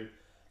into,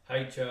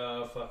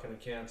 HR, fucking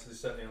accounts,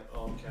 this, that, and the other,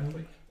 oh, I'm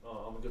Catholic,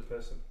 oh, I'm a good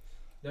person.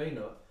 No, you're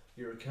not.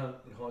 You're a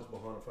cunt that hides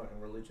behind a fucking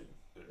religion.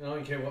 And I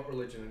don't care what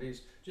religion it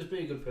is, just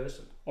be a good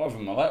person.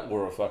 Ivan Milat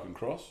wore a fucking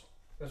cross.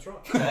 That's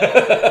right.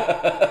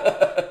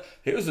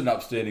 He was an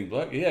upstanding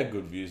bloke. He had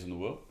good views in the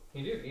world.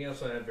 He did. He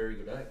also had very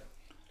good aim.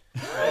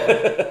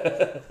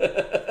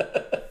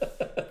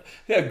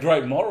 He had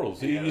great morals.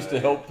 He used to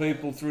help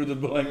people through the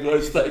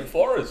Boganise State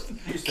Forest.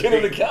 Get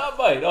in the car,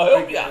 mate. I'll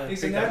help you.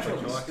 He's a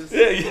naturalist.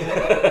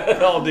 Yeah.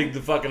 I'll dig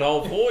the fucking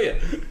hole for you.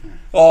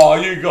 Oh,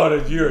 you got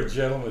it. You're a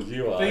gentleman.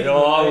 You are. Feeding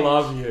Oh, I the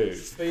love you.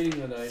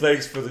 Feeding the name.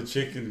 Thanks for the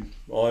chicken,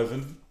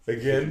 Ivan.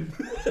 Again.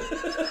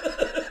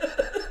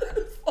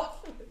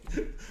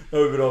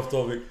 A bit off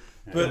topic.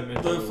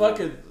 But the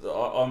fucking...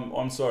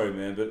 I'm sorry,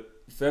 man, but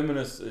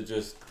feminists are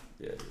just...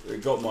 Yeah,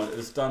 it's done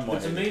my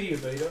It's head. a media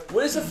beater.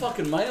 Where's the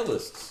fucking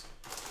mailists?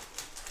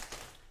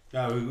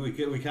 No,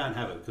 we can't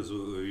have it, because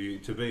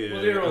to be a,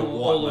 Well, they're a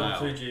all white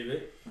on male.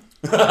 2GB.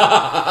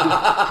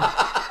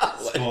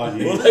 Sky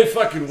News. Well, they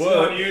fucking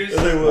were. Sky News. They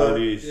Sky were.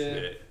 News, Yeah.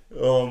 yeah.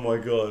 Oh my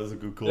god, that's a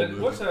good call. But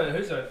who's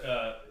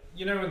that?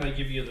 You know when they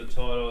give you the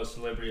title, a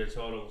celebrity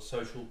title,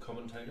 social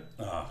commentator?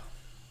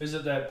 Is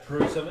it that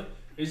proves something?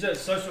 Is that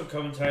social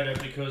commentator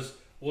because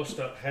washed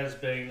up has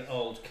been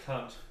old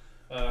cunt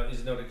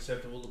is not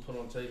acceptable to put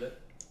on TV?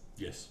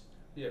 Yes.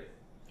 Yeah.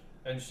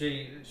 And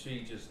she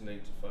just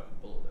needs to fucking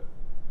bullet it.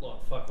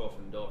 Like, fuck off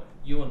and die.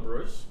 You and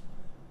Bruce,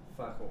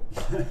 fuck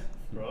off.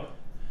 Right?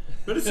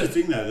 But it's the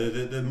thing though,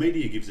 the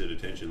media gives it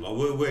attention. Like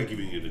we're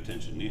giving it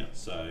attention now.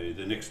 So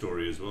the next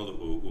story as well that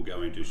we'll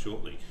go into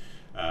shortly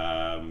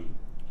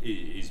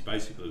is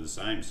basically the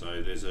same.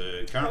 So there's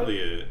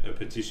currently a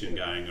petition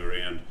going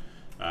around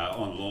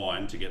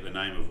online to get the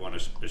name of one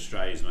of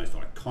Australia's most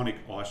iconic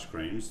ice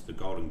creams, the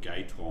Golden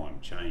Gay Time,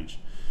 changed.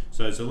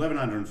 So it's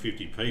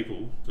 1,150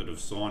 people that have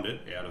signed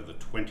it out of the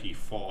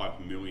 25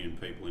 million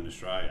people in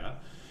Australia.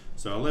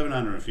 So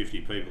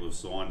 1,150 people have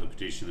signed the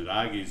petition that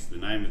argues the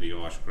name of the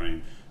ice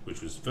cream, which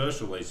was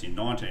first released in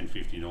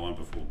 1959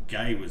 before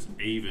gay was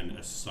even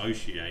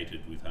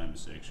associated with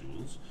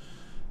homosexuals,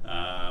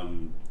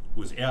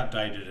 was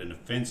outdated and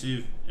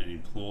offensive, and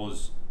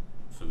implores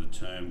for the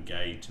term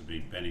gay to be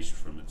banished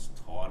from its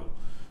title.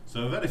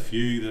 So we've had a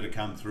few that have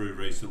come through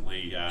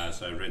recently.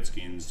 So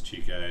Redskins,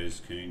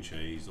 Chicos, Coon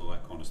Cheese, all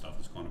that kind of stuff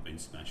has kind of been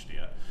smashed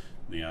out.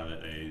 Now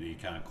that you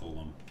can't call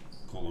them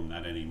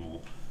that anymore.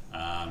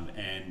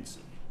 And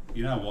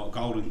you know what?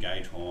 Golden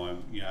Gay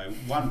time. You know,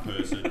 one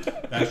person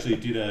actually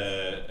did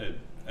a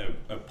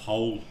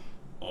poll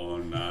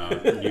on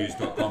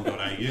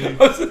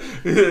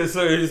news.com.au.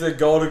 So you said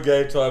Golden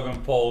Gay time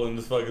and poll in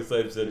the fucking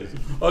same sentence.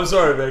 I'm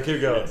sorry, man.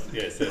 Keep going.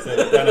 Yes. So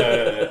they've done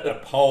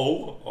a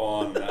poll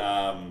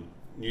on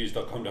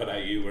news.com.au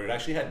where it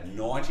actually had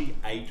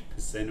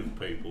 98% of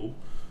people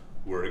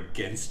were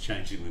against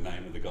changing the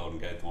name of the Golden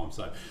Gay time.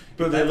 So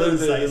if they don't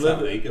say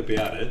something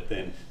about it,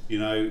 then, you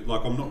know,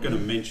 like, I'm not going to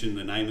mention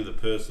the name of the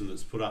person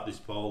that's put up this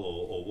poll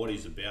or what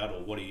he's about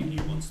or what he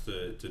wants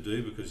to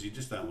do, because you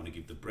just don't want to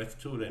give the breath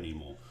to it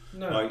anymore.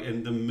 No. Like,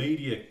 and the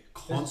media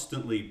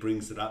constantly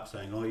brings it up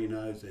saying, oh, you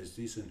know, there's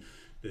this and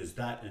there's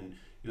that, and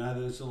you know,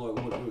 there's like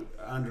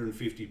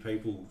 150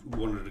 people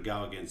wanted to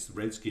go against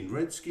Redskin.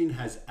 Redskin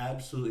has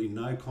absolutely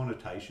no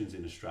connotations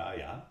in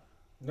Australia.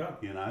 No.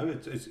 You know,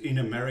 it's in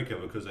America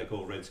because they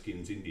call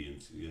Redskins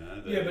Indians, you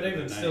know. But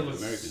even still,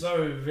 it's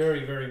so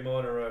very, very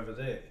minor over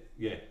there.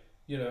 Yeah.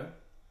 You know,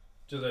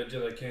 do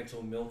they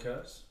cancel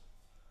Milkos?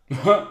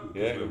 Yeah,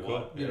 good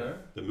call. You know,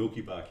 the Milky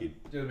Bar Kid.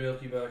 The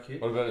Milky Bar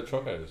Kid. What about the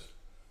Chocos?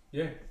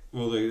 Yeah.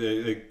 Well,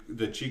 the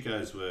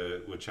Chicos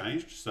were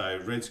changed. So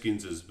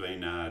Redskins has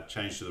been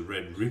changed to the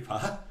Red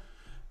Ripper,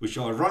 which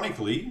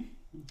ironically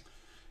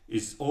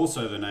is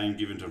also the name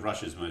given to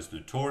Russia's most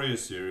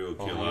notorious serial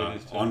killer,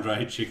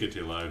 Andrei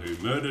Chikatilo, who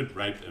murdered,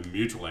 raped and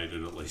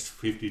mutilated at least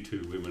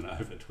 52 women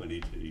over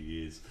 22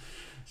 years.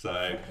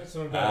 So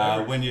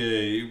when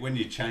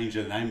you change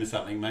the name of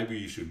something, maybe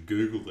you should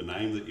Google the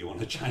name that you want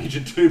to change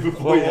it to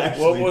before you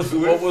actually do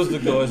it. What was the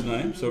guy's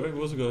name? Sorry,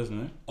 what was the guy's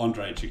name?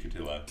 Andrei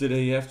Chikatilo. Did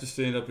he have to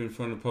stand up in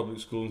front of public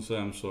school and say,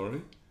 I'm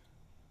sorry?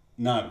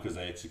 No, because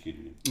they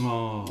executed him.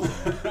 Oh.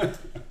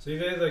 See,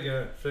 there they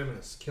go,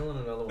 feminists killing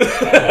another one.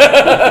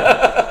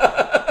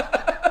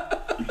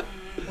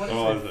 What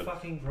is their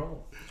fucking problem?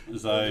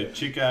 So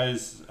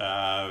Chicos.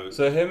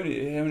 So how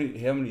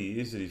many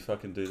years did he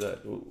fucking do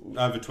that?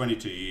 Over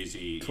 22 years.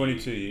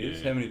 22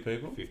 years. Yeah, how many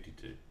people?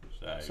 52.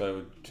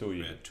 So 2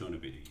 years. 2 and a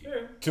bit a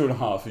year. Yeah.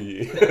 2.5 a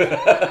year.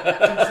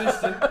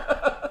 Consistent.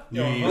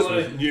 New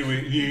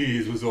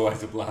Year's was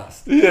always a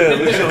blast. Yeah,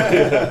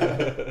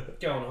 literally.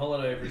 Go on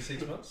holiday every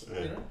 6 months. Yeah.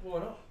 You know, why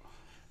not?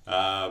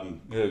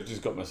 Yeah,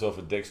 just got myself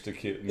a Dexter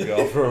kit and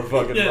go for a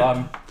fucking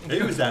run. He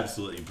was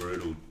absolutely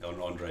brutal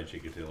on Andrei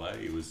Chikatilo.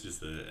 He was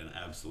just an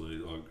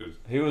absolute.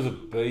 He was a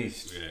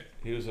beast. Yeah.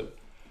 He was a.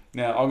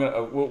 Now I'm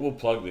gonna. We'll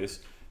plug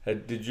this.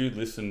 Did you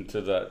listen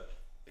to that?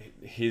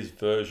 His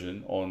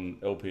version on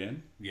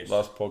LPN. Yes.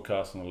 Last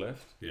podcast on the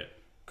left. Yeah.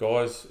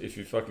 Guys, if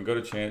you fucking got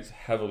a chance,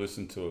 have a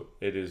listen to it.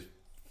 It is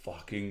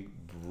fucking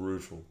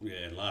brutal.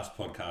 Yeah, last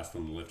podcast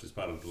on the left is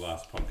part of the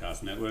Last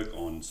Podcast Network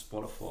on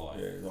Spotify.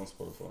 Yeah, it's on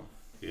Spotify.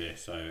 Yeah,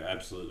 so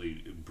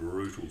absolutely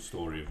brutal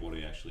story of what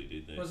he actually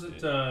did there. Was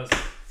it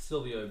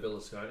Silvio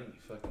Berlusconi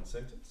fucking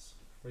sentence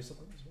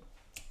recently as well?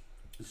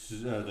 This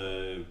is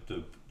the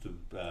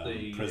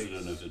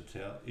president of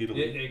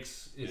Italy.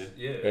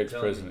 Yeah,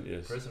 ex-president,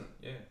 yes. President,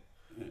 yeah.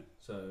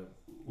 So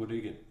what do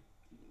you get?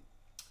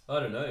 I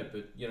don't know,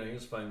 but you know, he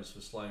was famous for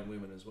slaying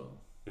women as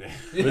well. Yeah.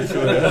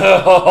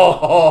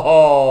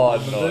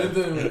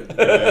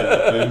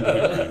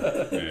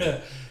 Yeah.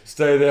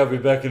 Stay there, I'll be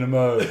back in a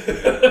mode.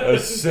 A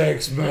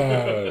sex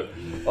mode.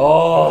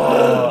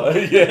 Oh,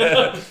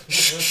 yeah.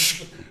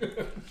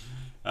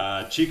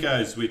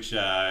 Chicos, which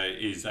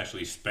is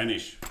actually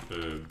Spanish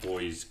for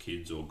boys,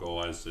 kids or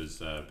guys, has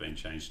been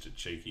changed to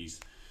Cheekies.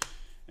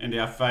 And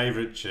our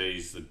favourite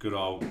cheese, the good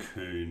old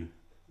coon,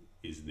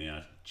 is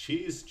now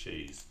Cheers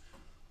Cheese.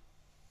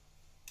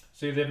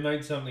 See, they've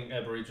made something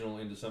Aboriginal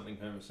into something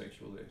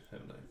homosexual there,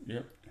 haven't they?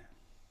 Yep.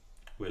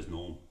 Where's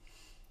Norm?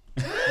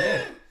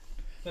 Yeah,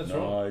 that's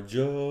right.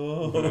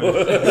 Nigel.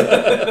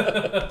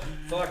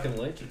 Fucking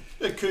legend.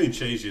 The coon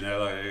cheese, you know,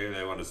 like,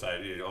 they want to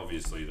say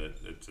obviously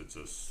that it's a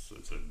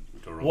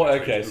derogatory. What?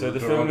 Okay, so the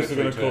feminists are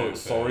going to call it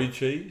sorry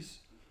cheese.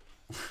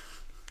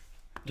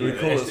 Do we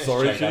call it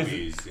sorry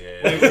cheese?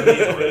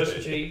 Yeah.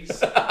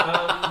 Cheese.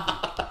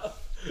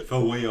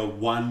 For we are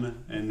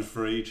one and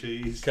free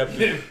cheese.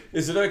 Captain,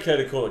 is it okay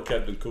to call it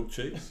Captain Cook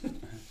cheese?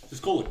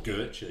 Just call it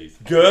Gert cheese.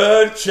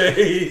 Gert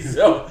cheese.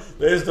 Oh,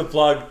 there's the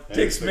plug.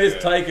 Dick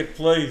Smith, take it,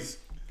 please.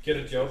 Get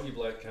a job, you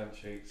black cunt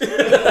cheese.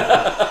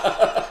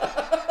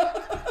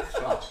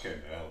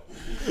 Fucking hell.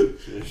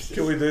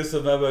 Can we do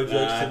some Mabo jokes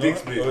tonight? Dick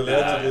Smith, are we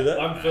allowed to do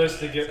that? I'm first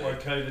to get my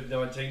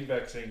COVID-19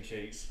 vaccine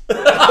cheese.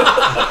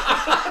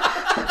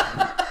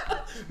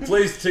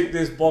 Please tick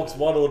this box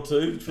 1 or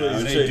 2.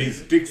 Please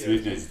cheese. Dick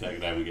Smith needs to take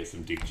it over and get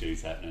some dick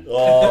cheese happening.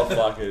 Oh,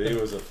 fuck it. He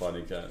was a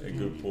funny cunt. A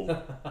good pull.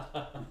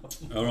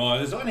 All right,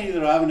 there's one here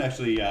that I haven't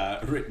actually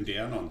written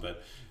down on,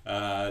 but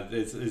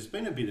there's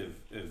been a bit of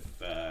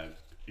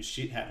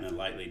shit happening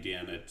lately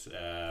down at,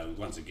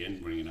 once again,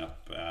 bringing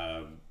up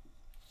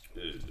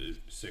the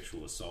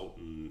sexual assault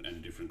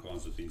and different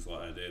kinds of things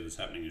like that that's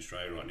happening in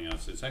Australia right now.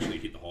 So it's actually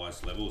hit the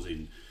highest levels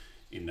in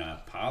in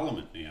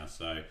Parliament now.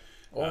 So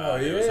Oh,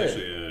 there was yeah.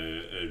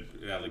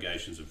 actually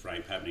allegations of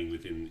rape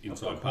happening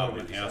inside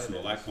Parliament House and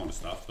all that kind of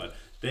stuff. But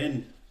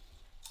then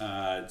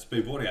it's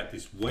been brought out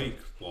this week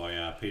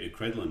by Peter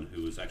Credlin,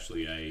 who was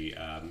actually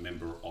a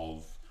member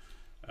of,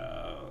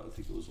 I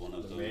think it was one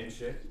of The man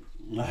shed.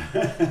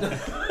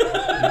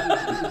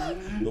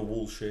 The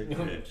wool shed.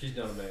 Yeah. She's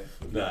not a man.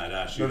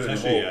 No, she Not was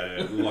anymore.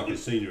 actually like a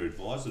senior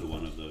advisor to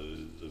one of the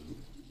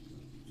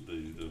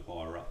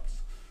higher ups.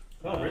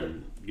 Oh, really?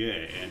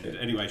 Yeah, and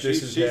anyway,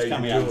 This is she's how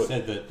come you out do and it.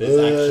 said that there's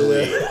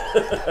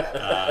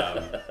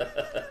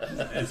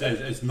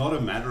actually it's not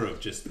a matter of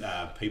just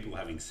people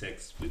having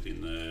sex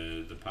within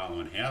the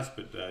Parliament House,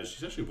 but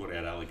she's actually brought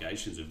out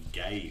allegations of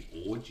gay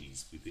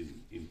orgies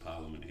in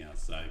Parliament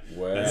House. So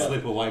Wow. let's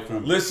slip away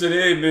from Listen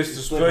here, Mr.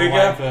 slip away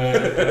for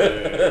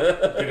Speaker.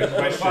 a bit of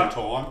question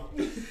time.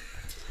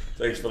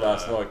 Thanks for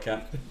last night,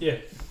 cunt. Yeah.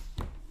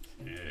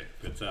 Yeah,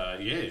 but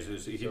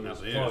he's hitting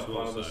up there Clive as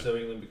well. Palmer So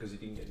suing them because he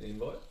didn't get an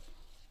invite.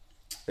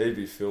 He'd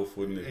be filth,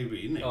 wouldn't he? he'd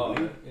be in there. Oh,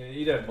 wouldn't yeah,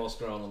 you'd have moss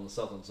growing on the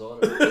southern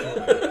side of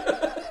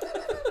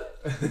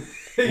it.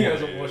 He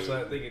hasn't watched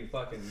that thing in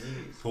fucking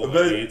years. Poor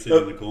Nancy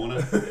in the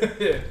corner.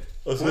 Yeah.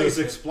 Please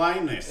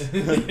explain this.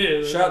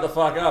 Yeah, Shut the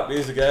fuck up,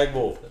 here's a gag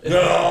ball.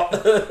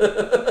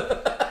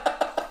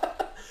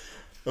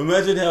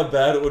 Imagine how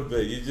bad it would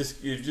be.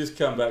 You've just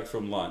come back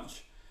from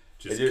lunch.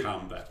 Just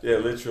come back. Yeah,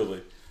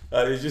 literally.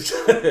 You just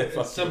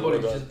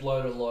somebody just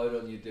blowed a load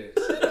on your desk.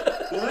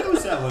 Well, there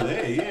was that one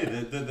there,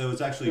 yeah. There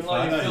was actually And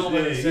like you photos. film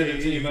it and send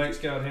it to yeah, your mates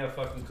going, how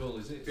fucking cool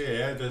is this?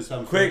 yeah, there's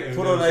some. quick,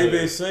 put there on was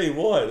ABC.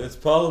 Why? It's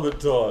Parliament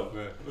time.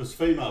 It was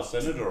female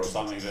senator or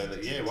something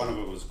that yeah, one of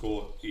them was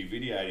caught. He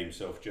videoed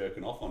himself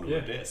jerking off onto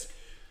a desk.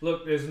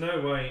 Look, there's no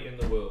way in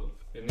the world,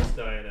 in this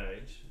day and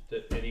age,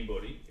 that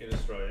anybody in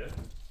Australia,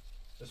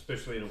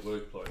 especially in a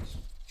workplace,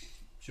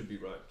 should be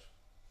raped.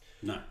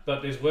 No.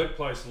 But there's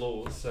workplace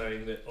laws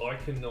saying that I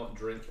cannot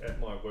drink at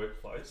my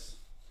workplace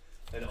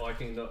and I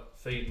cannot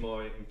feed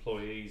my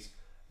employees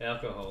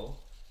alcohol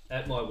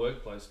at my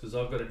workplace because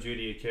I've got a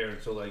duty of care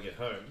until they get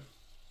home.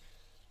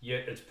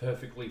 Yet it's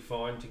perfectly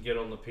fine to get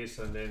on the piss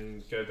and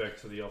then go back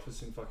to the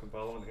office in fucking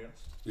Parliament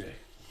House. Yeah.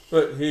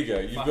 But here you go.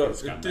 You've Fucking got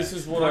scumbag. this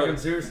is what Fucking I.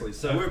 seriously.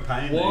 So And we're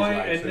paying why? these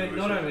rates And then every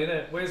not week. only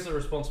that, where's the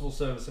responsible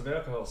service of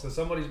alcohol? So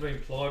somebody's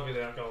been plied with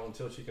alcohol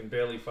until she can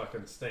barely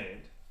fucking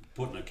stand.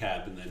 Put in a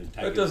cab and then take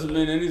That it. doesn't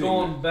mean anything.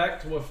 Gone back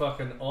to a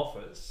fucking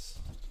office.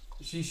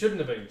 She shouldn't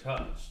have been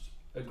touched.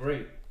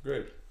 Agreed.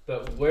 Great.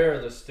 But where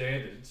are the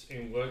standards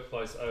in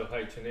workplace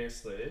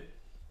OH&S there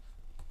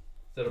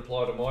that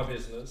apply to my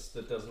business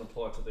that doesn't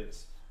apply to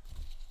this?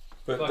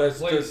 But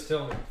Fucking please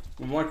tell me.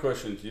 well, my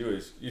question to you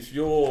is: if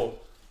you're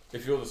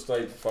the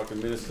state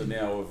fucking minister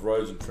now of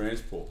roads and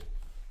transport,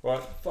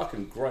 right?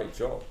 Fucking great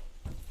job.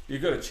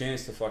 You've got a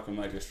chance to fucking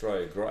make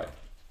Australia great.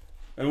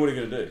 And what are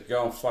you gonna do?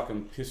 Go and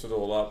fucking piss it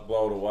all up,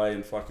 blow it away,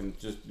 and fucking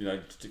just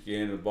stick your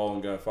hand in the bowl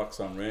and go fuck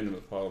some random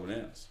at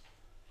Parliament House.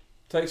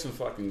 Take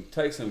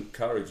some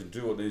courage and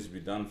do what needs to be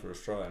done for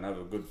Australia and have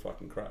a good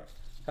fucking crack.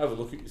 Have a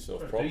look at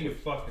yourself Do properly. your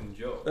fucking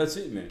job. That's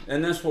it, man.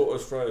 And that's what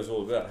Australia's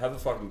all about. Have a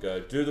fucking go,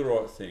 do the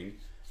right thing,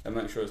 and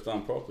make sure it's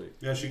done properly.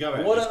 Yeah, she go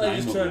out. Why don't they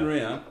just turn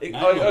around? I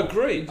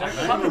agree. I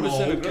Exactly.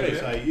 100% agree.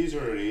 So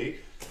user here,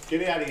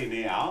 get out of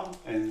here now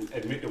and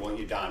admit to what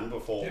you've done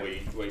before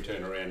we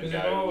turn around and Because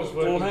if I was go.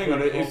 working Well, hang for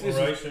on, a if this is-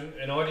 corporation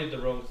and I did the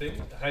wrong thing,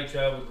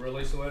 HR would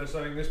release a letter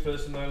saying this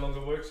person no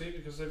longer works here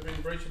because they've been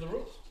in breach of the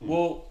rules.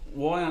 Well,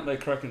 why aren't they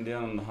cracking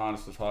down on the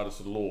hardest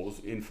of laws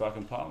in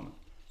fucking Parliament?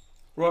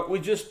 Right, we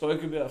just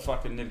spoke about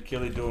fucking Ned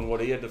Kelly doing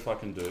what he had to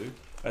fucking do,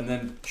 and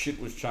then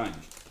shit was changed.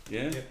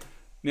 Yeah? Yeah.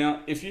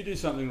 Now, if you do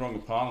something wrong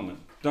in Parliament,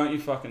 don't you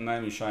fucking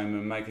name and shame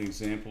and make an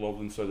example of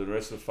them so the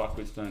rest of the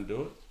fuckwits don't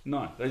do it?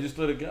 No, they just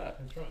let it go.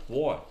 That's right.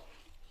 Why?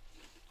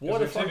 Why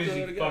the Because fuck they're do too they busy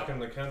let it go? fucking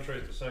the country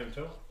at the same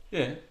time.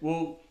 Yeah,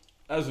 well,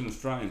 as an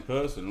Australian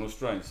person, an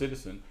Australian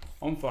citizen,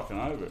 I'm fucking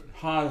over it.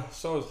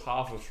 So is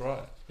half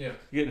Australia. Yeah.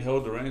 You're getting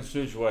held around as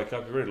soon as you wake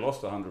up, you've already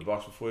lost $100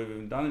 before you've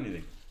even done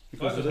anything. I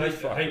Because of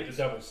just these hate fuckers.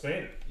 the double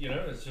standard. You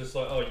know, it's just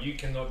like, oh, you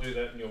cannot do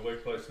that in your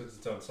workplace because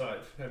it's unsafe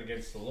and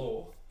against the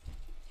law.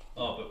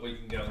 Oh, but we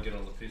can go and get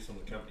on the piss on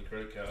the company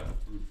credit card.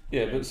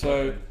 Yeah, and but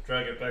so fucking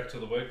drag it back to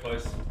the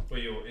workplace where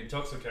you're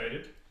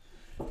intoxicated.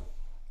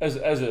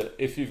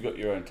 if you've got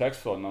your own tax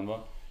file number,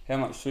 how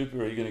much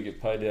super are you going to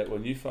get paid out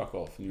when you fuck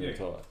off and you Yeah.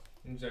 retire?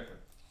 Exactly.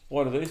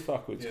 Why do these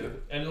fuckwits Yeah. get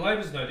it? And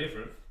Labor's no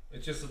different.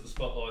 It's just that the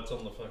spotlight's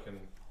on the fucking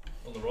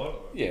on the right of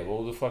it. Yeah,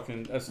 well,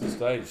 that's the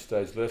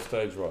stage left,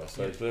 stage right,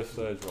 stage left,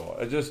 stage right.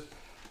 It just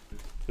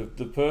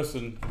the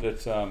person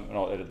that and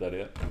I'll edit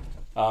that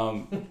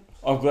out.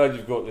 I'm glad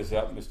you've got this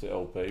out, Mr.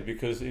 LP,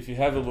 because if you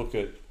have a look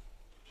at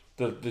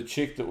the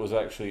chick that was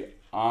actually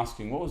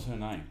asking, what was her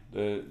name?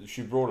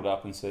 She brought it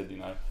up and said,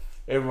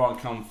 everyone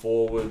come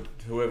forward,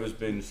 whoever's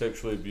been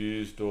sexually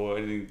abused or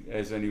anything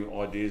has any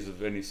ideas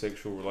of any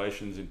sexual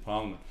relations in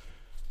Parliament.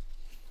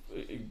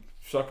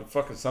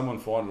 Fucking someone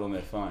find it on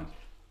their phone.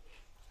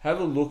 Have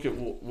a look at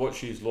what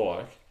she's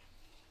like.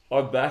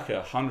 I back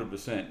her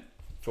 100%.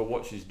 for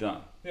what she's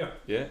done.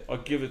 Yeah. I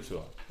give it to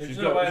her. It's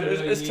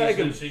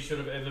she should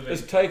have ever been.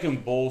 It's taken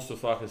balls to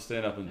fucking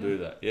stand up and do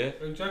that. Yeah.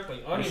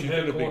 Exactly. I'm she's in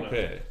her got a big corner.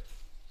 pair.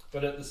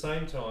 But at the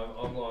same time,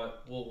 I'm like,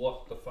 well,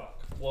 what the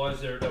fuck? Why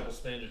is there a double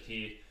standard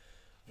here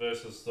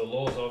versus the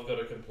laws I've got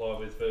to comply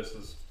with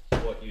versus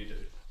what you do?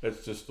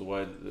 It's just the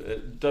way.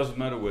 It doesn't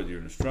matter whether you're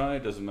in Australia.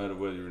 It doesn't matter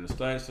whether you're in the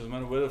States. It doesn't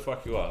matter where the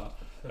fuck you are.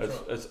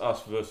 It's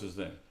us versus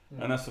them,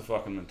 and that's the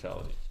fucking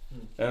mentality.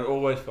 And it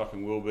always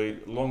fucking will be.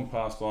 Long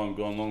past I'm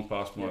gone. Long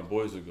past my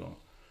boys are gone.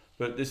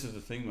 But this is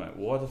the thing, mate.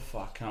 Why the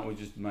fuck can't we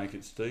just make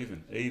it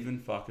Stephen? Even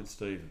fucking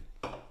Stephen.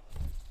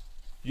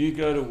 You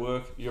go to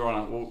work. You're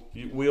on.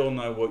 We all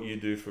know what you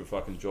do for a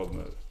fucking job,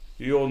 Merv.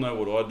 You all know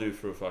what I do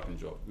for a fucking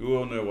job. You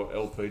all know what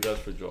LP does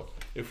for a job.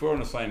 If we're on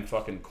the same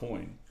fucking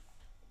coin,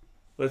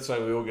 let's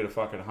say we all get a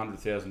fucking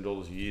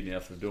 $100,000 a year now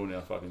for doing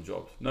our fucking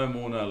jobs. No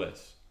more, no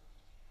less.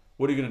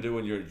 What are you going to do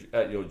when you're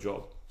at your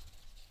job?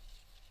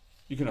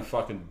 You're going to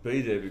fucking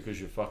be there because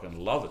you fucking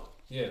love it.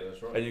 Yeah,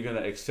 that's right. And you're going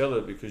to excel at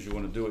it because you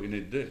want to do what you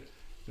need to do.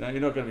 You know,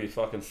 you're not going to be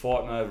fucking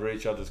fighting over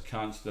each other's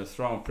cunts,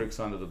 throwing pricks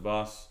under the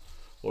bus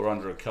or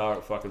under a car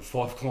at fucking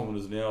 5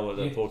 kilometres an hour like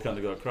that poor cunt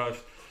that got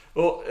crushed.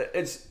 Well,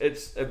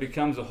 it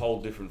becomes a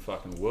whole different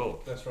fucking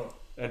world. That's right.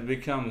 And it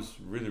becomes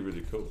really,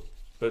 really cool.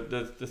 But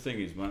the thing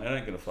is, mate, it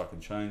ain't going to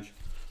fucking change.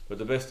 But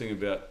the best thing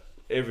about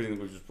everything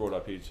that we've just brought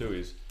up here too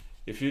is,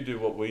 if you do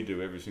what we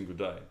do every single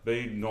day,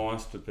 be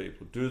nice to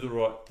people, do the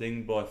right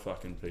thing by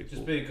fucking people.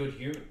 Just be a good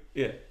human.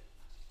 Yeah.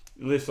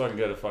 At least I can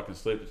go to fucking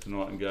sleep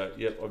tonight and go,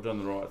 yep, I've done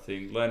the right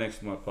thing, lay next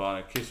to my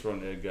partner, kiss her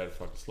on there and go to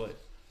fucking sleep.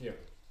 Yeah.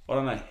 I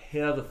don't know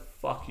how the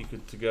fuck you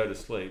could to go to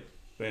sleep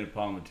being a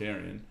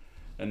parliamentarian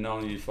and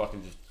knowing you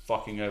fucking just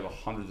fucking over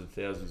hundreds of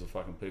thousands of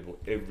fucking people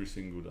every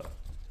single day.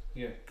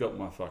 Yeah. Got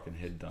my fucking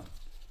head done.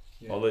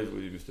 Yeah. I'll leave it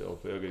with you, Mr.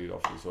 LP. I'll get it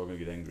off this, so I'm going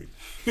to get angry.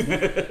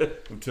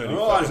 I'm turning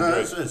All right,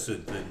 fucking so that's the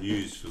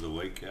news for the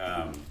week.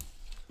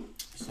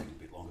 It's taking a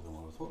bit longer than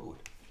what I thought it would.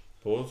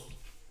 Pause.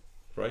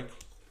 Break.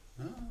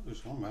 No,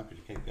 I'm happy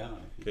to keep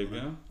going. If Keep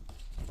going.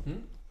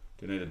 Do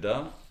you need a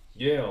dart?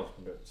 Yeah, I was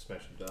about to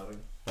smash some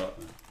darting. Right.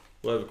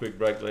 We'll have a quick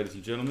break, ladies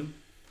and gentlemen.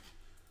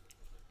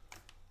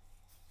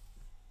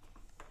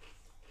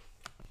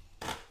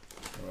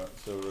 Alright,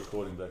 so we're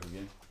recording back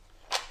again.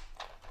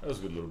 That was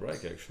a good little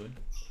break, actually.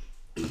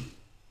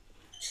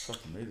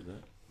 Fucking needed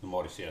that. The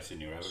mighty South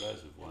Sydney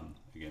Rabbitohs have won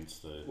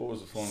against the What was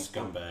the final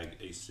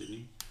scumbag East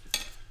Sydney.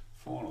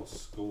 Final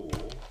score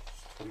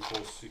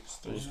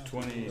 24-16. It was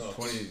 20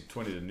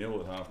 to 0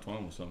 at half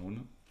time or something,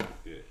 wasn't it?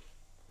 Yeah.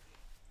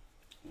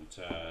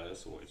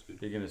 That's always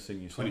good. You're going to sing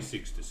your song.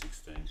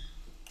 26-16.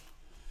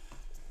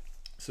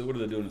 So what do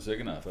they do in the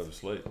second half? Have a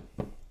sleep.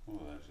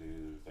 Well,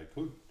 they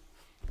could.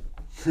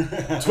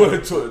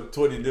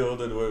 20 0,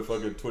 then we're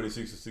fucking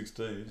 26 to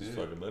 16. Just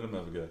fucking let them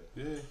have a go.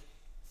 Yeah.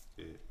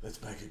 Yeah. Let's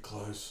make it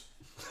close.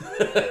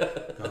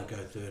 Can't go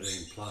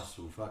 13 plus,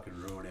 we'll fucking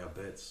ruin our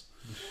bets.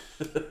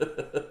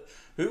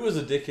 Who was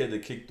the dickhead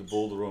that kicked the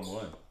ball the wrong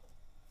way?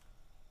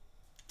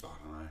 I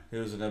don't know. He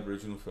was an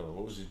Aboriginal fellow.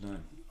 What was his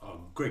name?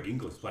 Oh, Greg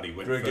Inglis, but he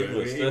went Greg for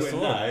Inglis, he that's went,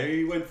 the one. no,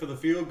 he went for the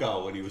field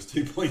goal when he was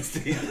 2 points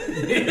down. I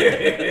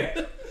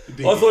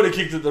thought he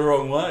kicked it the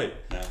wrong way.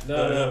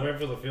 No, I went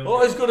for the field.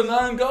 Oh, he's got an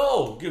own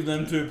goal. Give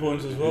them 2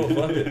 points as well.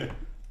 Fuck it.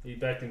 He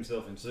backed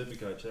himself in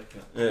Supercoach, that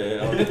cunt.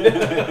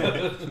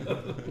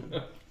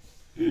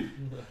 Yeah.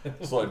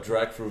 It's like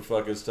Drac from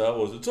fucking Star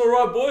Wars. It's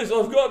alright, boys,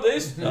 I've got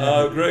this.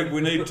 Greg, we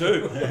need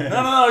 2. No,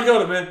 I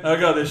got it, man. I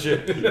got this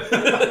shit.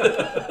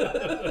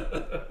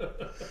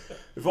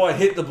 If I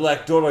hit the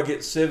black dot, I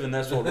get 7.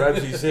 That's what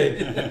Rabsy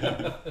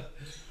said.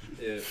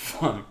 Yeah.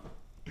 Fuck.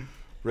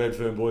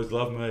 Redfern boys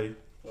love me.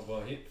 If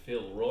I hit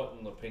Phil right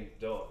on the pink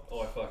dot,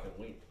 I fucking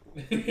win.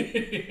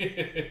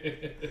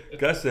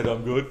 Gus said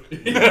I'm good.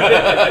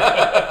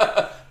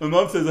 My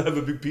mum says I have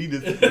a big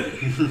penis.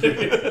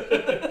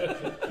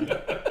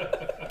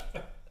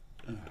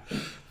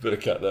 Better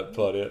cut that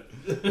part out.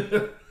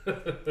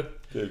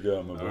 There you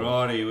go, my boy.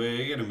 Alrighty,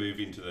 we're going to move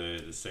into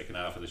the second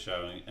half of the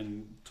show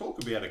and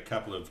talk about a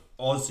couple of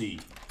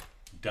Aussie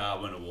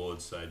Darwin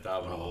Awards. So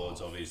Darwin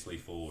Awards, obviously,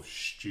 for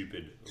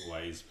stupid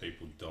ways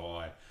people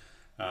die.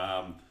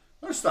 I'm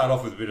going to start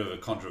off with a bit of a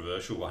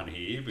controversial one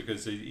here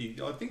because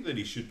I think that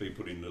he should be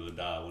put into the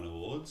Darwin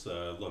Awards.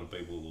 A lot of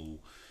people will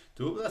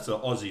do it, but that's an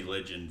Aussie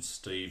legend,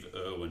 Steve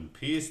Irwin,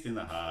 pierced in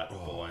the heart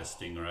by a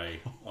stingray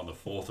on the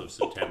 4th of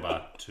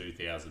September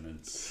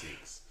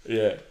 2006.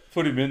 Yeah,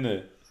 put him in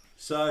there.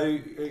 So,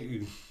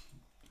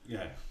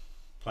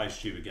 play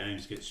stupid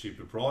games, get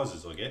stupid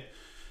prizes, I get.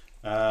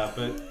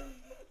 But,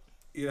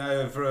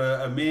 for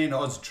a man,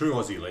 true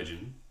Aussie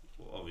legend,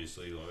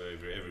 obviously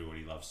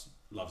everybody loves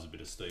a bit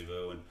of Steve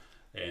Irwin.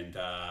 And,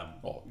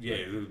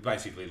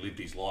 basically lived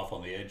his life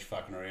on the edge,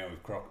 fucking around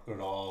with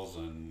crocodiles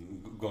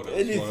and got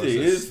anything.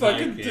 His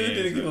fucking dude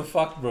didn't give a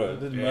fuck, bro. It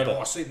didn't matter.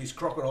 I see this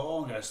crocodile,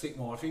 I'm going to stick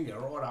my finger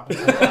right up.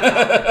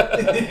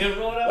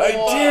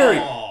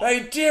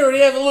 Hey, Jerry,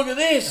 have a look at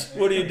this.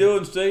 What are you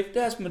doing, Steve?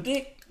 That's my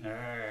dick.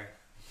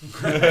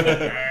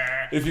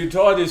 If you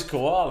tie this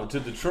koala to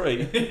the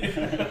tree,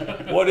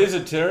 what is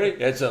it, Terry?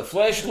 It's a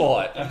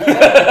flashlight.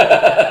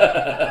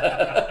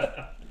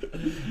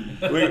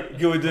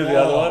 Can we do the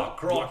other one?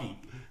 Crikey.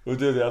 We'll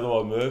do the other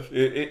one, Merv.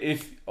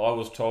 If I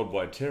was told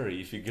by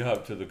Terry, if you go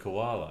up to the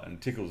koala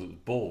and tickles its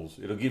balls,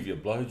 it'll give you a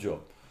blowjob.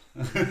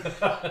 You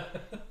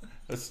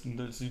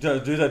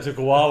don't do that to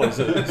koalas.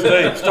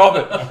 Steve, stop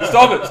it.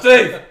 Stop it,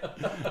 Steve.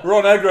 We're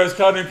on Agro's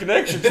Cartoon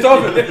Connection.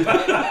 Stop it.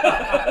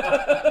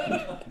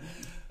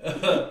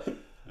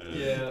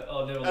 Yeah,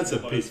 I'll never That's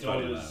look a at piss my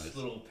funny, daughter's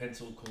though. little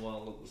pencil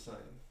koala the same.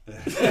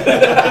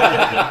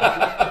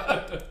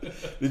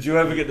 Did you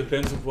ever get the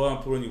pencil koala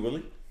and put on your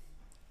willy?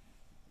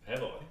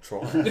 Have I? Try.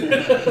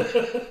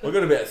 I've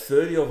got about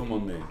 30 of them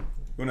on there. You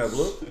want to have a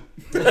look?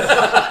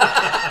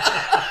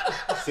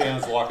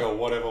 Sounds like a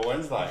whatever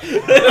Wednesday.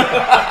 It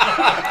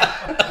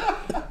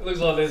looks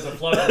like there's a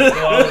flood of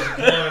koalas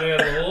climbing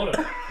out of the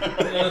water.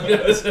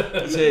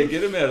 That's how you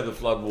get them out of the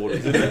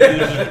floodwaters, isn't it? You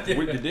just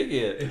whip your dick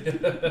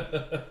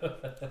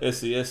out.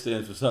 SES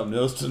stands for something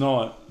else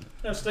tonight.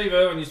 Now, Steve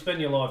Irwin, you spend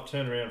your life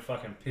turning around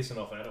fucking pissing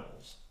off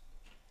animals.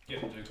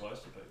 Getting too close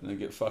to people. And they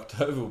get fucked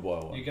over by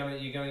one. You're gonna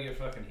get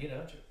fucking hit,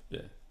 aren't you?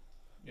 Yeah.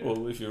 You know?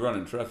 Well, if you're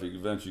running traffic,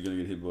 eventually you're going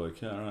to get hit by a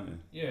car, aren't you?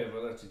 Yeah,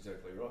 well, that's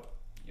exactly right.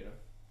 You know.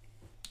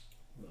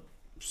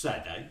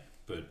 Sad day,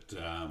 but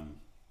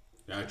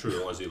true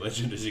Aussie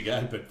legend as you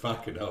go. But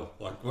fucking hell,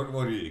 like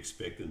what are you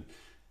expecting?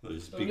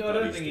 Those big I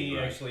don't bloody think he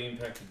stingrays. actually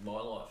impacted my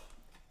life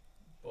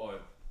by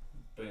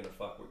being a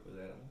fuckwit with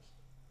animals.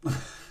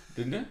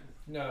 Didn't it?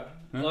 No,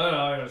 Huh?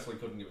 I honestly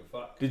couldn't give a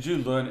fuck. Did you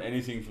learn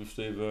anything from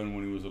Steve Irwin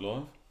when he was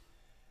alive?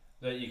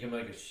 That you can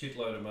make a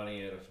shitload of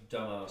money out of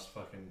dumbass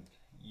fucking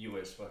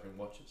US fucking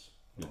watches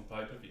on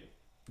pay-per-view.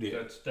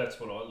 Yeah, That's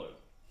what I learned.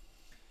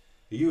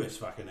 the US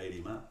fucking eat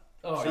him up.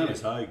 Oh, Same yeah.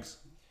 as Hogs.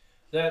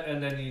 That,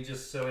 and then you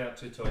just sell out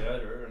to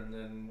Toyota, and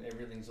then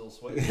everything's all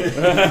sweet. It's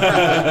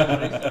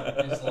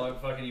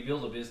like fucking, you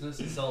build a business,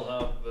 you sold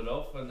half of it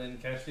off, and then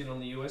cashed in on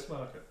the US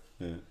market.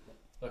 Yeah.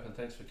 Fucking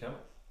thanks for coming.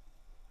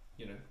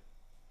 You know.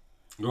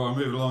 Right,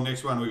 moving along.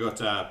 Next one, we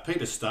got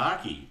Peter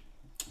Starkey,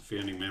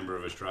 founding member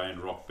of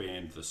Australian rock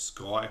band The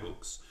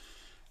Skyhooks,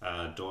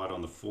 died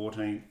on the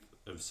 14th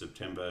of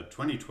September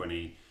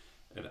 2020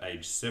 at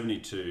age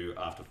 72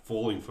 after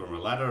falling from a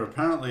ladder.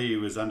 Apparently, he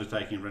was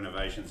undertaking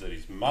renovations at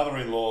his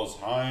mother-in-law's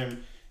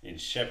home in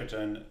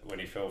Shepparton when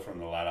he fell from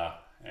the ladder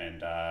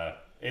and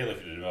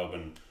airlifted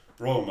to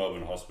Royal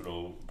Melbourne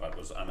Hospital, but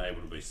was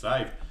unable to be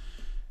saved.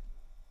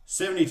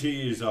 72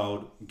 years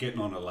old, getting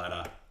on a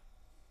ladder.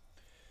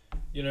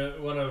 You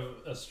know, one of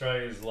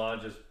Australia's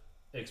largest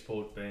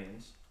export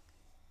bands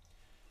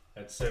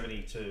at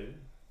 72.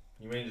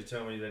 You mean to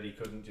tell me that he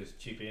couldn't just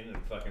chip in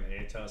and fucking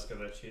air tasker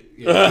that shit?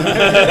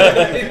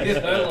 Yeah. You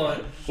know,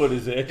 like, What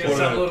is that? get Put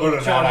some it- little put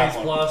it Chinese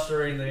on.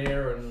 plaster in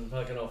there and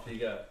fucking off you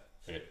go.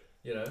 Yeah.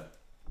 You know,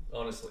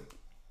 honestly.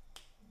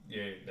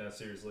 Yeah, no,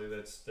 seriously,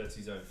 that's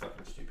his own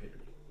fucking stupidity.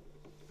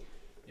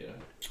 You know,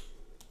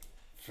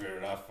 Fair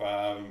enough.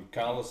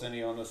 Carlos,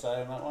 any on the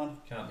say on that one?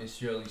 can't miss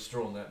Shirley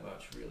Strawn that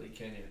much, really,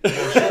 can you?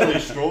 Well, Shirley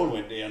Strawn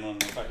went down on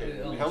the fucking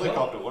Yeah, on the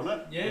helicopter,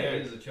 wasn't it? Yeah,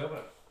 it is a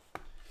chopper.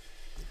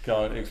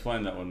 Go on,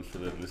 explain that one for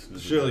the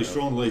listeners. Shirley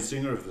Strawn, lead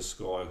singer of the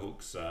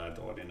Skyhooks, died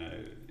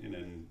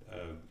in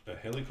a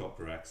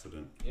helicopter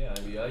accident. Yeah,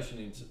 aviation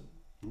incident.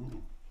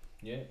 Mm.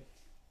 Yeah.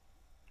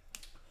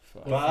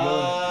 Fuck.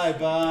 Bye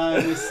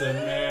bye, Miss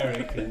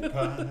American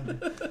Pie.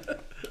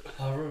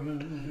 Horror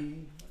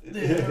movie.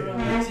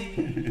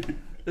 Variety.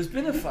 There's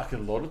been a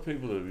fucking lot of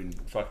people that have been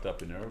fucked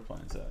up in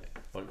aeroplanes, eh?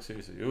 Like,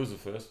 seriously, it was the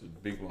first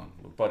big one.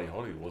 Buddy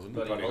Holly, wasn't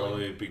it? Buddy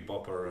Holly, Big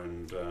Bopper,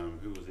 and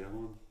who was the other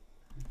one?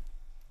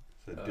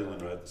 So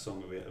Dylan wrote the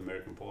song about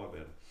American Pie about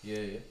it.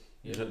 Yeah.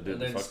 Is that And the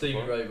then fuck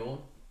Stevie the Ray Vaughan.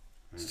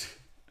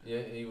 Yeah.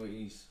 Yeah,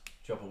 his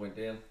chopper went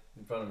down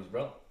in front of his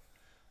brother.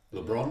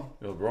 LeBron,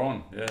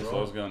 LeBron, yeah, so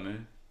I was going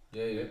there.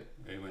 Yeah.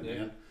 he went Yeah.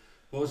 down.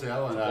 What was the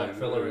other one? Black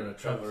fella in a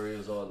chopper, he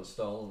was either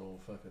stolen or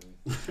fucking...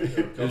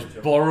 He was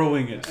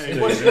borrowing it, Hey,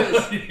 Steve. what's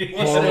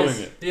Borrowing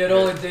it. He had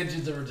all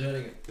intentions of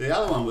returning it. The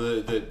other one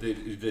that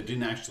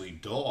didn't actually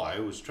die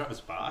was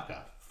Travis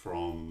Barker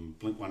from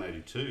Blink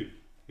 182.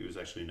 He was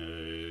actually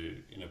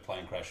in a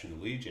plane crash in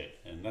the Learjet,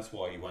 and that's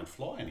why he won't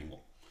fly anymore.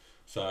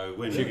 So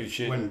when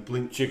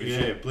Blink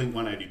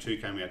 182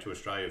 came out to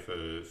Australia for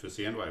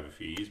Soundwave a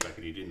few years back,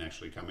 and he didn't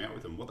actually come out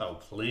with them, what they were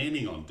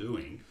planning on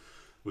doing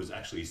was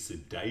actually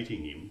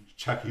sedating him,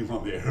 chucking him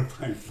on the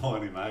aeroplane,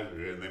 flying him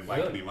over, and then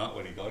waking him up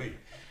when he got here.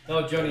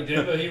 Oh, Johnny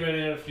Denver, he ran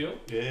out of fuel.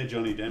 Yeah,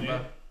 Johnny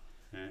Denver.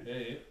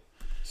 Yeah.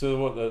 So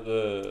what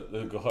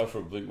the guy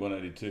from Blink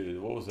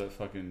 182? What was that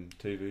fucking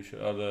TV show?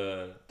 Oh,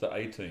 the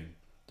A-Team,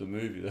 the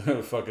movie.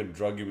 They fucking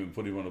drug him and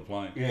put him on a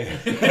plane. Yeah.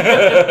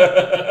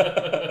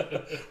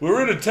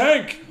 We're in a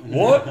tank.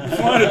 What?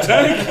 Flying a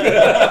tank?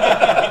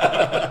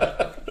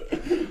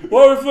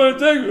 Why are we flying a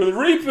tank? We're the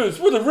Reapers.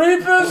 We're the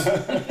Reapers.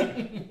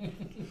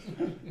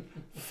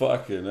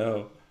 Fucking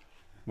hell,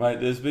 mate.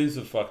 There's been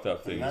some fucked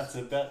up And things. that's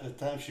about the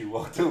time she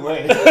walked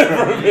away.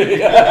 Fucking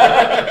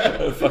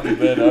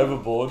bent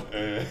overboard.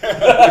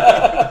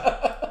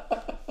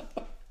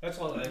 That's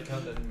like that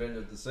cunt that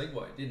invented the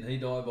Segway. Didn't he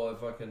die by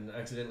fucking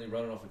accidentally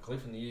running off a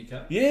cliff in the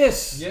UK?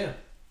 Yes. Yeah.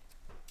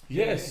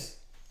 Yes.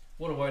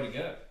 What a way to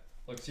go.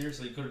 Like,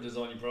 seriously, you could have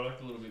designed your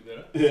product a little bit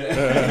better.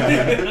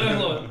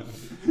 Yeah.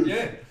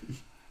 Yeah.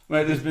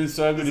 Mate, there's been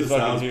so many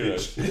fucking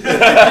heroes. Hey,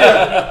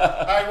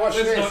 watch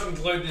Let's this. not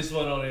include this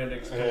one on our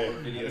next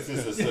video. This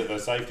is the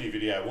safety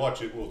video.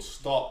 Watch, it will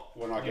stop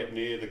when I get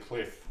near the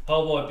cliff.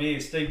 Hold my beer.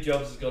 Steve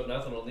Jobs has got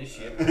nothing on this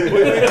shit.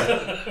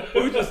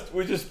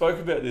 we just spoke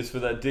about this for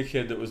that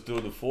dickhead that was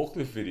doing the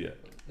forklift video.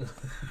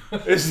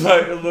 It's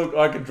like, look,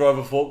 I could drive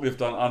a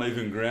forklift on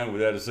uneven ground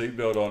without a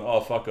seatbelt on. Oh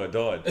fuck, I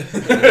died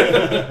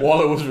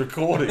while it was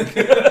recording.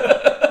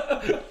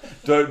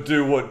 Don't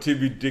do what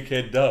Timmy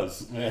dickhead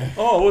does. Yeah.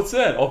 Oh, what's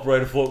that?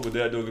 Operate a forklift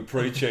without doing a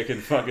pre-check and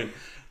fucking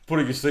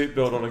putting a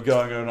seatbelt on and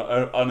going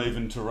on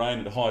uneven terrain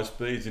at high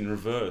speeds in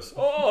reverse.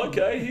 Oh,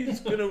 okay,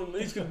 he's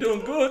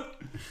doing good.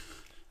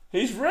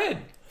 He's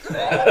red.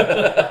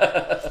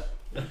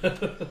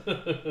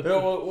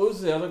 What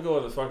was the other guy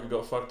that fucking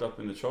got fucked up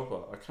in the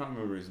chopper? I can't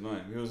remember his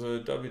name. He was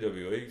a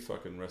WWE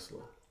fucking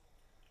wrestler.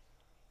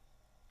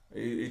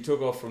 He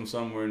took off from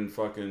somewhere in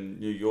fucking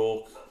New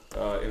York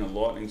in a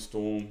lightning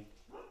storm.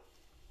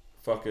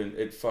 Fucking,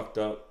 it fucked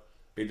up.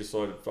 He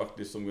decided, fuck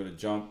this, I'm going to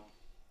jump.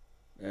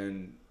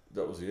 And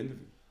that was the end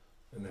of it.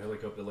 And the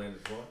helicopter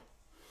landed fine.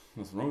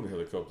 Nothing wrong with the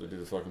helicopter, did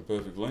a fucking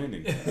perfect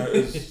landing. It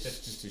was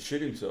just he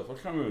shit himself. I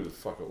can't remember who the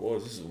fuck it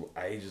was. This is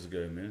ages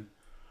ago, man.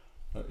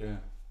 But yeah,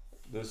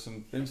 there's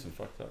been some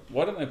fucked up.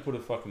 Why don't they put a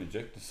fucking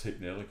ejector seat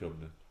in the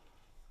helicopter?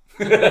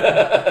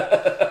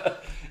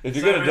 If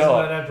you're gonna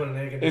die,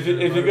 if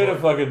you're gonna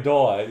fucking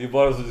die, you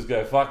might as well just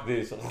go fuck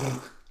this,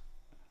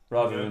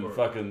 rather than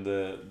fucking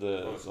the.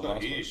 Well, it's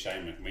not here.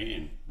 Shane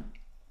McMahon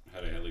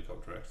had a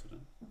helicopter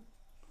accident.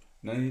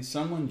 No,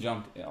 someone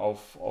jumped. I'll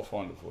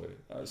find it for you.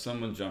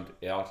 Someone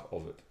jumped out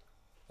of it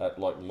at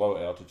like low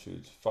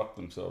altitudes, fucked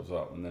themselves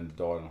up, and then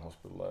died in a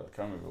hospital later. I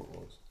can't remember who it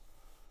was.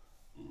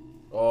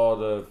 Oh,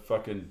 the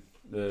fucking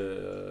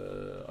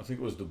I think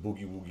it was the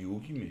Boogie Woogie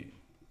Oogie Man.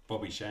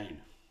 Bobby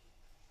Shane.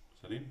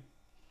 Is that him?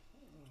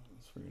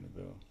 It's ringing a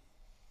bell.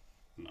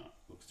 No,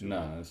 looks too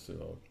old. That's too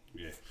old.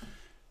 Yeah.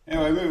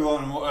 Anyway, moving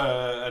on.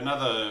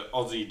 Another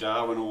Aussie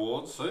Darwin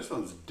Awards. So this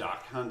one's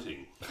duck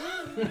hunting.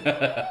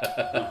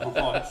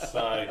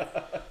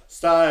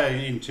 So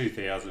in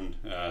 2000,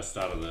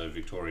 start of the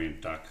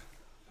Victorian duck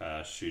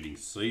shooting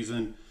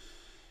season.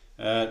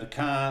 The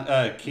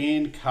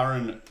Cairn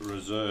Curran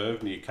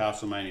Reserve near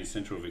Castlemaine in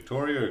central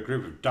Victoria, a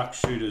group of duck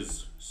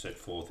shooters set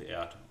forth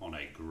out on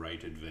a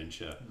great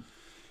adventure.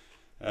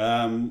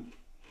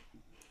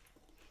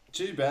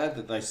 Too bad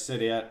that they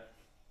set out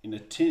in a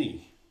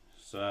tinny.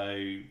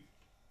 So,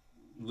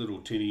 little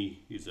tinny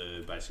is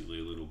basically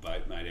a little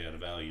boat made out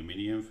of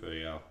aluminium for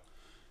our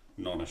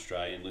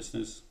non-Australian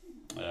listeners.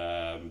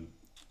 How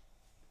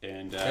much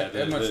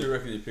do you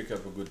reckon you pick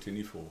up a good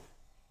tinny for?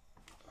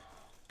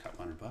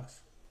 $200.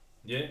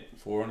 Yeah.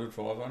 400,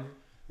 500?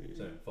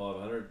 So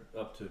 500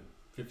 up to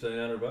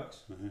 $1,500.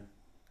 Mm-hmm.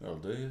 That'll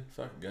do you.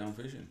 Fucking going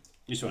fishing.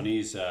 This one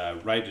is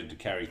rated to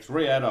carry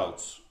 3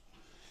 adults.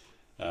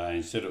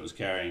 Instead it was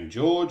carrying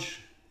George,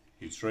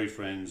 his 3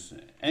 friends,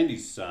 and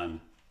his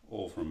son,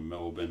 all from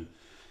Melbourne.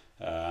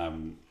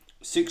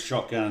 6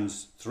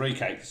 shotguns, 3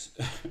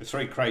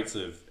 crates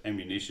of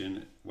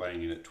ammunition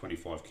weighing in at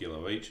 25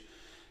 kilo each.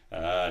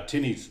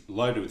 Tinnies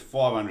loaded with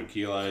 500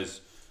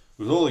 kilos.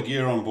 With all the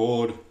gear on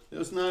board, there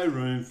was no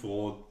room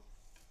for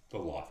the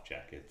life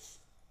jackets.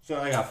 So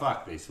they go,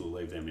 fuck this, we'll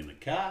leave them in the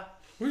car.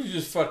 Would you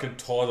just fucking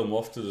tie them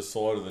off to the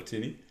side of the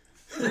tinny?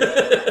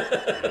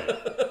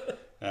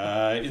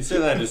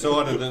 Instead they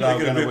decided that they were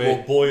going to wear...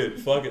 more buoyant.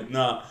 Fuck it.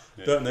 Nah,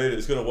 don't need it.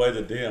 It's going to weigh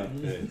them down.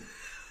 Yeah.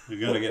 We're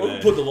going to get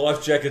we'll put the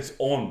life jackets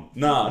on.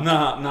 Nah.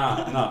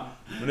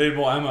 We need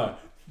more ammo.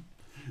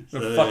 So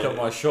fuck up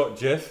my shot,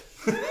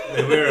 Jeff.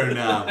 They're wearing...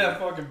 How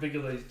fucking big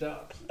are these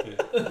ducks?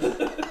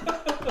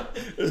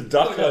 There's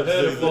duck like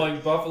a flying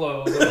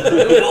buffalo or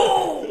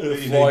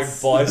something. Flying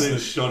bison.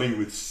 Shot him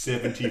with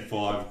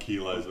 75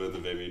 kilos worth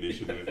of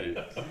ammunition with him.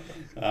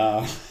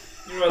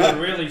 You are the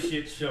really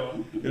shit shot.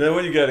 You know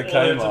when you go to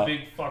Kmart... That's a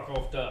big fuck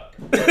off duck.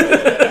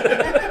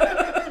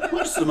 I'm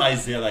just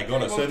amazed how they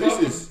got it. So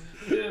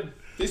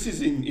this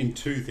is in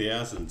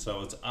 2000,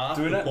 so it's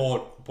after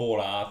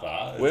Port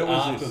Arthur. It's Where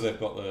was after this? They've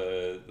got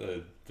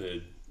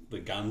the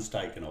guns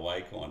taken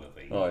away kind of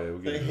thing. Oh yeah, we'll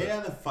get But how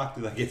the fuck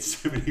do they get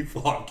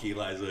 75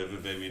 kilos worth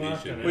of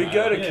ammunition? We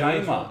go to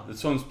Kmart.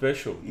 It's on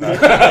special. Yeah.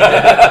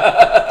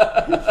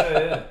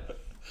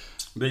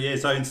 But yeah,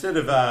 so instead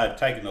of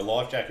taking the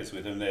life jackets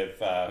with them,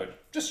 they've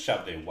just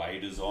shoved their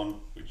waders on,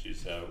 which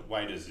is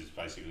waders is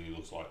basically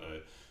looks like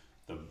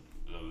the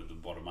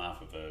bottom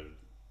half of a,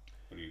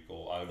 what do you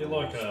call,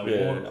 overalls? They're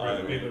like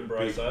waterproof big and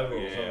brace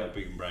overalls. Yeah,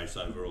 big and brace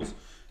overalls.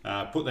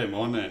 Put them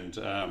on,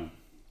 and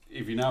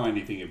if you know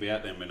anything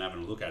about them and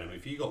having a look at them,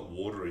 if you got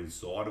water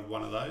inside of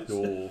one of those,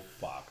 You're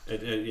fucked.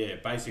 yeah,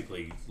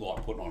 basically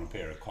like putting on a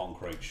pair of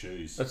concrete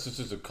shoes. That's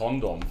just a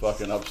condom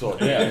fucking upside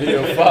down.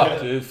 You're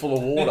fucked. It's full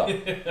of water.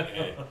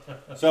 Yeah.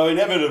 So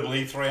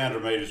inevitably,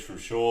 300 metres from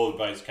shore, the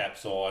boat's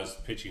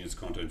capsized, pitching its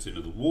contents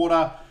into the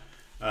water.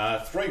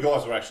 3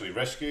 guys were actually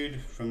rescued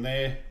from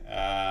there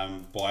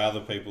by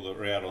other people that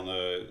were out on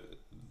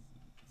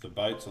the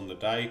boats on the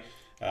day.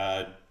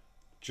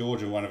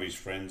 George and one of his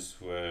friends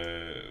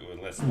were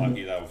less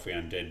lucky. They were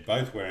found dead,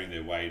 both wearing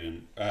their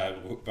waders,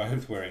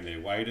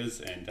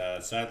 and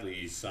sadly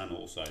his son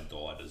also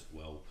died as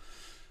well.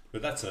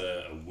 But that's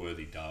a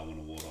worthy Darwin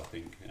award, I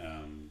think.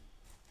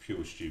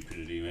 Pure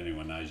stupidity.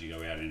 Anyone knows you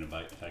go out in a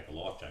boat and take a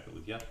life jacket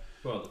with you.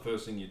 Well, the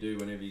first thing you do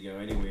whenever you go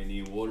anywhere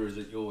near water is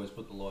that you always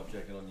put the life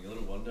jacket on your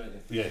little one, don't you?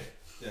 Yeah.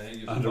 Yeah,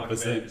 you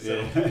 100%.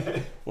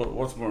 Yeah.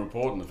 What's more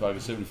important, the fucking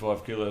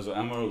 75 kilos of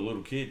ammo or a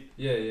little kid?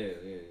 Yeah.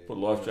 Put a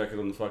life jacket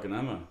on the fucking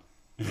ammo.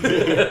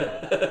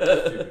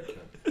 Stupid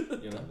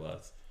cunt, you know.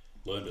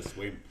 Learn to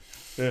swim.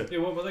 Yeah,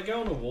 well, but they go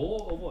on a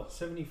war or what?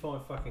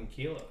 75 fucking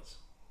kilos.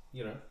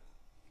 You know.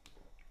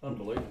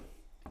 Unbelievable.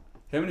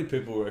 How many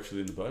people were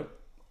actually in the boat?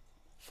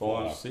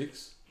 5, 5.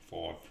 6?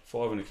 5.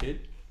 5 and a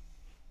kid?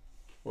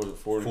 Or was it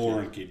 4 and a kid? 4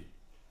 and a kid.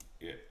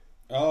 Yeah.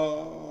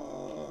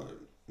 Oh,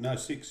 no,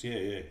 6.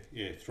 Yeah.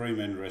 3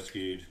 men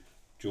rescued.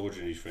 George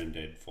and his friend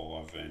dead.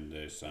 5 and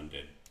their son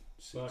dead.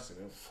 6. Fucking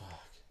hell.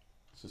 Fuck.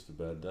 It's just a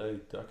bad day.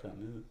 Duck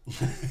hunting,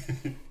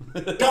 isn't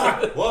it?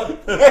 Duck! What?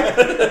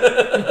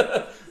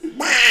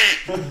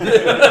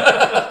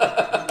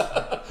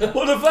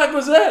 What the fuck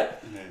was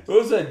that? Yeah. What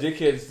was that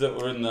dickheads that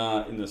were in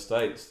the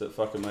States that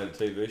fucking made a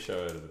TV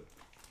show out of it?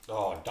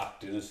 Oh, Duck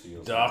Dynasty.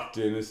 Or Duck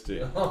Dynasty.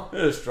 An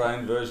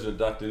Australian version of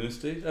Duck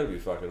Dynasty. That'd be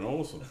fucking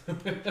awesome. Oh,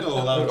 they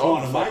were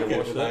trying to fucking make it,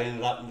 watch but that. they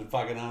ended up in the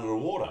fucking under the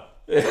water.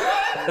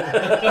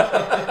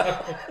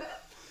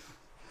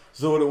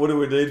 So what do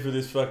we need for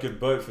this fucking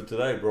boat for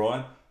today,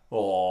 Brian?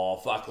 Oh,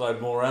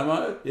 fuckload more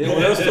ammo? Yeah,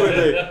 what else do we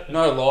need?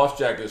 No life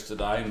jackets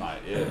today,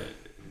 mate. Yeah.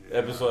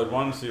 Episode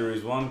 1,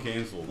 Series 1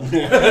 cancelled.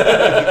 Getting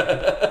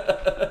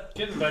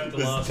back to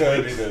last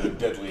Turned week's, into the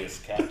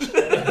deadliest catch.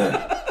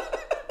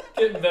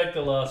 getting back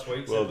to last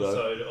week's Well done.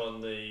 episode on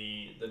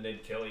the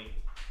Ned Kelly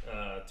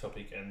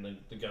topic and the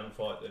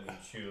gunfight that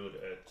ensued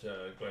at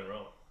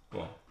Glenroe.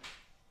 What?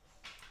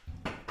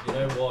 You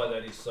know why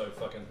that is so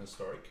fucking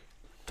historic?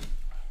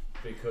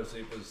 Because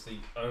it was the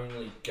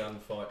only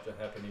gunfight to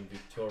happen in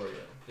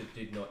Victoria that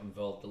did not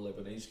involve the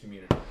Lebanese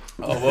community.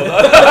 Oh, well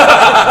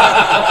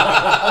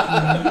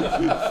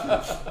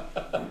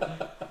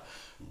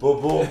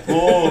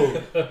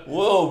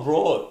Well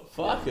brought.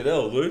 Fucking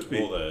hell,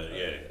 Loopy. Or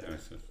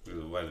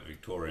the way that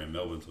Victoria and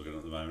Melbourne's looking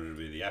at the moment, it'd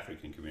be the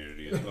African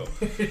community as well.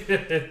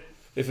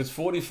 If it's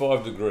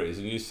 45 degrees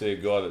and you see a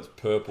guy that's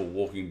purple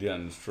walking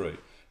down the street,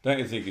 don't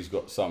you think he's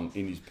got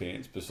something in his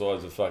pants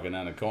besides a fucking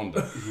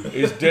anaconda?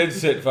 He's dead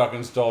set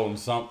fucking stolen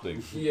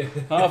something. Yeah.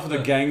 Half of the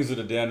gangs that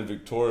are down in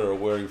Victoria are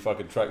wearing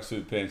fucking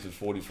tracksuit pants at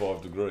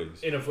 45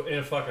 degrees. In a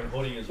fucking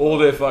hoodie as well. All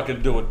they're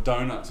fucking doing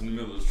donuts in the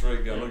middle of the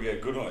street going, look how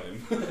good I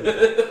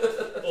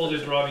am. All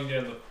just driving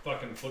down the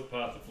fucking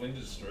footpath of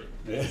Flinders Street.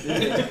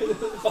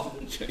 Oh,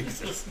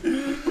 Jesus.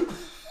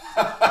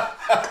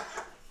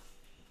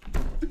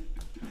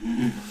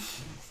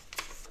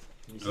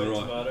 You say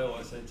tomato,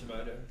 I say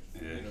tomato.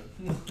 Yeah. You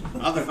know.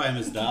 Other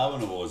famous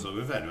Darwin awards, like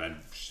we've had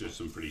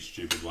some pretty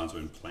stupid ones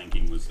when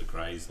planking was the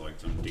craze. Like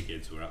some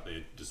dickheads who were up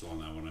there deciding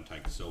they want to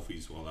take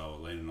selfies while they were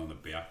leaning on the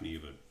balcony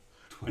of a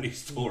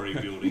 20-story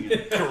building.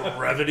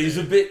 Gravity's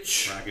a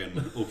bitch. Fucking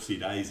oopsie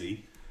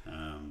daisy.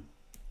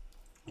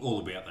 All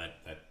about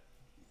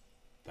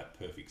that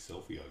perfect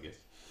selfie, I guess.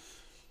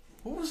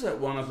 What was that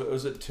one up?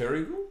 Was it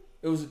Terrigal?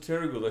 It was at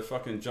Terrigal. They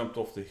fucking jumped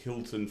off the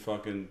Hilton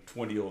fucking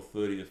 20 or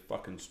 30th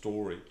fucking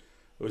story.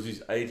 It was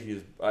his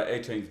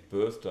 18th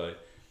birthday.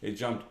 He was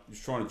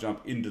trying to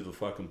jump into the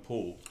fucking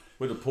pool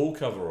with a pool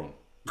cover on.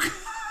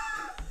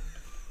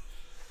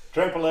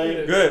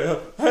 Trampoline. Yeah.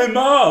 Hey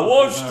Ma,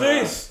 watch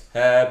this.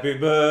 Happy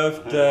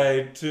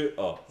birthday to...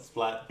 Oh.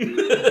 Splat.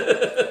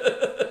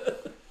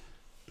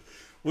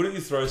 Wouldn't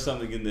you throw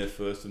something in there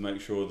first to make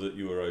sure that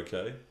you were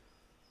okay?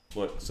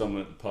 Like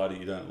someone at the party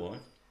you don't like?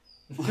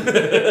 like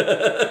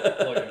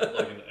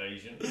an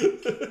Asian.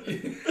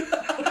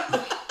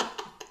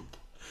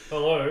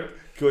 Hello.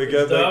 Can we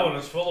go back? Darwin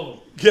is full of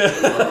them.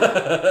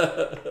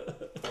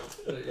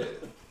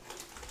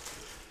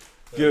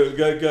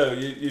 Go.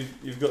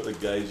 You've got the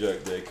gay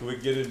joke there. Can we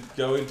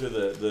go into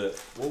the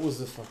what was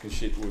the fucking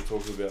shit we were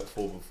talking about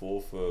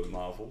before for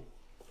Marvel?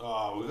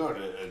 Oh, we've got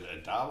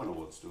a Darwin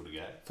award still to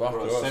go. Fuck,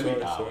 or a sorry.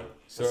 semi-Darwin.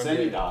 Sorry. A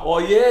semi-Darwin. Oh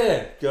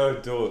yeah, go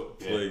do it,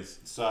 Yeah. please.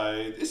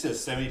 So this is a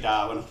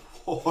semi-Darwin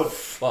award.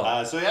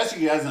 So he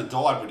actually hasn't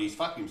died, but he's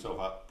fucked himself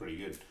up pretty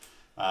good.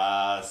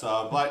 So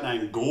a bloke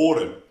named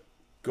Gordon.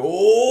 Good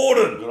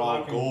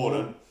old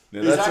Gordon.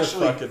 Now He's that's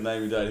actually- a fucking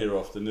name you don't hear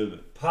often, isn't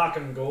it?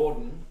 Parkin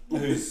Gordon.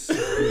 Who's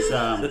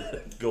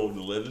Golden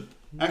 11.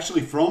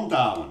 actually from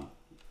Darwin.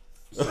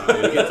 So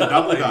he gets a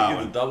double The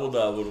Darwin. double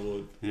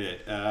award.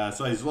 Yeah,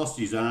 so he's lost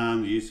his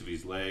arm, the use of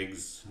his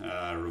legs,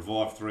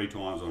 revived 3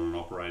 times on an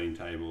operating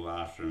table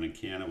after an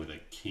encounter with a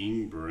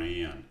king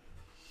brown.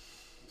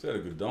 He's had a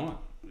good diet.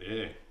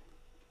 Yeah.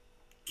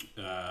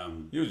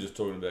 You were just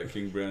talking about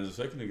King Browns a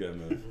second ago,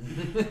 man.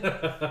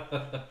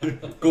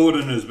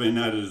 Gordon has been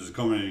noted as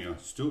commenting, I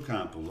still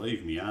can't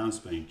believe my arm's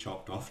been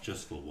chopped off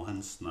just for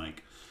one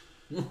snake.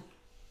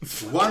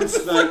 One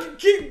snake. Fucking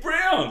King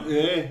Brown!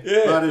 Yeah,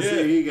 Yeah, but yeah.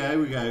 here you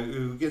go,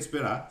 it gets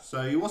better.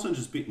 So he wasn't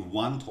just bitten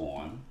one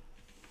time,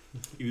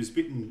 he was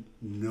bitten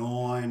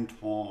 9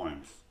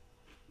 times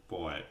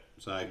by it.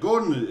 So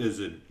Gordon has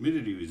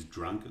admitted he was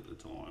drunk at the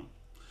time,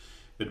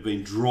 but had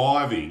been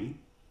driving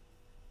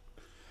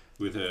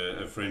with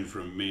a friend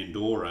from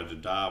Mandorah to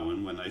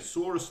Darwin when they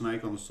saw a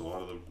snake on the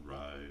side of the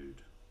road.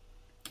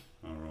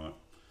 All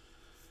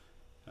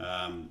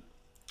right.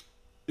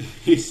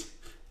 He's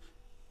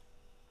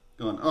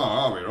gone, oh,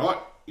 I'll be right.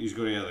 He's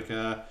got out of the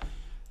car.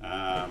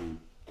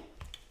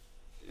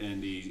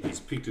 And he's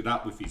picked it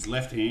up with his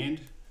left hand.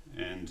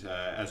 And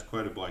as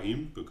quoted by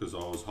him, because I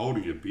was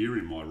holding a beer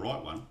in my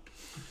right one,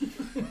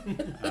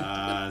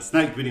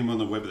 snake bit him on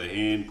the web of the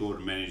hand.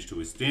 Gordon managed to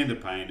withstand the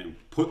pain and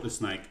put the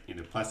snake in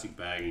a plastic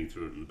bag, and he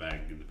threw it in the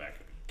back of the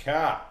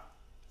car.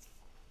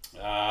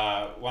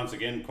 Once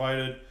again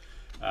quoted,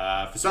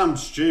 for some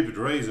stupid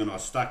reason I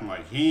stuck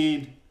my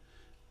hand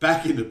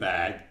back in the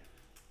bag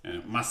and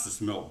it must have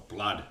smelt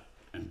blood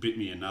and bit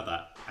me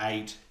another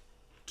 8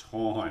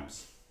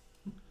 times.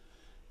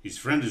 His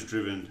friend has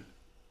driven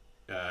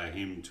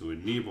him to a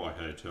nearby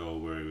hotel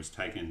where he was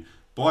taken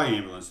by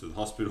ambulance to the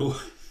hospital.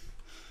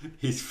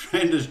 His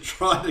friend has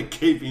tried to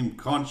keep him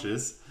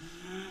conscious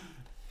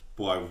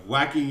by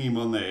whacking him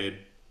on the head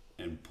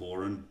and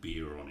pouring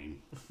beer on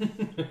him.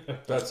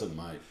 That's a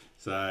mate.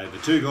 So the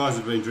 2 guys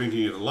have been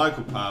drinking at a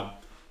local pub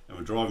and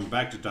were driving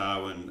back to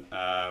Darwin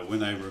when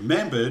they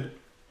remembered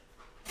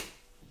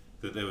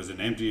that there was an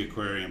empty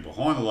aquarium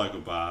behind the local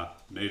bar,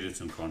 needed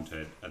some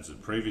content as the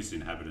previous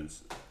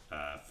inhabitants'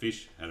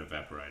 fish had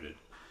evaporated.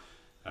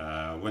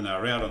 When they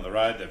were out on the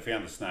road, they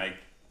found the snake,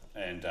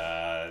 and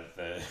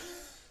the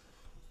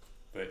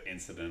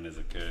incident has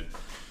occurred.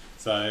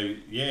 So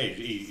yeah,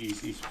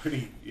 he's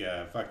pretty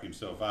fucked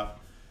himself up.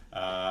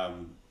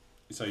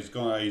 So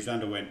he's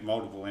underwent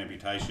multiple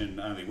amputation.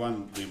 Only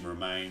one limb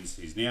remains.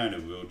 He's now in a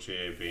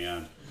wheelchair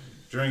bound.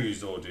 During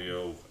his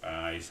ordeal,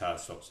 his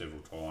heart stopped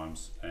several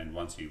times, and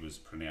once he was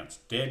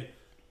pronounced dead,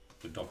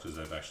 the doctors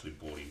have actually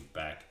brought him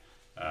back.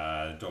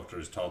 The doctor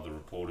has told the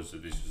reporters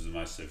that this was the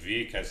most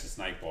severe case of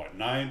snakebite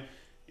known,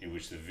 in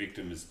which the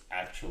victim has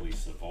actually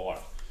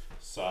survived.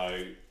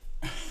 So,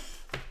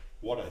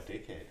 what a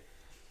dickhead.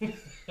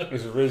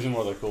 There's a reason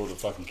why they call it a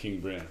fucking King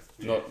Brown,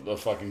 not a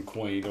fucking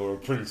queen or a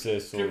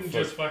princess or. Couldn't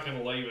just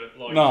fucking leave it,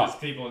 like No. just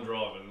keep on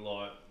driving,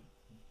 like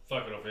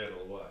fuck it off out of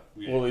the way.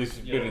 Yeah. Well, he's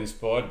been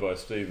inspired by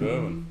Steve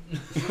Irwin.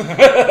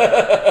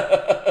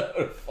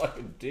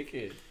 Fucking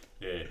dickhead.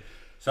 Yeah.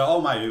 So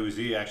old mate who was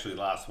here actually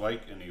last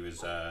week, and he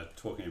was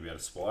talking about a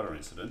spider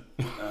incident.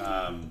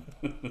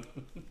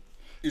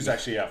 He was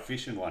actually out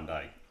fishing one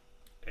day,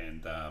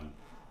 and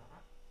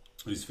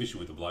he was fishing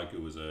with a bloke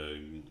who was I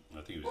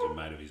think it was a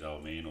mate of his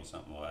old man or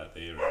something like that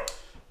there.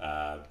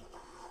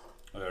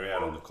 We were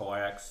out on the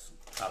kayaks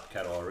up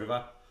Coldie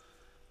River,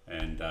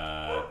 and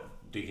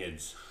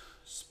dickheads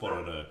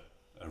spotted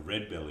a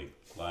red belly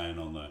laying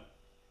on the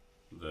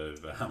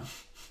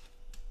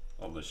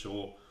on the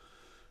shore.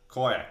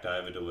 Kayaked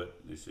over to it,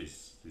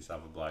 this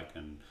other bloke,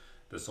 and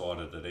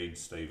decided that he'd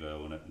Steve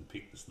Irwin it and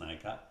pick the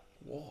snake up.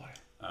 Why?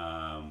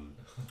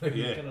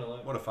 Yeah,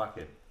 what a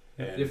fuckhead.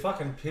 And They're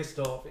fucking pissed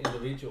off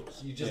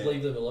individuals. You just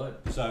leave them alone.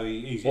 so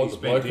he's What, the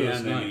bent bloke or the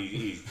down and snake?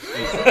 he's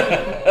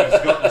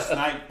got the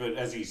snake, but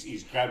as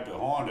he's grabbed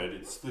behind it,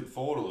 it slid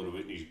forward a little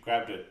bit, and he's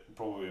grabbed it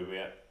probably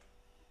about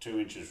 2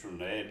 inches from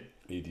the head,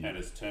 Idiot. and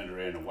it's turned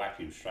around and whacked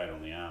him straight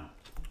on the arm.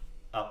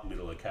 Up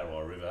middle of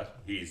Coldie River,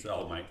 his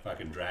old mate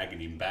fucking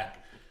dragging him back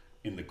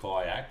in the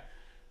kayak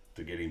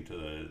to get him to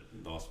the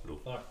hospital.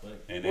 Fuck me.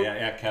 And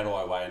our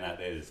Coldie way and that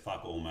there's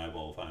fuck all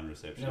mobile phone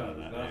reception No,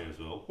 and that no. there as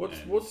well.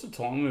 What's the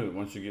time limit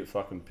once you get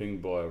fucking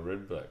pinged by a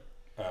red black?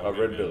 A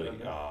red belly.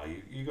 Oh,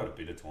 you got a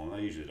bit of time.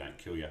 They usually don't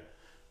kill you.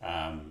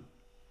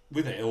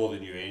 With all the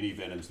new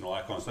anti-venoms and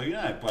icons, so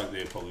that bloke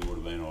there probably would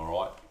have been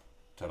alright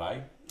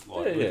today.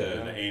 Like with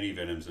the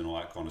anti-venoms and all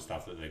that kind of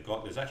stuff that they've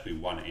got. There's actually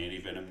one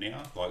anti-venom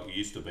now. Like it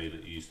used to be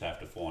that you used to have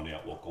to find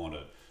out what kind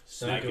of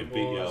snake had bit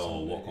you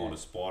or what kind of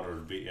spider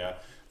had bit you.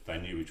 They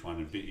knew which one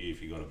had bit you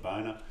if you got a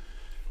boner.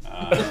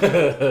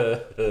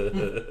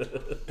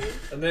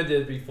 And then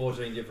there'd be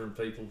 14 different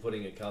people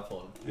putting a cuff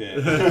on. Yeah.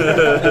 But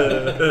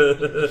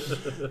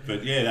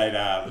yeah,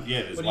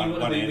 there's What do you one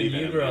want to be when you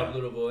anti-venom grow now. up,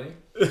 little boy?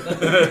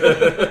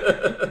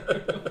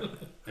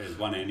 There's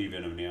one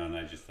anti-venom now and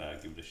they just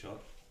give it a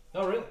shot.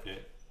 Oh, really? Yeah.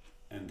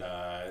 And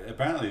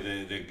apparently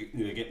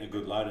they're getting a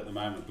good load at the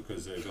moment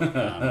because they've got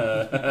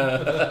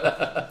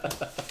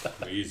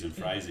we're using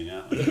phrasing,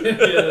 aren't we? Yeah,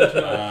 that's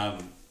right.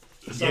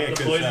 Suck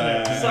the poison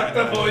out. Suck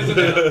the poison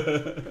out.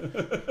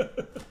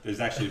 there's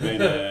actually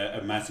been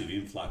a massive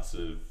influx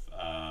of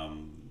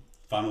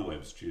funnel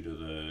webs due to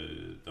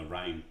the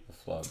rain. The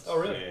floods. Oh,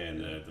 really? Yeah,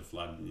 and the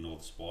flood and all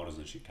the spiders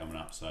and shit coming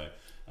up. So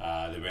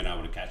they've been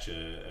able to catch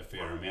a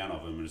fair amount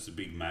of them, and it's the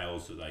big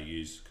males that they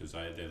use because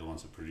they're the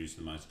ones that produce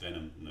the most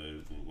venom. And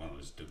they're one of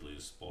the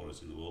deadliest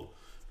spiders in the world.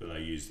 But they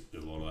use a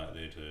lot of that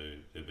there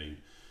they've been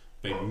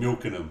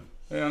milking them.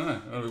 Yeah, I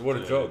know. I mean, what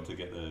a job. To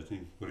get the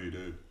thing. What do you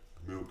do?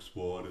 Milk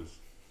spiders.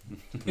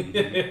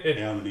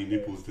 How many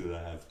nipples do they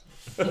have?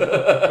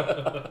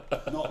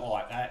 Not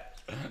like that.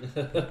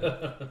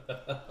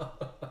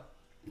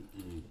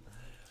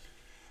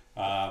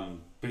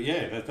 But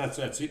yeah, that's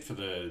it for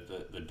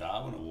the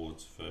Darwin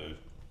Awards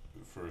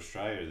for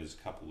Australia. There's a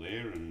couple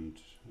there, and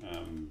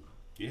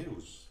yeah, we'll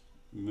just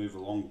move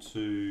along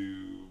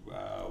to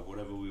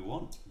whatever we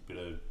want. Bit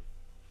of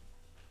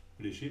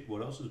shit.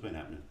 What else has been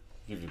happening?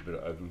 Give you a bit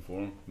of open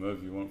forum.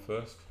 Merv, you want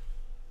first?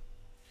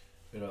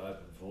 Bit of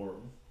open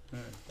forum.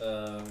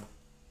 Yeah.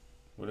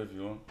 Whatever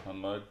you want.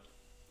 Unload.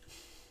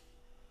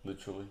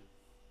 Literally.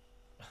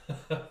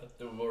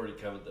 We've already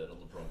covered that on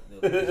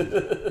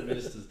the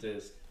minister's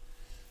desk.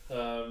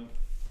 No,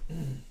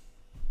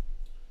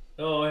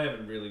 I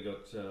haven't really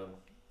got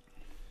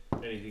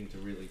anything to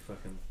really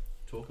fucking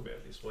talk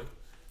about this week.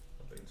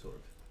 I've been sort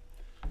of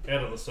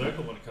out of the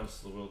circle when it comes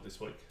to the world this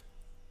week.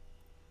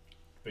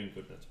 It's been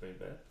good and it's been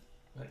bad.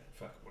 Hey,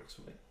 fuck, it works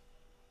for me.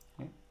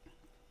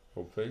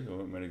 Or P, I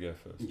want me to go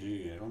first.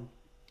 Yeah, on.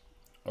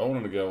 I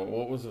wanted to go,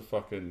 what was the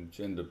fucking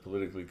gender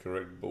politically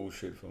correct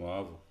bullshit for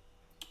Marvel?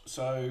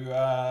 So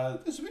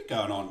there's a bit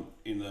going on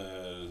in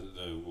the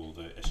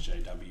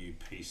SJW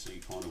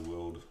PC kind of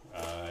world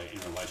in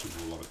relation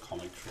to a lot of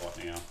comics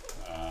right now.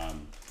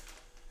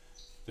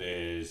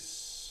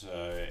 There's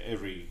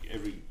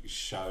every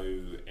show,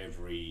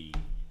 every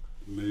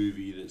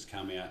movie that's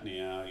come out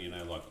now, you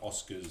know, like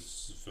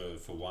Oscars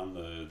for one,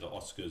 the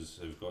Oscars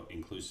have got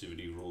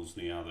inclusivity rules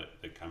now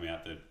that come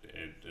out that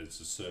it's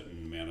a certain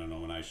amount of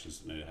nominations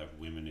that need to have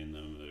women in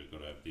them, they've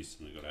got to have this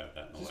and they've got to have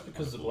that. And just all that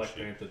because the kind of Black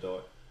Panther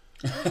died.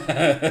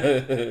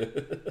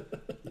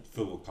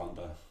 For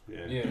Wakanda,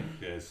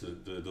 yeah. So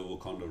the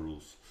Wakanda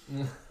rules.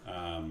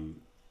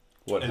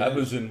 What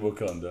happens in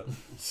Wakanda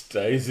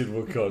stays in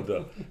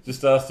Wakanda.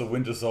 Just ask the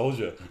Winter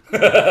Soldier.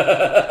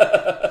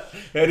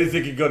 How do you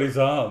think he got his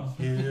arm?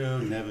 He'll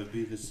never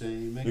be the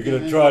same again. You're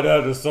gonna try it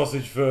out the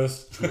sausage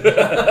first.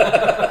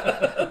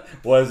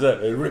 Why is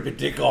that? They rip a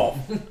dick off.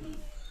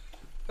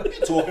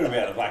 You're talking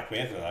about the Black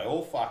Panther, though.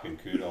 All fucking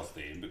kudos to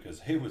him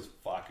because he was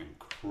fucking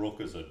crook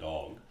as a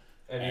dog.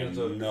 And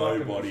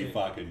nobody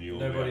fucking knew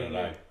about it,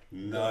 eh?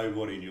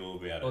 Nobody knew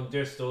about it. On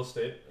death's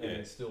doorstep, and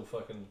it's still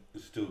fucking...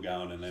 Still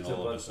going, and then still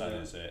all of a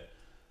sudden it's that.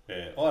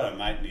 Yeah, I had a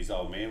mate and his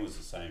old man was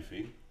the same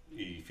thing.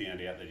 He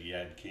found out that he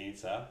had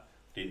cancer,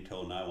 didn't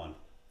tell no one.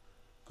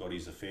 Got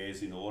his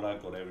affairs in order,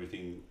 got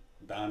everything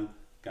done,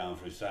 going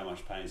through so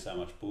much pain, so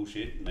much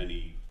bullshit, and then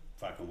he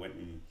fucking went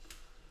and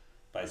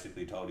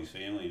basically told his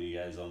family, and he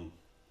goes,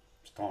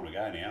 it's time to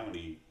go now, and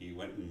he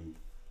went and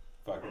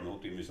fucking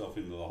hooked himself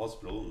into the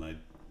hospital, and they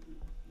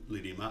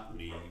lit him up, and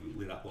he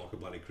lit up like a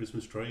bloody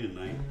Christmas tree, and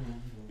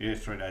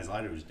 3 days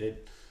later he was dead.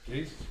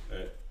 Jeez.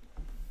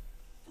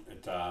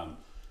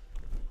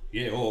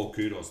 All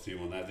kudos to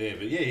him on that there.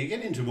 But yeah, you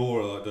get into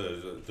more like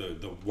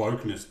the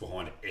wokeness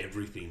behind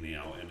everything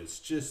now, and it's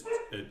just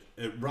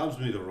it rubs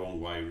me the wrong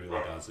way. It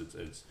really does.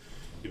 It's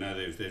you know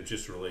they've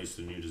just released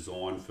a new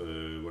design for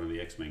one of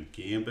the X-Men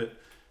Gambit.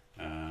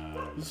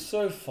 It's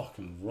so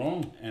fucking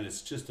wrong. And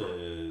it's just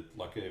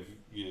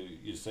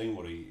you've seen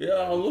what he.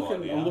 Yeah, I'm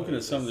looking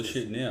at some of the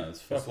shit now.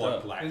 It's fucked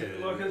up.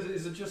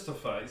 Is it just a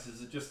phase?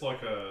 Is it just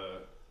like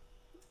a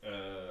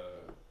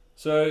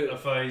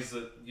phase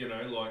that, you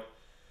know, like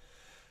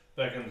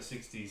back in the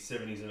 60s,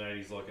 70s and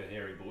 80s, like a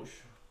hairy bush?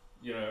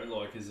 You know,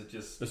 like, is it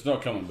just... It's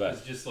not coming back.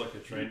 It's just like a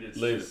trend. It's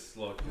Leave just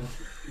it. like...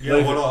 Yeah,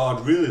 well,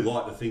 I'd really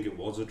like to think it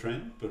was a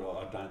trend, but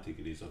I don't think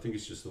it is. I think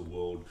it's just the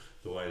world,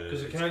 the way that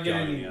because it's it can't get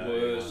going, any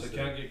worse. It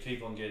can't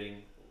keep on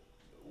getting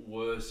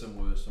worse and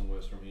worse and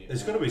worse from here.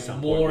 There's got to be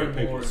some point where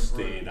people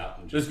stand up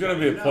and just... There's going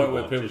to be a point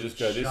where people just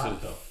go, this is...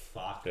 Shut the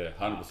fuck. Yeah,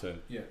 100%.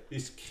 Yeah.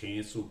 This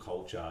cancel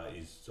culture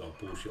is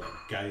bullshit.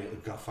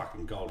 Like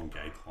fucking golden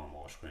gay climb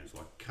ice creams.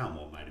 Like, come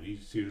on, mate. Have you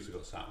seriously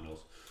got something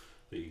else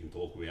that you can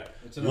talk about?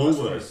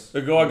 Woolworths.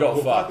 The guy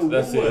got fucked.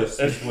 That's it.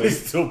 And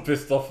he's still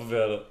pissed off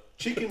about it.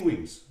 Chicken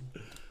wings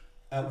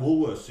at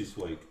Woolworths this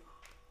week.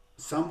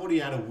 Somebody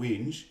had a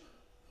whinge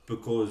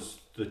because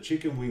the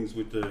chicken wings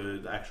with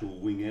the actual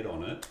wing head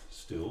on it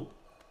still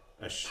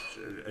are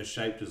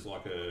shaped as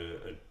like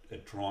a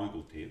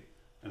triangle tip,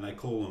 and they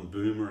call them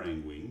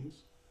boomerang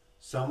wings.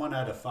 Someone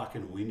had a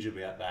fucking whinge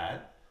about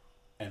that,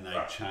 and they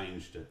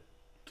changed it.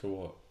 To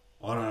what?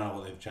 I don't know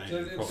what they've changed.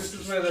 So this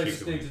is where they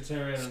just need to turn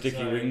around and sticky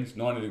say, wings,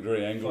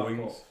 90-degree angle wings.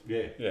 Off.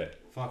 Yeah.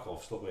 Fuck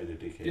off. Stop being a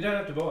dickhead. You don't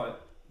have to buy it.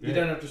 Yeah. You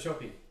don't have to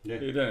shop it. Yeah.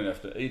 You don't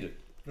have to eat it.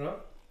 Right?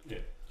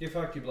 Yeah. You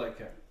fuck your black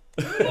cat.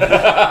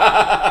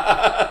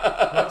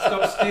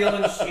 Stop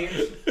stealing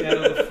shit out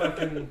of the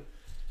fucking,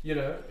 you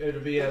know, it'll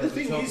be out The of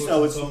the thing chocolates is,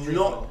 though, and soft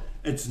drink.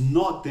 it's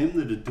not them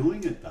that are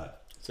doing it, though.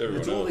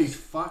 It's all these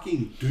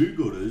fucking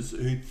do-gooders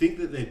who think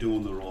that they're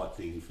doing the right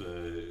thing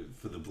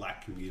for the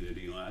black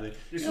community. Like,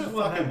 this is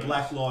what fucking happens.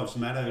 Black Lives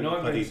Matter. And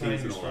I've been saying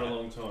things this and for all a that.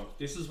 long time.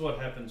 This is what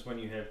happens when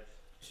you have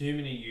too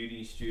many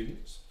uni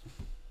students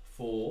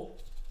for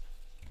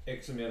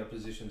X amount of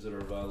positions that are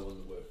available in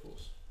the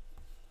workforce.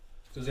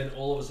 Because then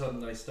all of a sudden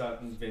they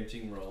start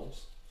inventing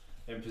roles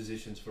and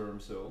positions for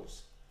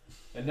themselves,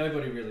 and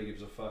nobody really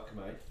gives a fuck,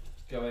 mate.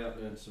 Go out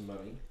and earn some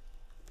money,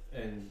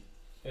 and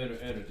earn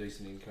a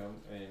decent income,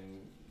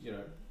 and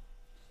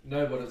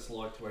know what it's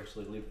like to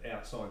actually live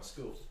outside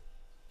school.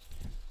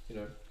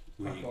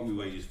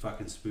 Where you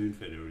fucking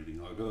spoon-fed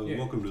everything. Like,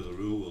 welcome to the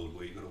real world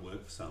where you've got to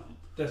work for something.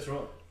 That's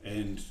right.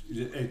 And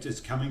it's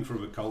coming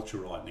from a culture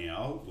right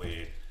now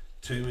where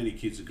too many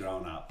kids are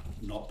growing up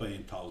not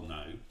being told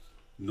no,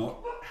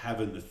 not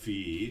having the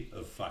fear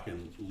of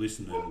fucking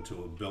listening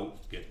to a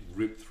belt get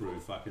ripped through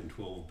fucking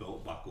 12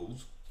 belt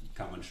buckles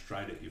coming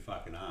straight at your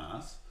fucking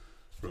ass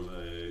from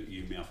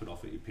you mouth it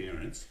off at your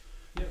parents.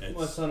 Yeah,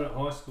 my son at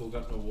high school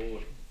got an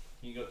award.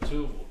 He got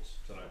 2 awards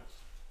today.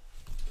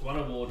 One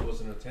award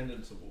was an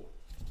attendance award.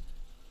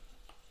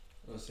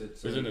 I said,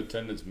 so Isn't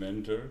attendance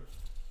mandatory?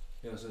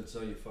 Yeah, I said,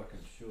 so you fucking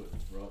should,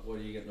 right? Why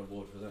do you get an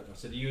award for that? I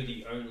said, you're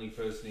the only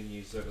person in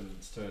Year 7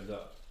 that's turned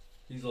up.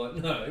 He's like,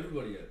 no,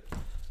 everybody had.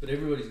 But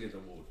everybody's getting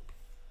an award.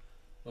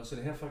 I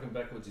said, how fucking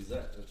backwards is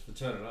that? It's for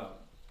turning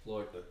up.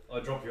 Like, I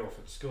drop you off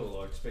at school,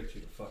 I expect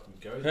you to fucking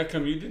go there. How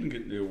come you didn't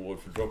get the award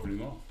for dropping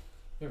him off?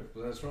 Yeah,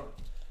 well, that's right.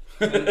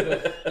 And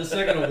the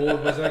second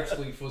award was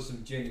actually for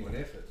some genuine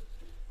effort.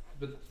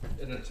 But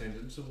an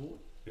attendance award?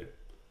 Yeah.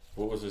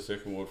 What was the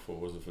second award for?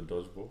 Was it for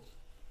dodgeball?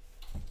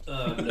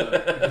 No,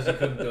 because he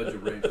couldn't dodge a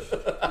wrench.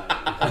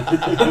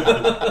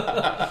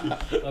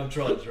 I'm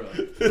trying. I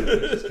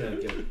just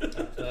can't get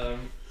it.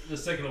 The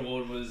second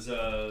award was like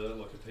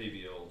a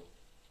PBL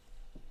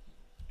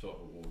type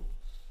award.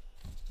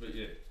 But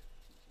yeah,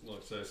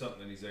 like so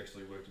something he's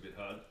actually worked a bit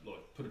hard, like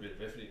put a bit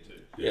of effort into.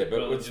 Yeah, but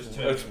rather it's than just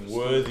turning it's up at school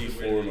worthy to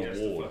for where an he has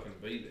to award. fucking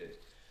be there,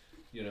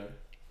 you know.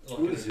 Like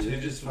What an is it? They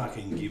attendance just award.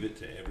 fucking give it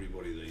to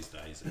everybody these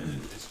days.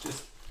 And it's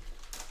just...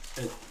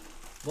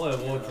 My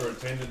award for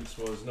attendance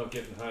was not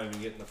getting home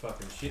and getting the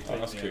fucking shit taken out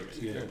That's of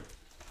kicked. me. Yeah.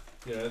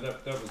 You know,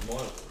 that was my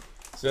award.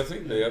 See, I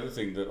think the other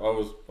thing that I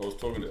was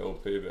talking to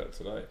LP about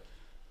today,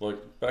 like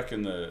back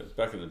in the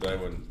day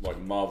when like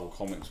Marvel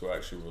comics were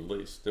actually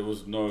released, there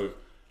was no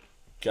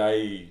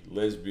gay,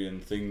 lesbian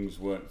things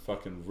weren't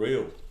fucking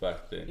real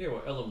back then. Yeah,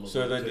 well, Ellen was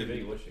So on they TV,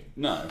 didn't- was she?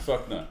 No,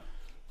 fuck no.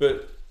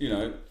 But you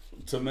know,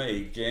 to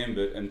me,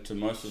 Gambit and to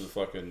most of the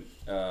fucking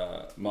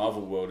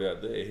Marvel world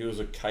out there, he was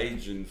a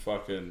Cajun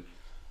fucking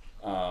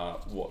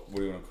what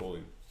do you want to call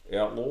him?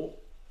 Outlaw.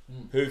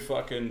 Who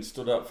fucking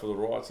stood up for the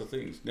rights of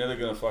things. Now they're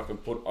going to fucking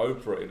put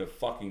Oprah in a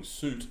fucking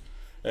suit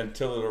and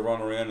tell her to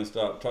run around and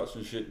start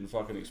touching shit and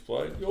fucking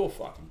explode. You're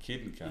fucking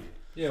kidding, cunt.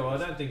 Yeah, well, I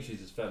don't think she's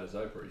as fat as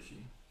Oprah, is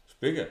she? It's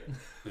bigger.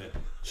 Yeah.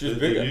 She's the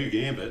bigger. new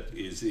Gambit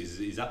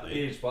is up there.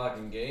 He's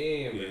fucking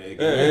game.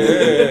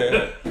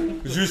 Yeah.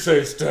 Did you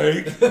say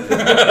steak? She's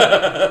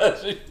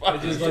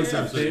fucking just like It's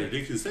some absolutely shit.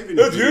 ridiculous. Even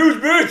That's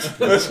huge, bitch!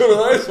 That's one of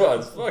those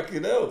ones.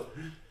 Fucking hell.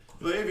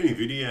 But even in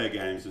video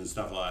games and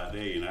stuff like that,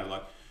 there, you know,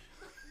 like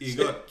you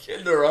got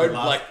Getting her own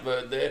last-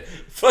 blackbird there.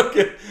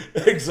 Fucking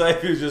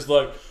Xavier's just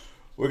like,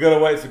 we're going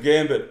to wait for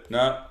Gambit.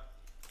 No.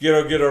 Get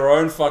her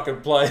own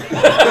fucking plane.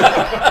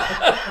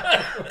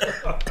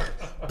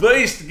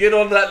 Beast, get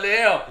on that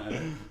now.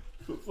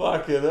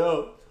 Fucking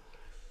hell.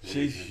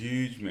 She's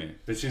huge, man.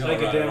 but she's Take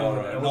not, her down on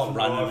not, an not elephant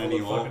running rifle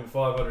anymore. at fucking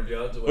 500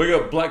 yards away. We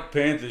got Black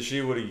Panther. She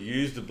would have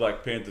used the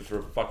Black Panther for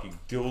a fucking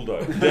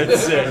dildo.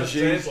 That's it.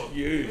 She's Tampon.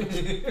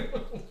 huge.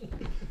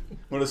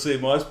 Want to see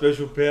my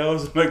special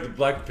powers? Make the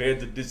Black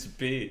Panther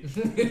disappear.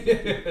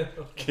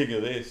 King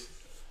of this.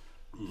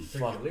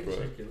 Fuck, bro.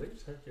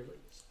 Hercules.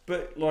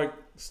 But like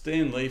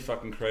Stan Lee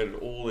fucking created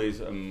all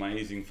these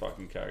amazing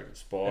fucking characters.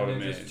 Spider And Man.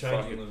 they're just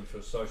changing them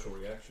for social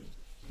reaction.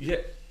 Yeah,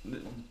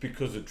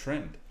 because of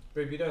trend.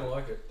 But if you don't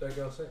like it, don't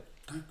go and see it.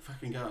 Don't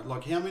fucking go.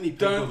 Like how many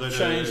people Don't that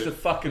change are, the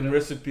fucking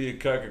recipe of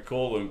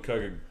Coca-Cola and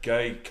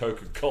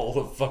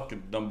Coca-Cola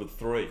fucking number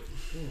 3.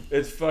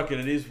 It's fucking,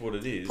 it is what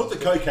it is. put the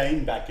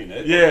cocaine back in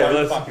it. Yeah, don't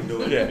let's fucking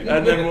do it. Yeah,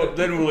 and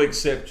then we'll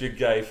accept your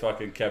gay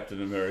fucking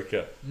Captain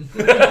America.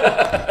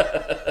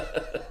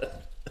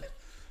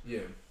 Yeah.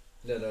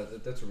 No,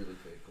 that's a really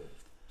fair call.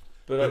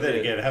 But then yeah,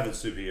 again, haven't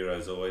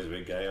superheroes always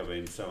been gay? I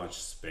mean, so much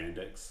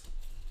spandex.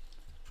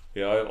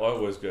 yeah, I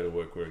always go to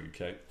work wearing a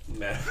cape.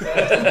 No.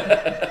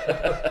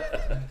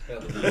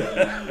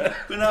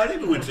 But no, I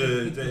even went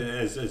to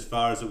as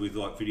far as it with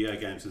like video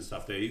games and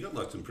stuff. There, you got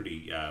like some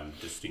pretty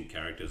distinct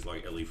characters,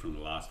 like Ellie from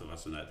The Last of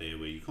Us, and that there,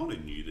 where you kind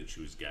of knew that she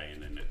was gay,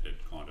 and then it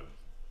kind of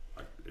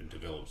like it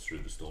develops through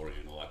the story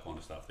and all that kind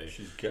of stuff there.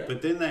 She's gay.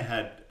 But then they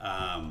had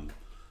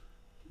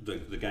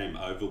the game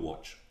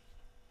Overwatch,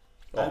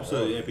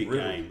 absolutely epic really?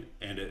 game,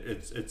 and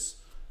it's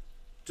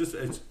just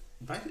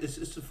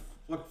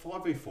like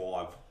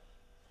 5v5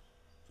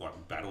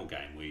 like battle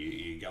game where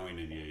you go in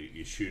and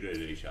you shoot at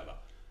each other.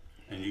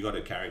 and you got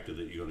a character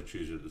that you got to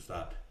choose at the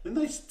start. Then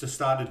they just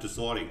started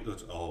deciding,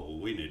 oh, well,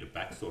 we need a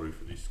backstory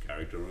for this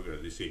character. We're going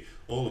to this here.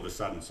 All of a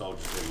sudden,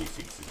 Soldier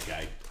 76 is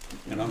gay.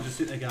 And I'm just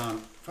sitting there going,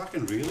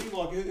 fucking really?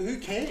 Like, who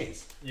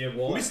cares? Yeah,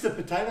 why? Mr.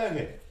 Potato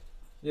Head.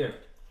 Yeah.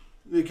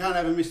 You can't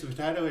have a Mr.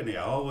 Potato Head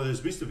now. Oh, well,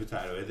 there's Mr.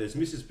 Potato Head, there's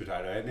Mrs.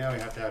 Potato Head. Now we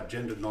have to have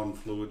gender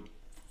non-fluid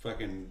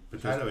fucking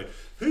potato head.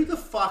 Who the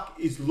fuck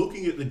is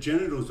looking at the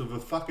genitals of a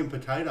fucking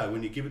potato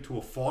when you give it to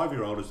a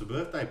 5-year-old as a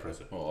birthday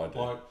present? Oh, I do.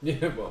 Like,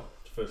 yeah, well,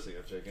 first thing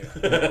I check out.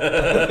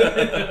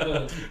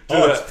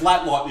 Oh, it's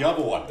flat like the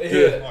other one.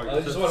 Yeah, Like,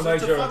 I just want to make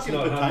sure it's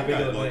not potato,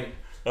 bigger than like- me.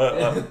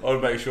 I'll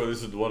make sure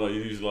this is the one I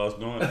used last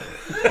night.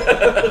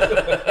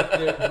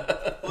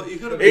 Well, you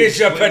gotta be It's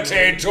a sweet.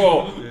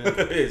 potato!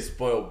 Yeah. Yeah,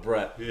 spoiled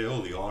brat. Yeah,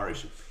 all the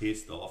Irish are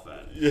pissed off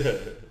at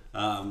it.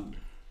 Yeah.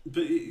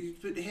 But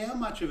how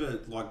much of a,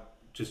 like,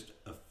 just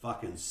a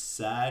fucking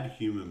sad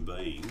human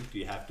being do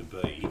you have to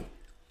be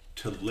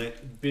to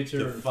let Bitter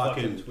the and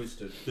fucking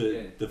twisted.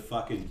 the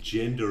fucking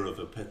gender of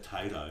a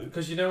potato?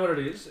 Because you know what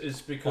it is?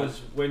 It's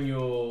because when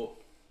you're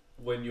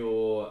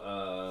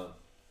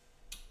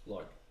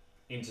like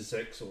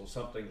intersex or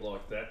something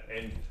like that,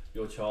 and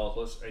you're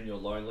childless and you're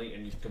lonely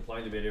and you've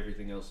complained about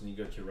everything else and you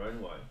got your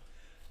own way,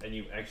 and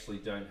you actually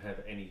don't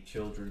have any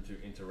children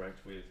to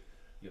interact with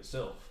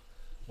yourself,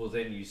 well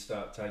then you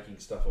start taking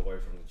stuff away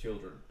from the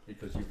children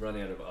because you've run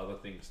out of other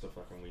things to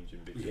fucking whinge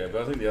and bitch Yeah, about.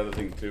 but I think the other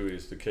thing too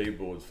is the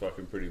keyboard's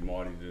fucking pretty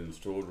mighty to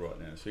installed right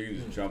now. So you can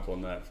just jump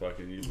on that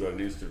fucking, you've got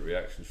an instant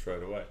reaction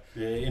straight away.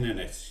 Yeah,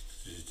 internet's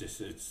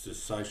it's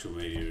just social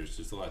media. It's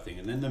just the right thing,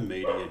 and then the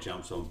media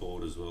jumps on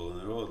board as well, and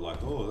they're all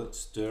like, "Oh, let's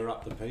stir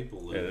up the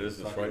people." Yeah, there's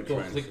the fucking- freight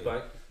Called train.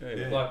 clickbait.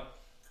 Yeah. Like,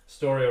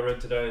 story I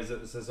read today is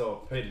that it says,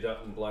 oh, Peter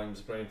Dutton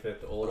blames Grand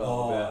Theft Auto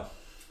about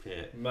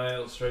Yeah.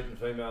 males treating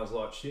females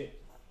like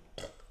shit.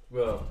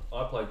 Well,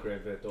 I played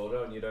Grand Theft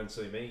Auto and you don't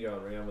see me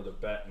going around with a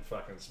bat and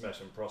fucking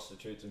smashing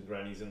prostitutes and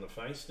grannies in the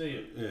face, do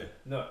you? Yeah.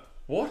 No.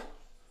 What?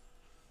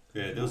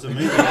 Yeah, there was a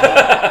movie.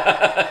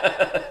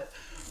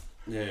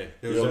 Yeah,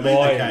 there was You're a movie that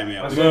lying. came I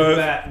out. said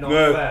bat, not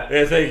no. fat.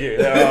 Yeah, thank you.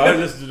 Yeah, I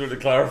just wanted to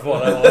clarify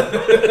that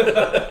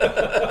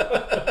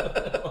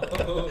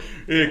one.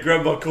 Yeah,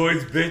 grab my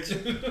coins, bitch.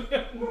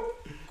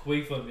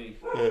 Queef on me.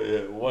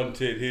 Yeah, one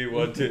tit here,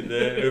 one tit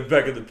there.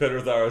 Back at the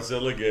Penrith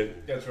RSL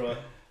again. That's right.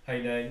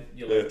 Hey, Nate,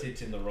 you left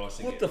tits in the rice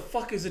again. What the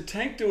fuck is a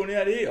tank doing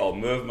out here? Oh,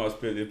 Merv must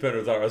be at the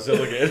Penrith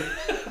RSL again.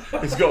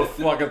 He's got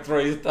fucking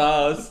 3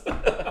 stars.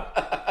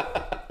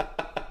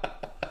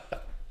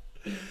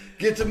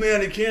 Get to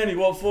Mounty County.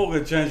 What for?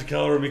 Gonna change the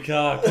colour of my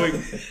car, quick.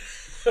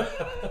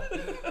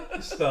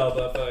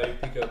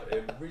 Starbucks, pick up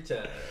every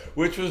time.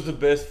 Which was the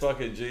best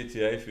fucking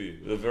GTA for you?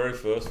 The very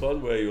first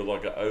one where you were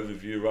like an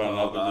overview running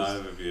up the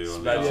with overview this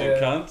on smashing the-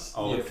 cunts?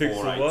 Oh, The the pixel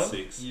one?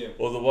 486. Yeah.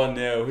 Or the one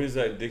now, who's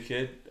that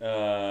dickhead?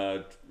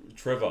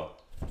 Trevor.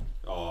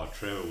 Oh,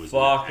 Trevor was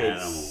Fucking an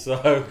animal.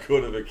 so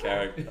good of a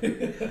character.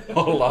 I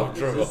love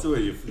This is Trevor. where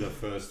the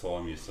first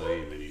time you see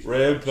him and he's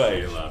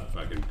Rampage. Sheila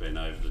fucking bent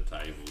over the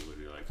table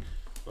and you're like,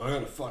 I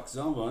gotta fuck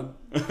someone.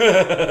 Like, fucking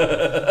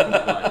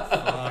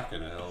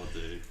hell,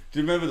 dude. Do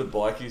you remember the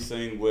bikie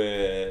scene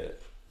where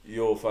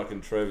you're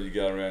fucking Trevor, you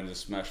go around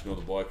just smashing all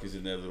the bikies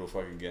in their little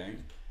fucking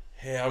gang?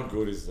 How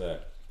good is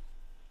that?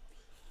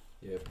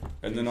 Yeah.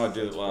 And then I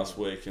did it last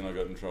week and I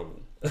got in trouble.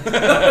 Well,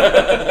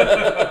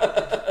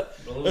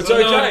 It's so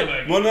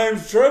okay. My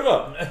name's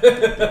Trevor.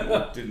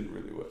 Didn't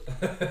really work.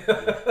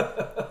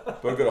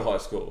 But I got a high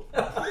score.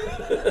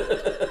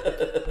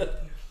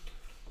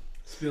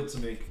 Spilled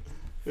some ink.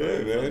 Yeah,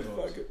 man.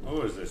 Fuck it.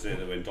 What was they said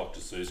that when Dr.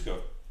 Seuss got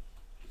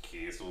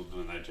cancelled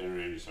and they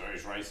generated sorry,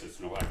 he's racist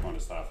and all that kind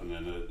of stuff, and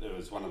then there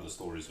was one of the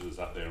stories was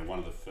up there, and one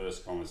of the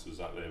first comments was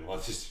up there. Well,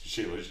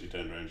 she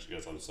turned around and she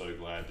goes, "I'm so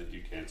glad that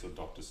you cancelled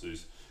Dr.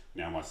 Seuss.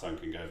 Now my son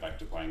can go back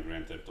to playing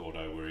Grand Theft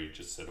Auto where he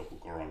just set a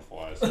hooker on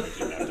fire so he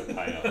didn't have to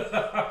pay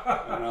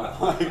her." And I'm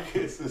like,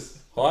 it's just...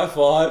 High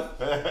five.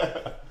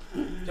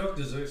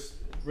 Dr. Zeus,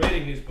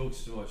 reading his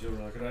books to my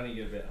children, I could only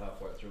get about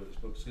halfway through his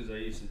books because they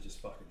used to just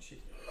fucking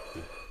shit.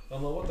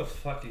 I'm like, what the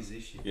fuck is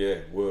this shit? Yeah,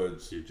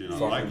 words. You do not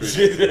Fucking like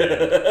shit.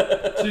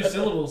 it. 2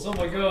 syllables, oh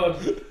my god.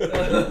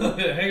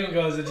 Hang on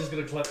guys, I'm just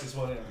going to clap this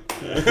one out.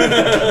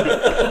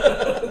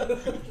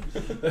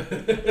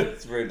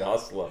 It's Red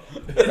Hustler.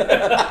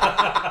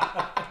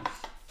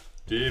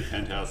 Dear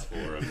Penthouse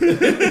Forum.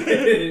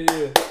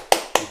 Yeah.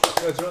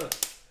 That's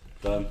right.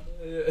 Done.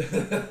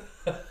 Yeah.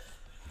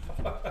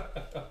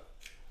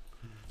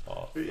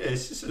 Oh, yeah,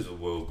 it's just as a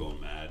world gone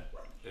mad.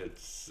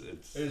 It's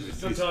It's good this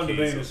time to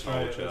be in cancel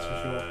Australia, culture that's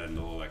for sure. and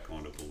all that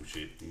kind of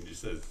bullshit. And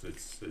just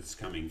it's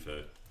coming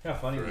for How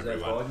funny For was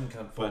everyone. that Biden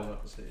cunt falling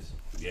up the stairs?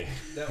 yeah.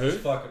 That Who? was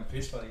fucking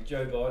piss funny.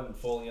 Joe Biden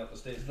falling up the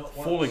stairs. Not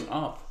once. Falling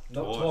up.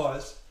 Not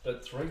twice,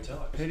 but 3 times.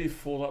 How do you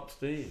fall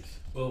upstairs?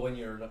 Well, when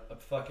you're a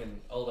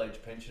fucking old age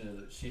pensioner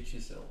that shits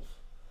yourself,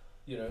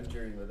 you know,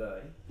 during the day.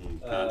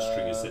 Can't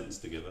string a sentence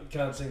together.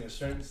 Can't sing a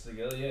sentence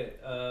together,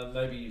 yeah.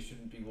 Maybe you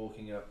shouldn't be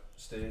walking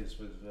upstairs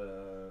with,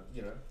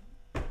 you know,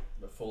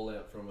 a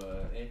fallout from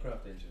an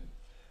aircraft engine.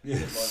 It might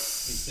be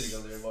sitting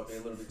on there, it might be a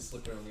little bit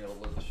slippery on the old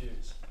leather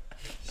shoes.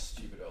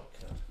 Stupid old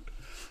cunt.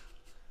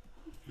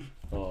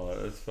 Oh,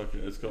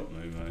 it's got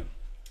me, mate.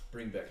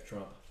 Bring back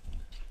Trump.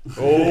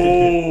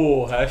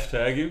 Oh,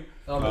 hashtag him.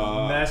 I'm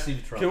a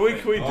massive Trump Can we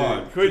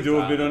fan.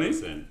 do a bit on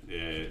him?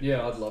 Yeah.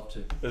 Yeah, I'd love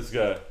to. Let's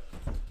go.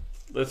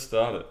 Let's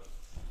start it.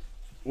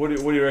 What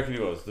do you reckon he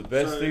was? The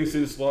best thing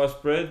since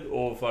sliced bread,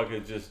 or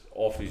fucking just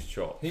off his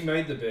chop? He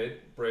made the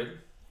bread,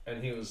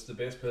 and he was the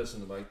best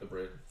person to make the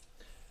bread.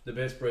 The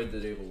best bread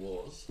that ever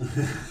was.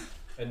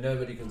 And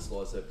nobody can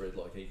slice that bread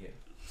like he can.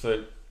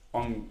 So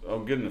I'm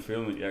getting the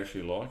feeling that you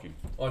actually like him.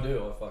 I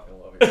do. I fucking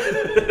love him.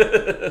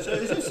 So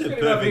is this a Get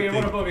him over here.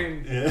 perfect What thing? about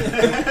him?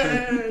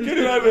 Get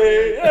him over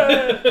here!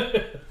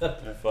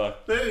 Yeah. Fuck.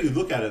 But if you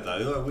look at it though,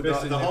 like with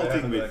Best the thing whole that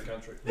ever thing happened to with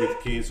that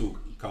country. cancel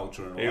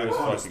culture and all He that was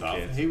kind of fucking stuff,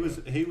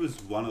 cancelled. he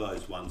was one of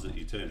those ones that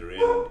you turned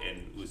around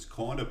and was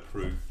kind of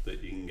proof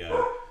that you can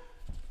go,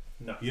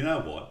 No. you know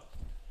what?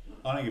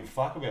 I don't give a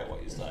fuck about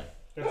what you say.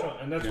 That's right,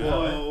 and that's You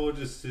why. know,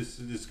 just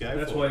go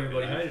That's for why it,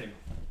 everybody you know? hated him.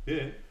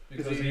 Yeah.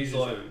 Because he's he's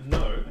like, a-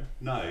 no,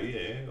 No,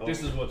 yeah.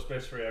 this is what's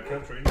best for our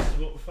country, and this is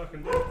what we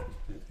fucking do.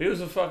 He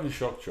was a fucking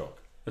shock jock.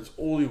 That's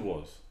all he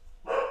was.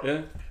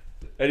 Yeah?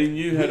 And he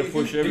knew how to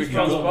push every His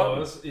kind problem of button.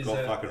 was got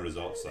that fucking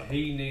results though.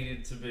 he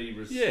needed to be Yeah, he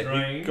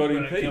restrained got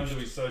when it comes impeached. to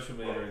his social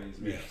media and his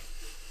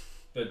mouth.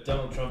 But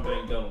Donald Trump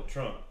being Donald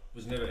Trump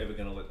was never ever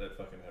going to let that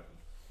fucking happen.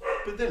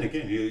 But then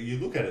again, you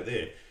look at it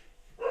there.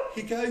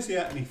 He goes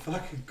out and he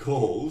fucking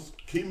calls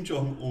Kim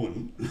Jong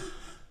Un,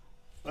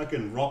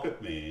 fucking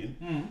Rocket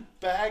Man,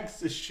 bags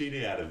the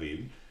shit out of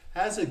him,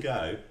 has a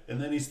go,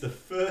 and then he's the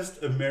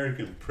first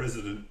American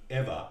president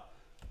ever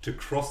to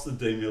cross the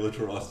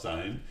demilitarized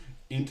zone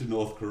into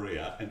North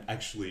Korea and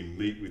actually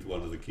meet with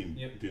one of the Kim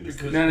dynasty.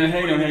 Because No, he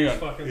hang put on, him in hang his on.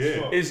 fucking Yeah.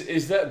 spot.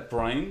 Is that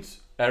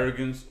brains,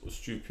 arrogance, or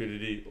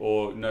stupidity,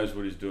 or knows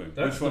what he's doing?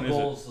 That's Which the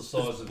one balls the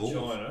size It's of balls.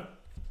 China.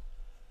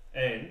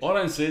 And is it? I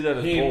don't see that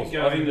as him balls. I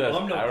going, think that's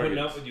I'm not putting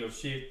arrogance. up with your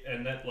shit,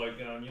 and that bloke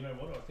going, you know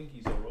what, I think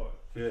he's alright.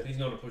 Yeah. He's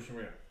not a push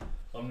around.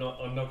 I'm not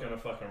going to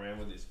fuck around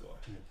with this guy.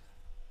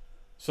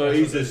 So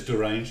He's as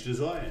deranged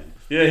as I am.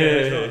 yeah.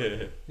 that's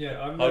right.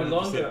 Yeah, I'm no 100%.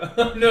 longer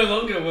I'm no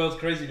longer the world's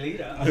crazy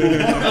leader.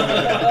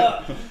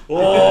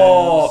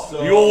 Oh,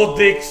 So- your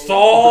dick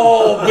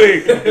so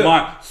big,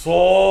 mine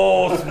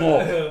so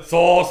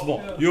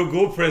small. You're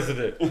good,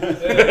 president. Oh,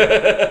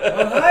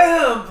 hi,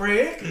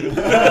 Humbrick.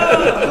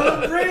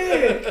 Oh,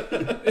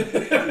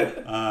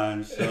 Humbrick.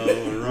 I'm so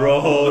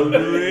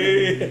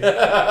Rodri.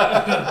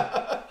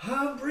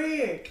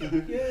 Humbrick.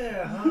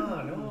 Yeah,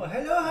 Han. Oh,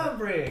 hello,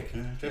 Humbrick.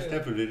 Just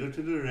have a little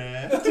to the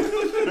left.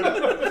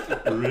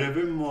 A little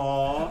bit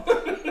more.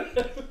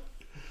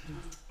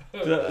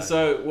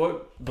 So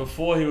what?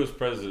 Before he was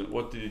president,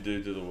 what did he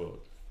do to the world?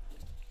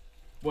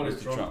 What did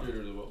Mr. Trump Trump. do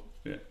to the world?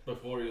 Yeah.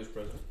 Before he was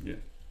president? Yeah.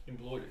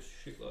 Employed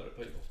a shitload of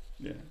people.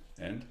 Yeah,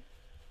 and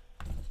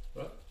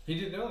Right? He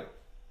did nothing.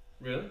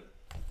 Really?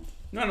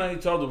 no, he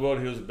told the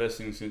world he was the best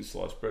thing since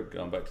sliced bread.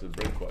 Going back to the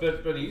bread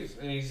quote. But he is.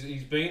 And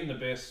he's been the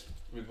best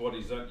with what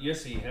he's done.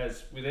 Yes, he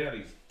has, without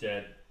his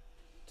dad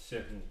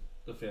setting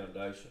the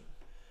foundation.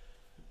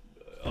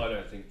 I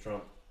don't think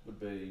Trump would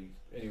be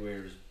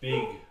anywhere as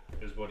big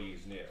as what he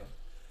is now.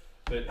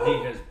 But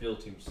he has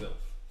built himself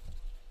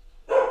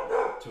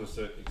to a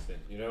certain extent.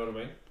 You know what I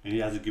mean? And he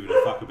hasn't given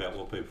a fuck about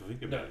what people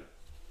think about No. him.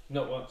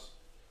 Not once.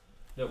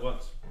 Not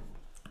once.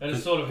 And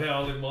it's sort of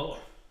how I live my life.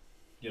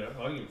 You know,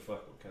 I don't give a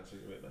fuck what cunts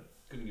think about me.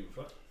 Couldn't give a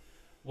fuck.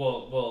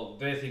 Well,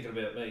 they're thinking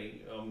about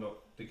me. I'm not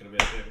thinking about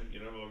them. You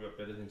know, I've got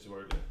better things to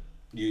worry about.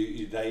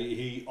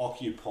 He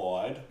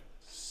occupied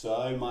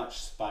so much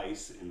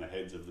space in the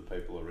heads of the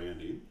people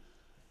around him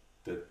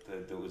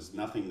that there was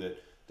nothing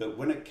that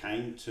when it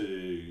came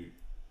to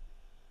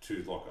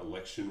like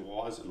election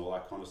wise and all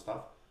that kind of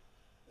stuff,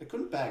 they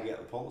couldn't bag out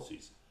the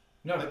policies.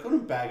 No, They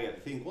couldn't bag out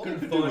the thing. What they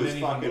Couldn't could do find was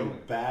anything wrong fucking with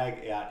it.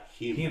 bag out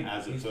him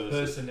as a his person.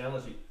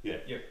 personality. Yeah.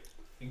 I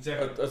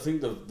Exactly.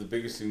 think the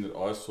biggest thing that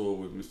I saw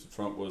with Mr.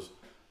 Trump was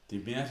the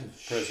amount of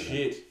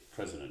shit,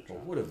 President or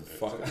Trump. whatever the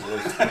fuck it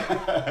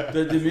was,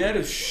 the amount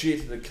of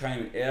shit that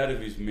came out of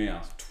his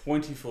mouth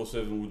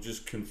 24/7 would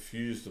just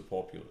confuse the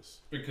populace.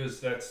 Because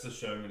that's the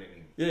showman in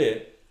him. Yeah,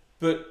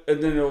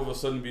 and then all of a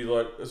sudden be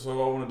like, so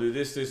I want to do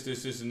this,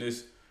 and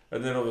this,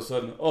 and then all of a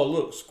sudden, oh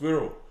look,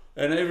 squirrel,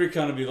 and every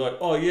kind of be like,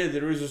 oh yeah,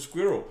 there is a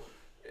squirrel,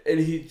 and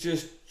he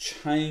just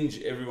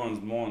changed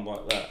everyone's mind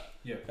like that.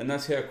 Yeah. And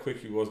that's how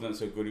quick he was, and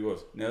that's how good he was.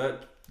 Now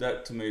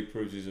that to me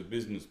proves he's a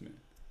businessman.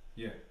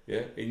 Yeah.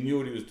 Yeah, he knew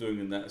what he was doing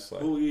in that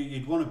slate. Well,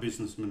 you'd want a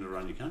businessman to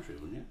run your country,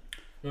 wouldn't you?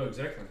 Well,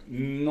 exactly.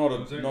 Not a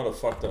Exactly. not a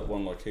fucked up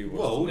one like he was.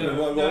 Well,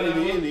 No,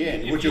 in the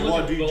end, if would you you look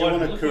want? at Do you Biden,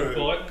 want a look at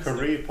Biden's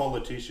career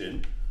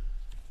politician,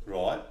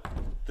 right?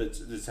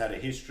 That's had a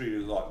history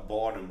like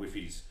Biden with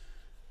his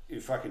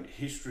fucking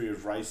history of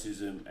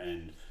racism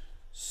and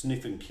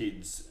sniffing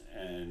kids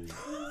and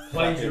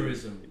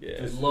Plagiarism,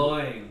 Yeah.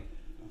 lying,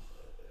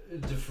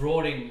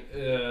 defrauding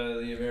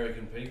the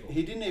American people.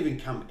 He didn't even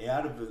come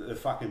out of the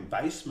fucking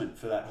basement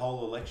for that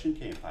whole election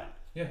campaign.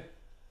 Yeah.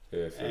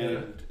 Yeah,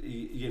 And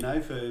you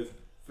know,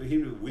 for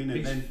him to win,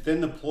 and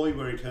then the ploy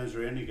where he turns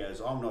around and he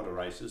goes, "I'm not a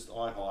racist.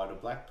 I hired a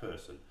black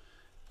person."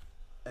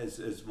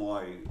 as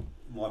my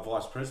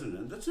vice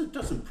president, that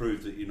doesn't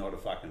prove that you're not a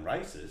fucking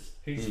racist.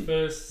 His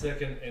first,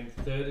 second, and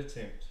third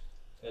attempt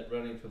at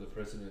running for the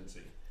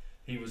presidency,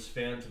 he was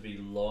found to be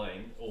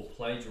lying or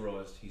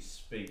plagiarised his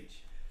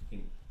speech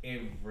in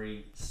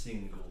every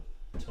single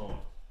time.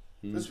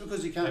 That's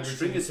because you can't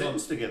string a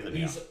sentence together now.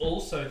 He's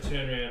also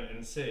turned around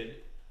and said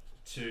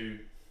to,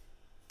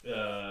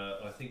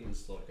 I think it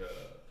was like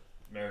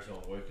a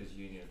Maritime Workers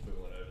Union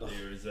equivalent over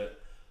there, is that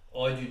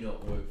I do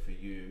not work for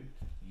you,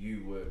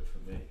 you work for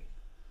me.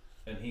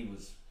 And he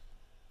was,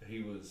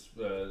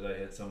 they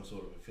had some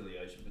sort of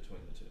affiliation between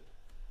the two.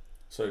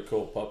 So you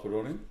called puppet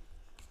on him?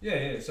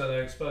 Yeah, so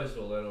they exposed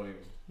all that on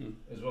him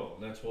as well,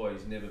 and that's why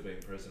he's never been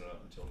president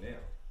up until now,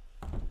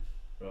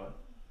 right?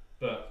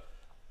 But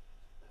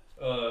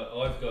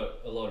I've got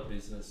a lot of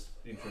business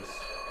interests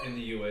in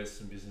the US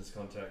and business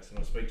contacts, and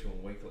I speak to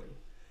them weekly,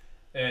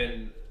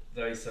 and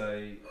they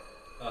say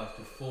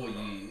after 4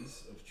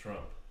 years of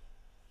Trump,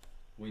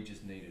 we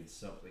just needed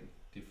something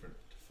different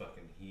to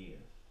fucking hear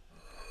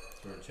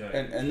for a change.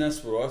 And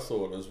that's what I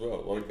thought as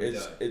well. Like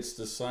it's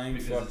the same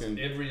because fucking.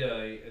 It's every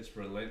day, it's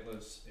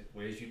relentless. It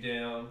wears you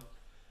down,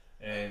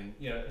 and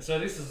you know. So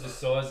this is the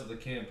size of the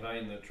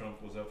campaign that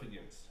Trump was up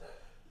against.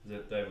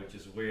 That they were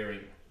just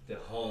wearing the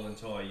whole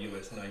entire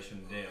US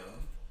nation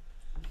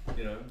down.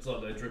 You know, it's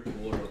like they drip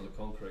water on the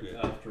concrete.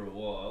 Yeah. After a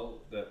while,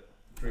 that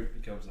drip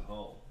becomes a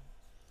hole.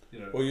 You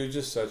know. Well, you're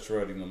just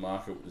saturating the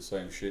market with the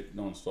same shit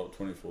non-stop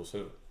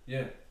 24/7.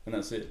 Yeah. And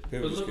that's it.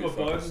 But look what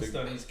Biden's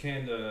done. He's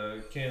canned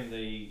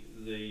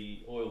the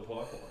oil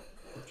pipeline.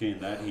 Can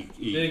that?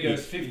 There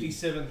goes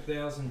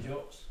 57,000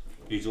 jobs.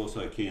 He's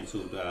also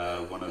cancelled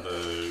one of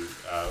the.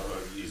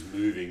 He's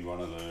moving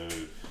one of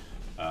the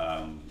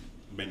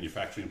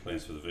manufacturing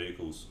plants for the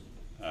vehicles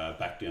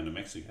back down to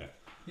Mexico.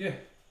 Yeah.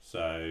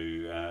 So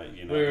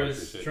you know.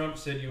 Whereas Trump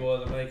said you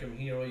either make them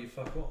here or you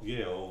fuck off.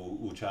 Yeah, or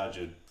we'll charge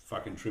a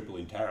fucking triple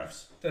in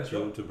tariffs. That's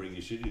right. To bring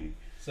your shit in.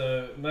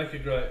 So make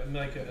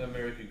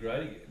America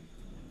great again,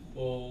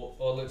 or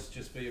let's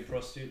just be a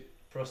prostitute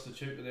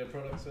with our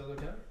products to other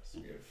countries.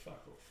 Yeah,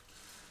 fuck off.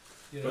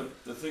 You know?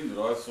 But the thing that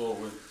I saw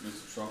with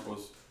Mr. Trump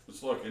was,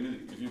 it's like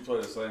anything. If you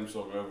play the same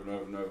song over and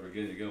over and over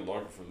again, you're gonna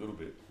like it for a little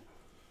bit.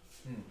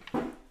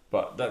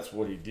 But that's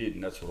what he did,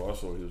 and that's what I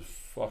saw he was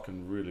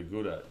fucking really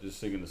good at. Just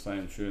singing the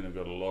same tune and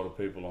got a lot of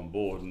people on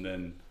board, and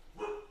then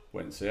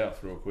went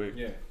south real quick.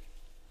 Yeah.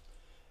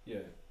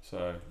 Yeah.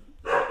 So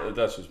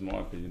that's just my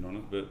opinion on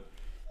it, but.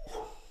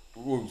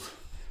 Well,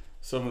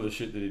 some of the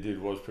shit that he did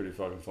was pretty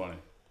fucking funny.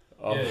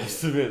 I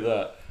must admit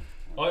that.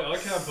 I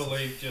can't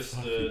believe just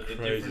the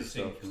difference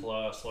stuff, in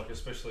class, like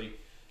especially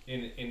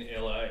in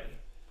LA.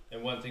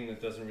 And one thing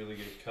that doesn't really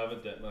get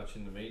covered that much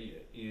in the media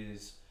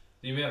is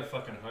the amount of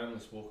fucking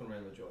homeless walking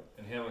around the joint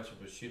and how much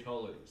of a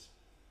shithole it is.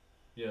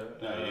 You know,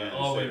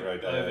 I went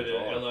over to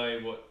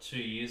LA 2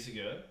 years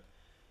ago,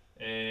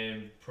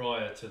 and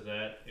prior to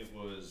that it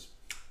was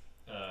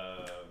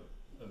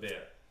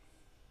about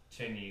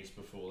 10 years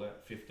before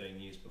that, 15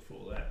 years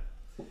before that.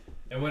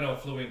 And when I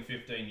flew in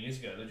 15 years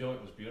ago, the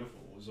joint was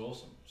beautiful. It was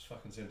awesome. It was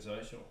fucking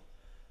sensational.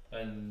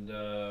 And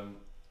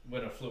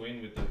when I flew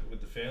in with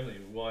the family,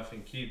 wife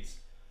and kids,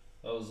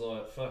 I was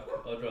like, fuck,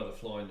 I'd rather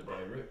fly into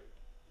Beirut.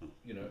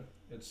 You know,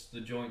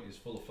 the joint is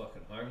full of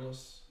fucking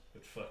homeless.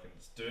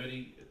 It's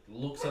dirty. It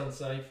looks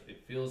unsafe.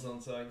 It feels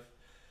unsafe.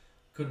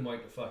 Couldn't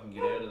wait to fucking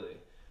get out of there.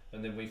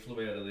 And then we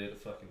flew out of there to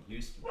fucking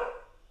Houston.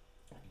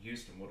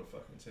 Houston, what a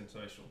fucking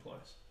sensational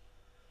place.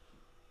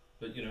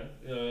 But you know,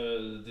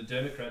 the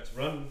Democrats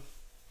run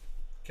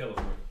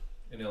California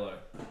in LA.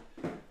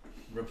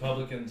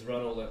 Republicans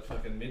run all that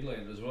fucking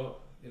Midland as well,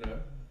 you know,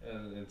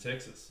 and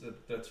Texas.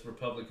 That's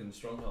Republican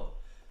stronghold.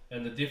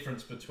 And the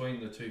difference between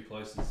the two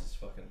places is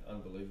fucking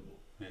unbelievable.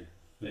 Yeah.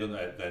 You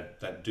got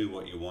that do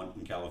what you want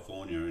in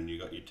California, and you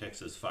got your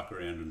Texas fuck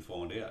around and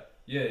find out.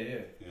 Yeah.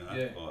 You know,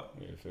 yeah. Like,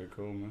 yeah, fair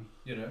cool, man.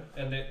 You know,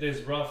 and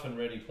there's rough and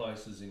ready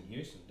places in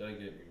Houston, don't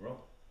get me wrong.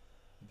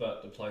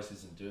 But the place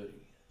isn't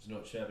dirty. It's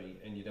not shabby,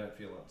 and you don't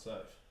feel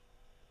unsafe.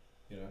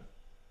 You know.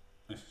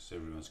 That's because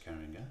everyone's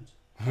carrying guns.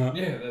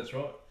 Yeah, that's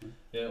right.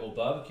 Yeah, or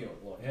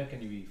barbecuing. Like, how can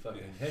you be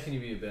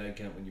a bad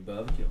cunt when you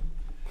barbecue?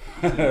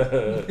 You're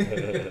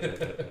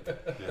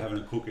having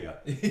a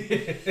cookout.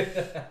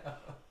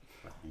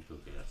 Fucking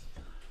cookouts.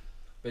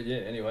 But yeah,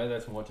 anyway,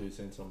 that's my 2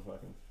 cents on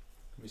fucking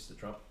Mr.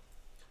 Trump.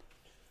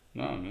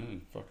 No,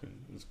 man,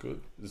 fucking, it's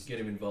good. Get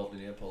him involved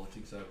in our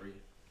politics over here.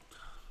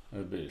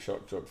 That'd be a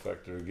shock jock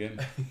factor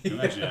again. Can you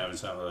imagine having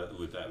someone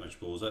with that much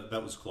balls? That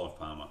was Clive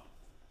Palmer.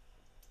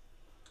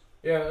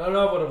 Yeah, I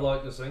know I would have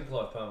liked to see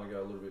Clive Palmer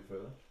go a little bit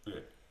further.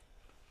 Yeah.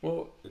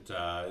 Well,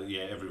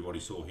 everybody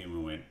saw him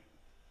and went,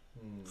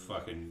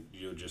 fucking,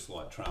 you're just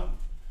like Trump.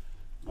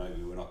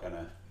 Maybe we're not going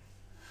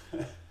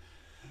to...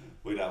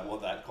 we don't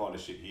want that kind of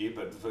shit here,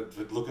 but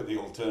look at the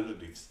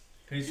alternatives.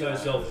 He's so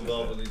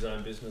self-involved with his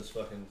own business,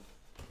 fucking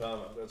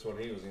Palmer. That's what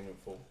he was in it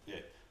for.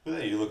 Yeah. But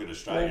then you look at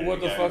Australia. Well,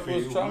 what the fuck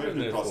was Trump in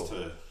there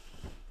for?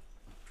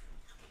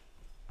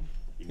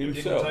 Didn't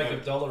Himself.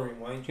 take $1 in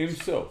wages.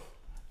 Himself.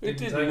 He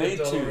didn't need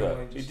to,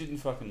 though. He didn't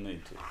fucking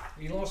need to.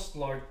 He lost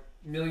like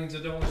millions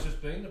of dollars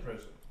just being the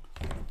president.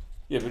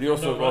 Yeah, but he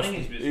also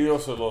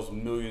lost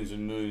millions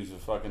and millions of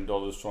fucking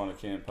dollars trying to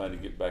campaign to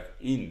get back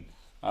in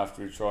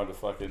after he tried to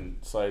fucking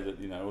say that,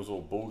 it was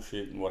all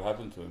bullshit and what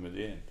happened to him at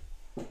the end.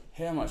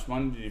 How much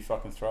money did he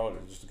fucking throw at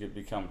it just to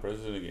become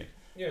president again?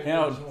 Yeah,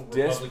 how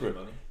desperate?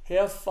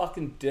 How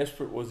fucking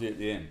desperate was he at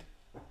the end?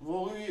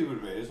 Well, you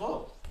would be as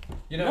well.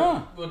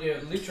 Well, yeah,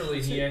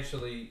 literally, he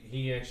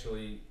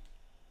actually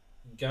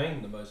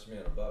gained the most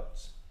amount of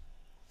votes.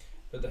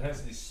 But there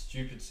has this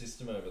stupid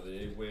system over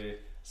there where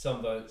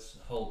some votes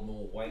hold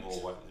more weight.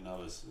 More weight than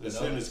others. As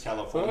soon as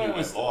California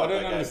went live, they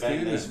gave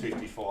back there's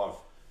 55.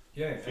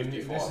 Yeah,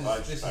 55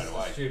 votes this straight is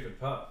away. the stupid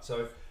part.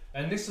 So,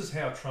 and this is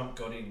how Trump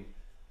got in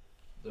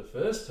the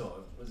first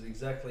time, was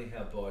exactly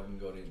how Biden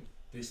got in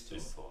this time.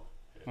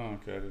 Oh,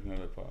 okay, I didn't know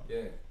that part.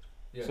 Yeah.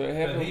 Yeah. So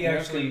but he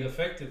actually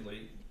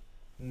effectively,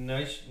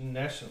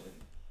 nationally,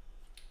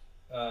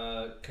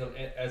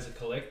 as a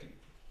collective,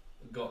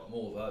 got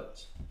more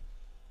votes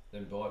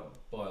than Biden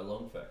by a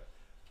long fact.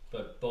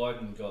 But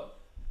Biden got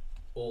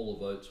all the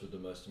votes with the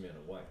most amount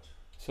of weight.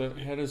 So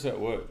how does that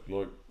work?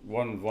 Like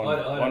one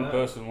I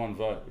person, one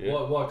vote. Yeah.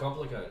 Why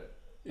complicate it?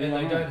 And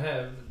they don't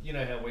have,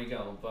 how we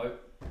go and vote,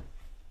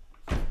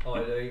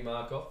 ID,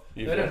 mark off.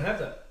 They don't have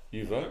that.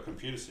 You vote?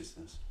 Computer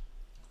systems.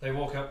 They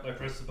walk up, they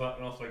press the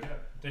button, off they go.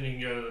 Then you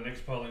can go to the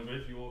next polling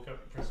booth, you walk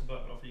up, press the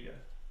button, off you go.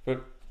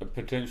 But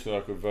potentially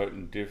I could vote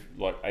in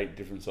 8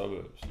 different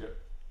suburbs. Yep.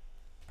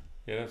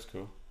 Yeah, that's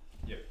cool.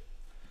 Yep.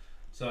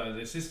 So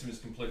their system is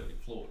completely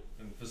flawed.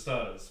 And for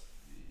starters,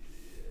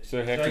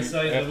 so they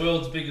say the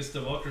world's biggest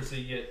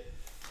democracy, yet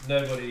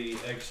nobody's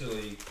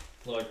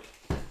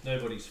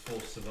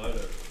forced to vote over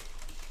it.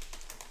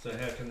 So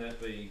how can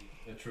that be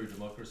a true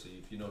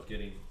democracy if you're not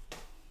getting,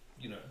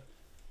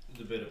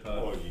 the better part?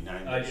 Or your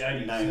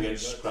name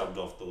gets scrubbed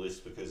off the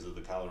list because of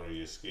the colour of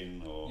your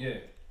skin, or Yeah.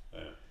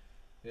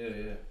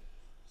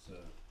 So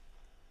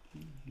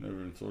never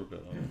even thought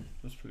about that.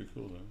 That's pretty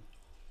cool though.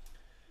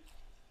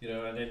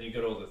 and then you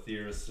got all the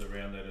theorists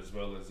around that as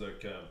well as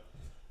like Joe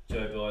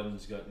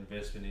Biden's got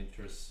investment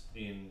interests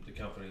in the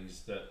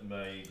companies that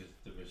made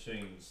the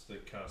machines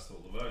that cast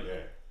all the vote.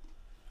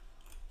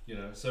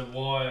 Yeah. So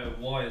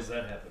why has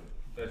that happened?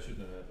 That shouldn't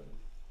have happened.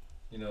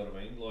 You know what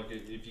I mean? Like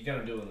if you're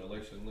going to do an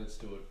election, let's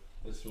do it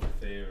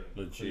fair and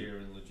legit. Clear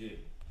and legit.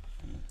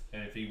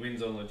 And if he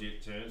wins on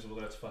legit terms, well,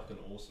 that's fucking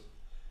awesome.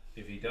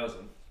 If he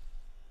doesn't,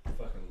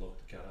 fucking lock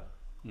the cut up.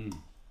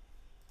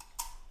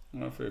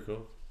 No, fair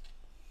cool.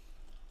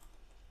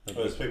 Well,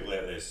 there's people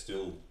out there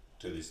still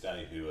to this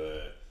day who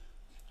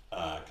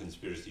are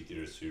conspiracy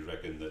theorists who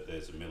reckon that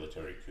there's a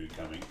military coup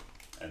coming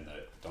and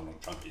that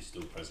Donald Trump is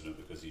still president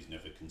because he's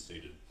never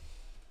conceded.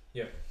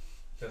 Yeah,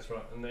 that's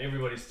right. And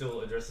everybody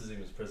still addresses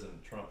him as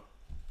President Trump.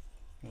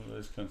 Well,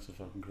 those cunts are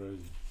fucking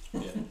crazy.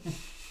 Yeah.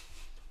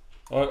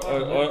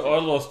 I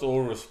lost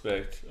all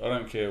respect. I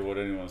don't care what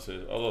anyone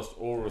says. I lost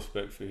all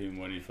respect for him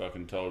when he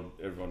fucking told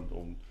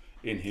everyone,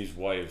 in his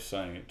way of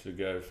saying it, to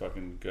go to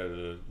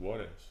the White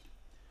House.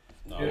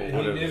 No,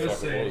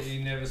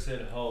 he never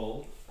said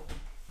hold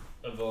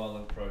a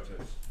violent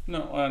protest.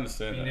 No, I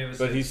understand that.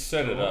 But he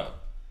set it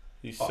up.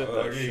 He set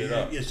that shit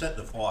up. You set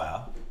the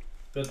fire.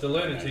 But the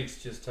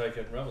lunatics just take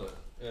it and run with it.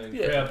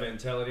 Crowd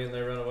mentality, and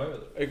they run away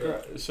with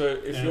it. So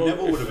if it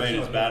never would have been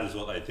as bad as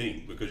what they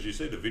think, because you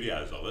see the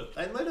videos of it,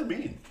 they let them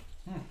in.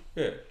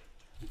 Yeah.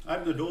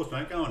 Open the doors,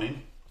 mate, go on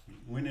in.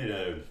 We need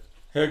a...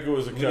 How good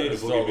was the cut that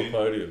stole the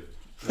podium?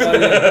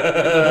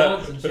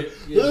 And shit.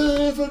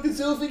 Yeah. Fucking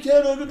selfie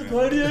cat, I got the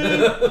podium.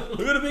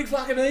 We got a big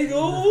fucking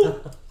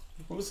eagle.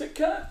 What was that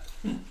cut?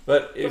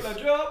 But if... Got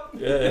my job.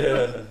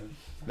 Yeah.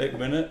 Next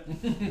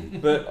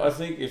minute. But I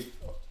think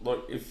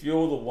if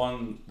you're the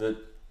one that,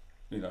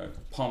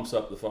 pumps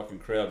up the fucking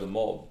crowd, the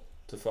mob,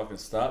 to fucking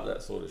start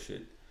that sort of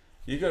shit,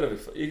 you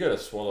gotta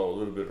swallow a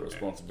little bit of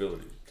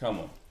responsibility. Come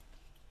on,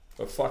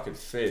 a fucking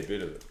fair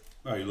bit of it.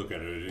 Well, you look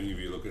at it, and if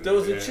you look at there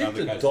was a chick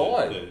that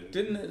died,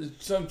 didn't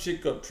it? Some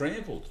chick got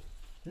trampled.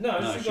 No,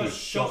 she got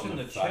shot in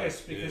the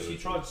chest because she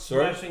tried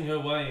smashing her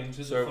way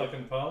into the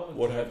fucking parliament.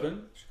 What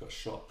happened? She got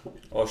shot.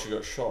 Oh, she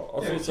got shot.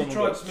 I thought she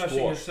tried smashing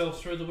squashed.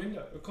 herself through the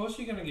window. Of course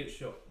you're going to get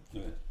shot.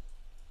 Yeah.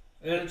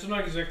 And it's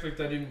not exactly like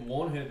they didn't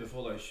warn her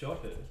before they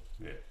shot her.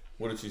 Yeah.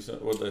 What did she say?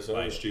 What did they say?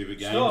 Play stupid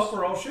games. Stop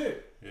or I'll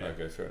shoot. Yeah.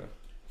 Okay, fair enough.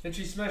 And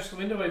she smashed the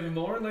window even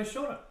more and they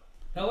shot her.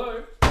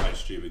 Hello? Play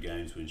stupid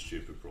games, win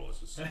stupid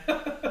prizes.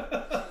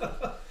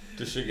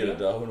 Does she get a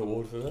Darwin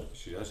Award for that?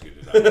 She does get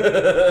a Darwin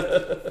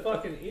Award.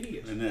 Fucking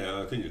idiot. And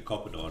I think a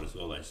copper died as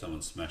well.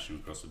 Someone smashed him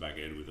across the back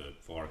head with a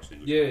fire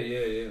extinguisher.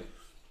 Yeah.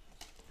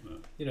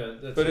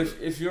 No. But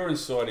if you're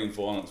inciting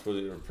violence, whether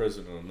you're a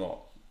president or not,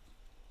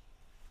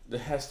 there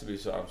has to be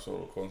some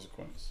sort of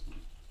consequence.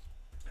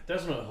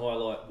 Doesn't it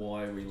highlight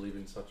why we live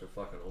in such a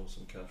fucking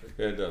awesome country?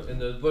 Yeah, it does.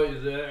 And at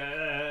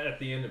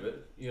the end of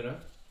it,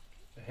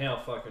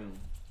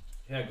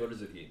 how good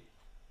is it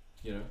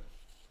here?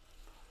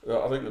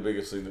 I think the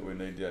biggest thing that we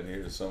need down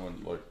here is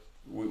someone like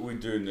we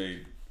do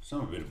need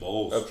some bit of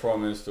balls. A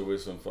prime minister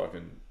with some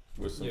fucking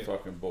with some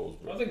fucking balls,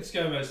 bro. I think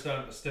ScoMo's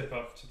starting to step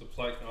up to the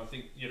plate, and I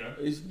think,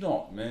 He's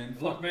not, man.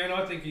 Look, man,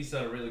 I think he's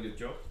done a really good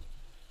job.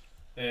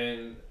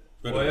 And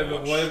Better whatever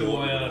than what Short my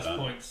would have ass done.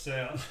 points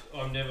south,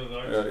 I'm never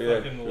voting Yeah,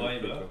 for fucking good,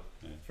 Labor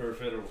good. for a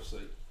federal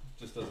seat.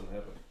 Just doesn't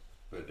happen.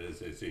 But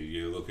as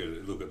you look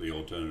at the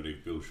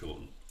alternative, Bill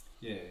Shorten,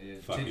 Yeah.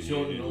 Fucking Ted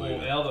Shorten union or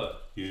leader. Albert,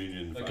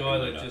 union, a fucking guy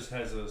that leader. just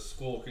has a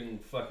squawking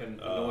fucking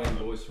annoying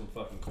voice from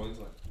fucking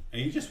Queensland.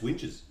 And he just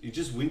whinges. He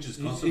just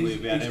whinges constantly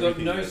about He's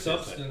everything. got no that says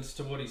that. substance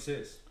to what he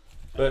says.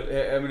 But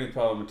how many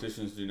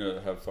politicians do you know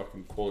that have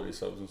fucking quality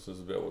substances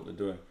about what they're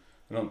doing?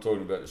 And I'm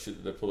talking about the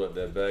shit that they pull out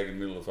their bag in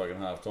the middle of fucking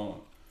half time.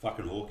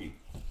 Fucking Hawkey.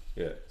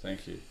 Yeah,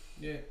 thank you.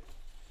 Yeah.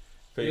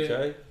 PK?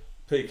 Yeah.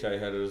 PK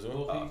had it as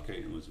well. Oh,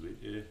 Keaton was a bit,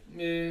 yeah.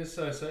 Yeah,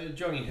 so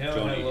Johnny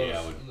Howard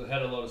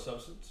had a lot of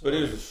substance. But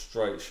he was a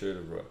straight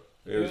shooter, bro.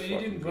 He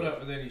didn't put up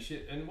with any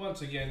shit. And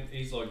once again,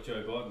 he's like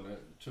Joe Biden.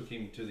 It took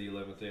him to the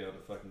 11th hour to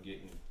fucking get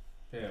in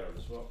power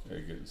as well. Yeah,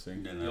 good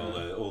thing. And then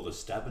all the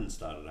stabbing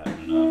started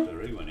happening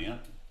after he went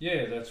out.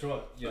 Yeah, that's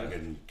right. Yeah.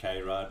 Fucking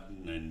K-Rudd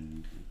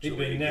and He'd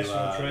been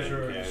national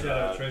treasurer and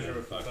shadow treasurer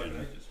for fucking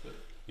ages. But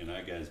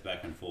goes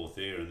back and forth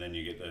there, and then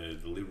you get the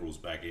Liberals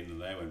back in,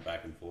 and they went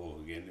back and forth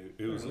again.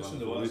 Who was listen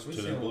the to one us. for We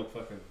this sound term? like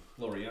fucking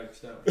Laurie Oakes,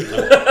 don't we?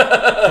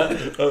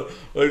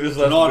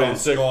 Not on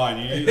Sky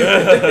News.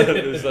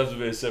 This has to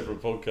be a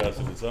separate podcast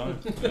of its own.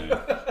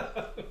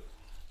 Yeah.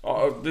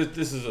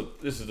 This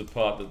is the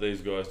part that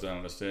these guys don't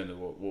understand of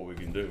what we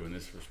can do in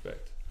this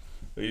respect.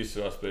 They're used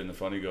to us being the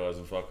funny guys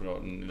and fucking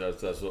out, and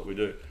that's what we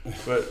do.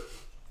 But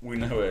we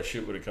know our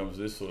shit when it comes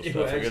to this sort of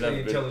You're stuff.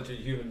 actually intelligent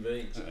human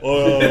beings.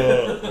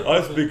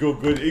 I speak a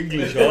good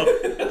English, huh?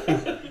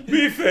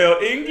 Me fail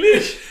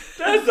English?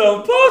 That's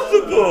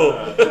impossible.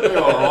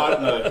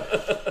 Alright, no.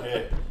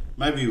 Yeah.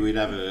 Maybe we'd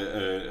have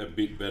a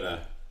bit better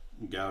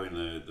go in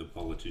the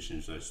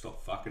politicians, so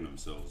stop fucking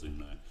themselves in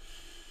there.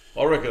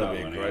 I reckon I'd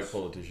be a one great else.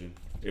 politician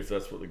if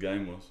that's what the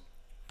game was.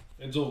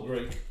 It's all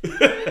Greek.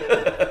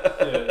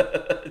 Yeah.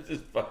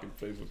 Just fucking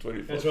people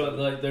 24. That's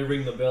right, they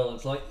ring the bell and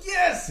it's like,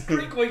 yes!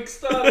 Greek week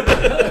started!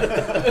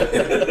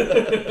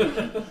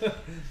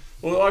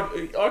 Well,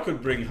 I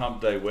could bring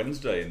Hump Day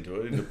Wednesday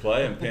into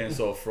play and Pants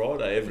Off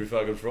Friday every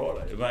fucking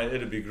Friday. Mate,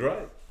 it'd be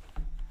great.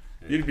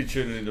 You'd be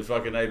tuning into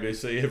fucking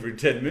ABC every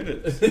 10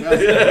 minutes.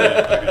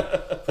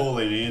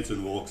 Pauline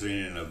Hanson walks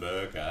in a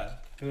burqa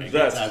and That's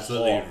gets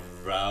absolutely hot.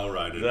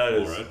 railroaded That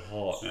for is it.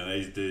 hot. And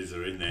these dudes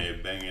are in there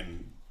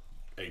banging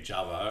each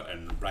other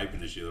and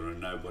raping each other, and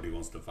nobody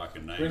wants to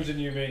fucking name Brings it. a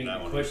new meaning No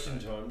to one question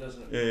wants time,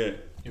 doesn't it?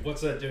 Yeah.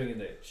 What's that doing in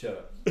there? Shut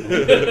up.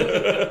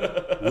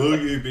 Will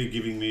you be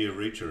giving me a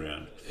reach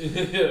around?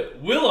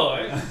 Will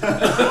I?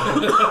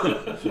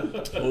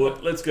 Well,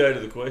 let's go to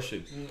the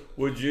question.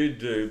 Would you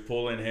do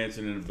Pauline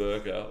Hanson in a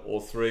burqa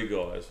or three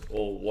guys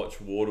or watch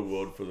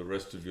Waterworld for the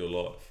rest of your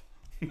life?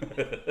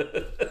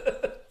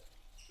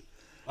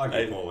 I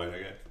Hey. get Pauline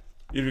again.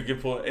 You would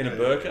get Pauline in a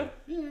burqa?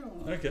 Yeah,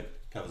 well, Okay.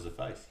 covers the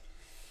face.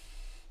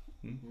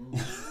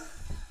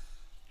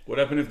 What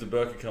happened if the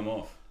burqa come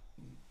off?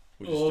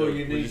 Would you still, you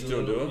would need you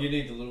still do it? You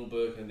need the little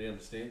Birkin down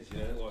the stairs, you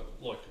know,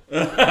 like.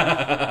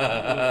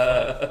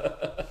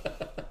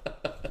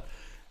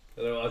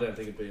 I don't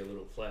think it'd be a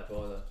little flap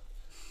either.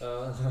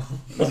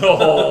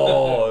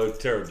 Oh,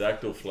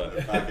 pterodactyl flap.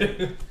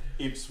 Fucking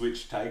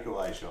Ipswich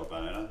takeaway shop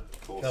owner.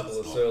 Of course Couple of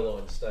it's not.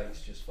 sirloin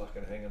steaks just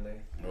fucking hanging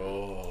there.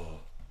 Oh.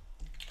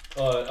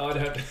 I'd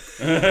have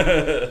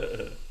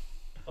to.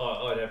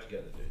 I'd have to go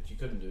to the dude.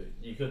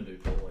 You couldn't do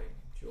Pauline,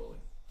 surely.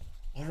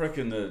 I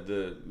reckon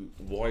the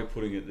why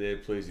putting it there,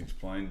 please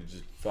explain, to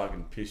just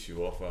fucking piss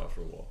you off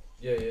after a while.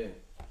 Yeah.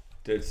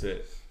 Dead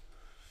set.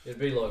 It'd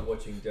be like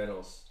watching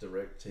Danos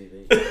direct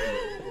TV.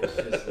 It's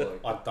just like.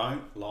 I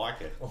don't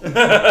like it.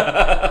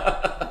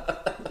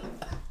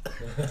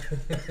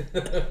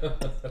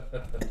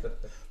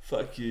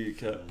 Fuck you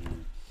cunt.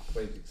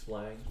 Please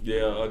explain.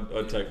 Yeah,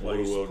 I'd take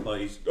Waterworld.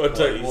 Please. I'd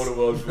take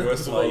Waterworld for the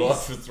rest of my Please. life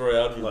for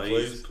 300,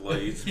 please.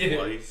 Please. Yeah.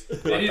 Please.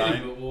 Anything but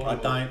I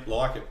Waterworld. don't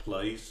like it.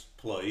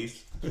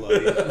 Please.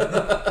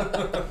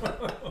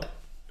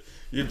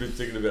 You've been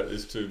thinking about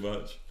this too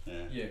much.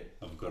 Yeah.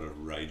 I've got a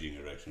raging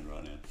erection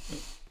right now.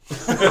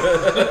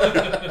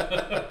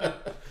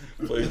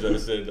 Please don't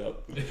stand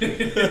up.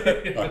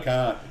 I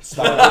can't.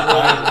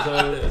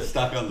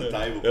 Stuck on the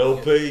table.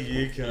 LP,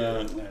 you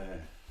can't.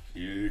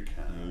 You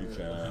can't. You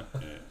can't.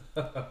 Yeah.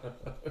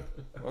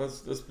 Well,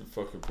 that's been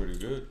fucking pretty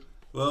good.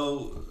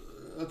 Well,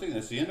 I think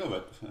that's the end of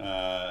it.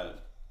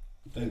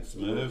 Thanks,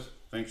 Merv.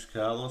 Thanks,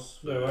 Carlos,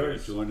 No for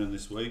worries. joining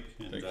this week.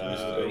 And Thank you,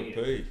 Mr.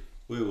 LP.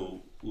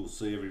 we'll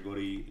see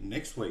everybody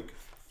next week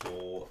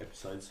for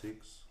episode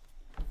 6.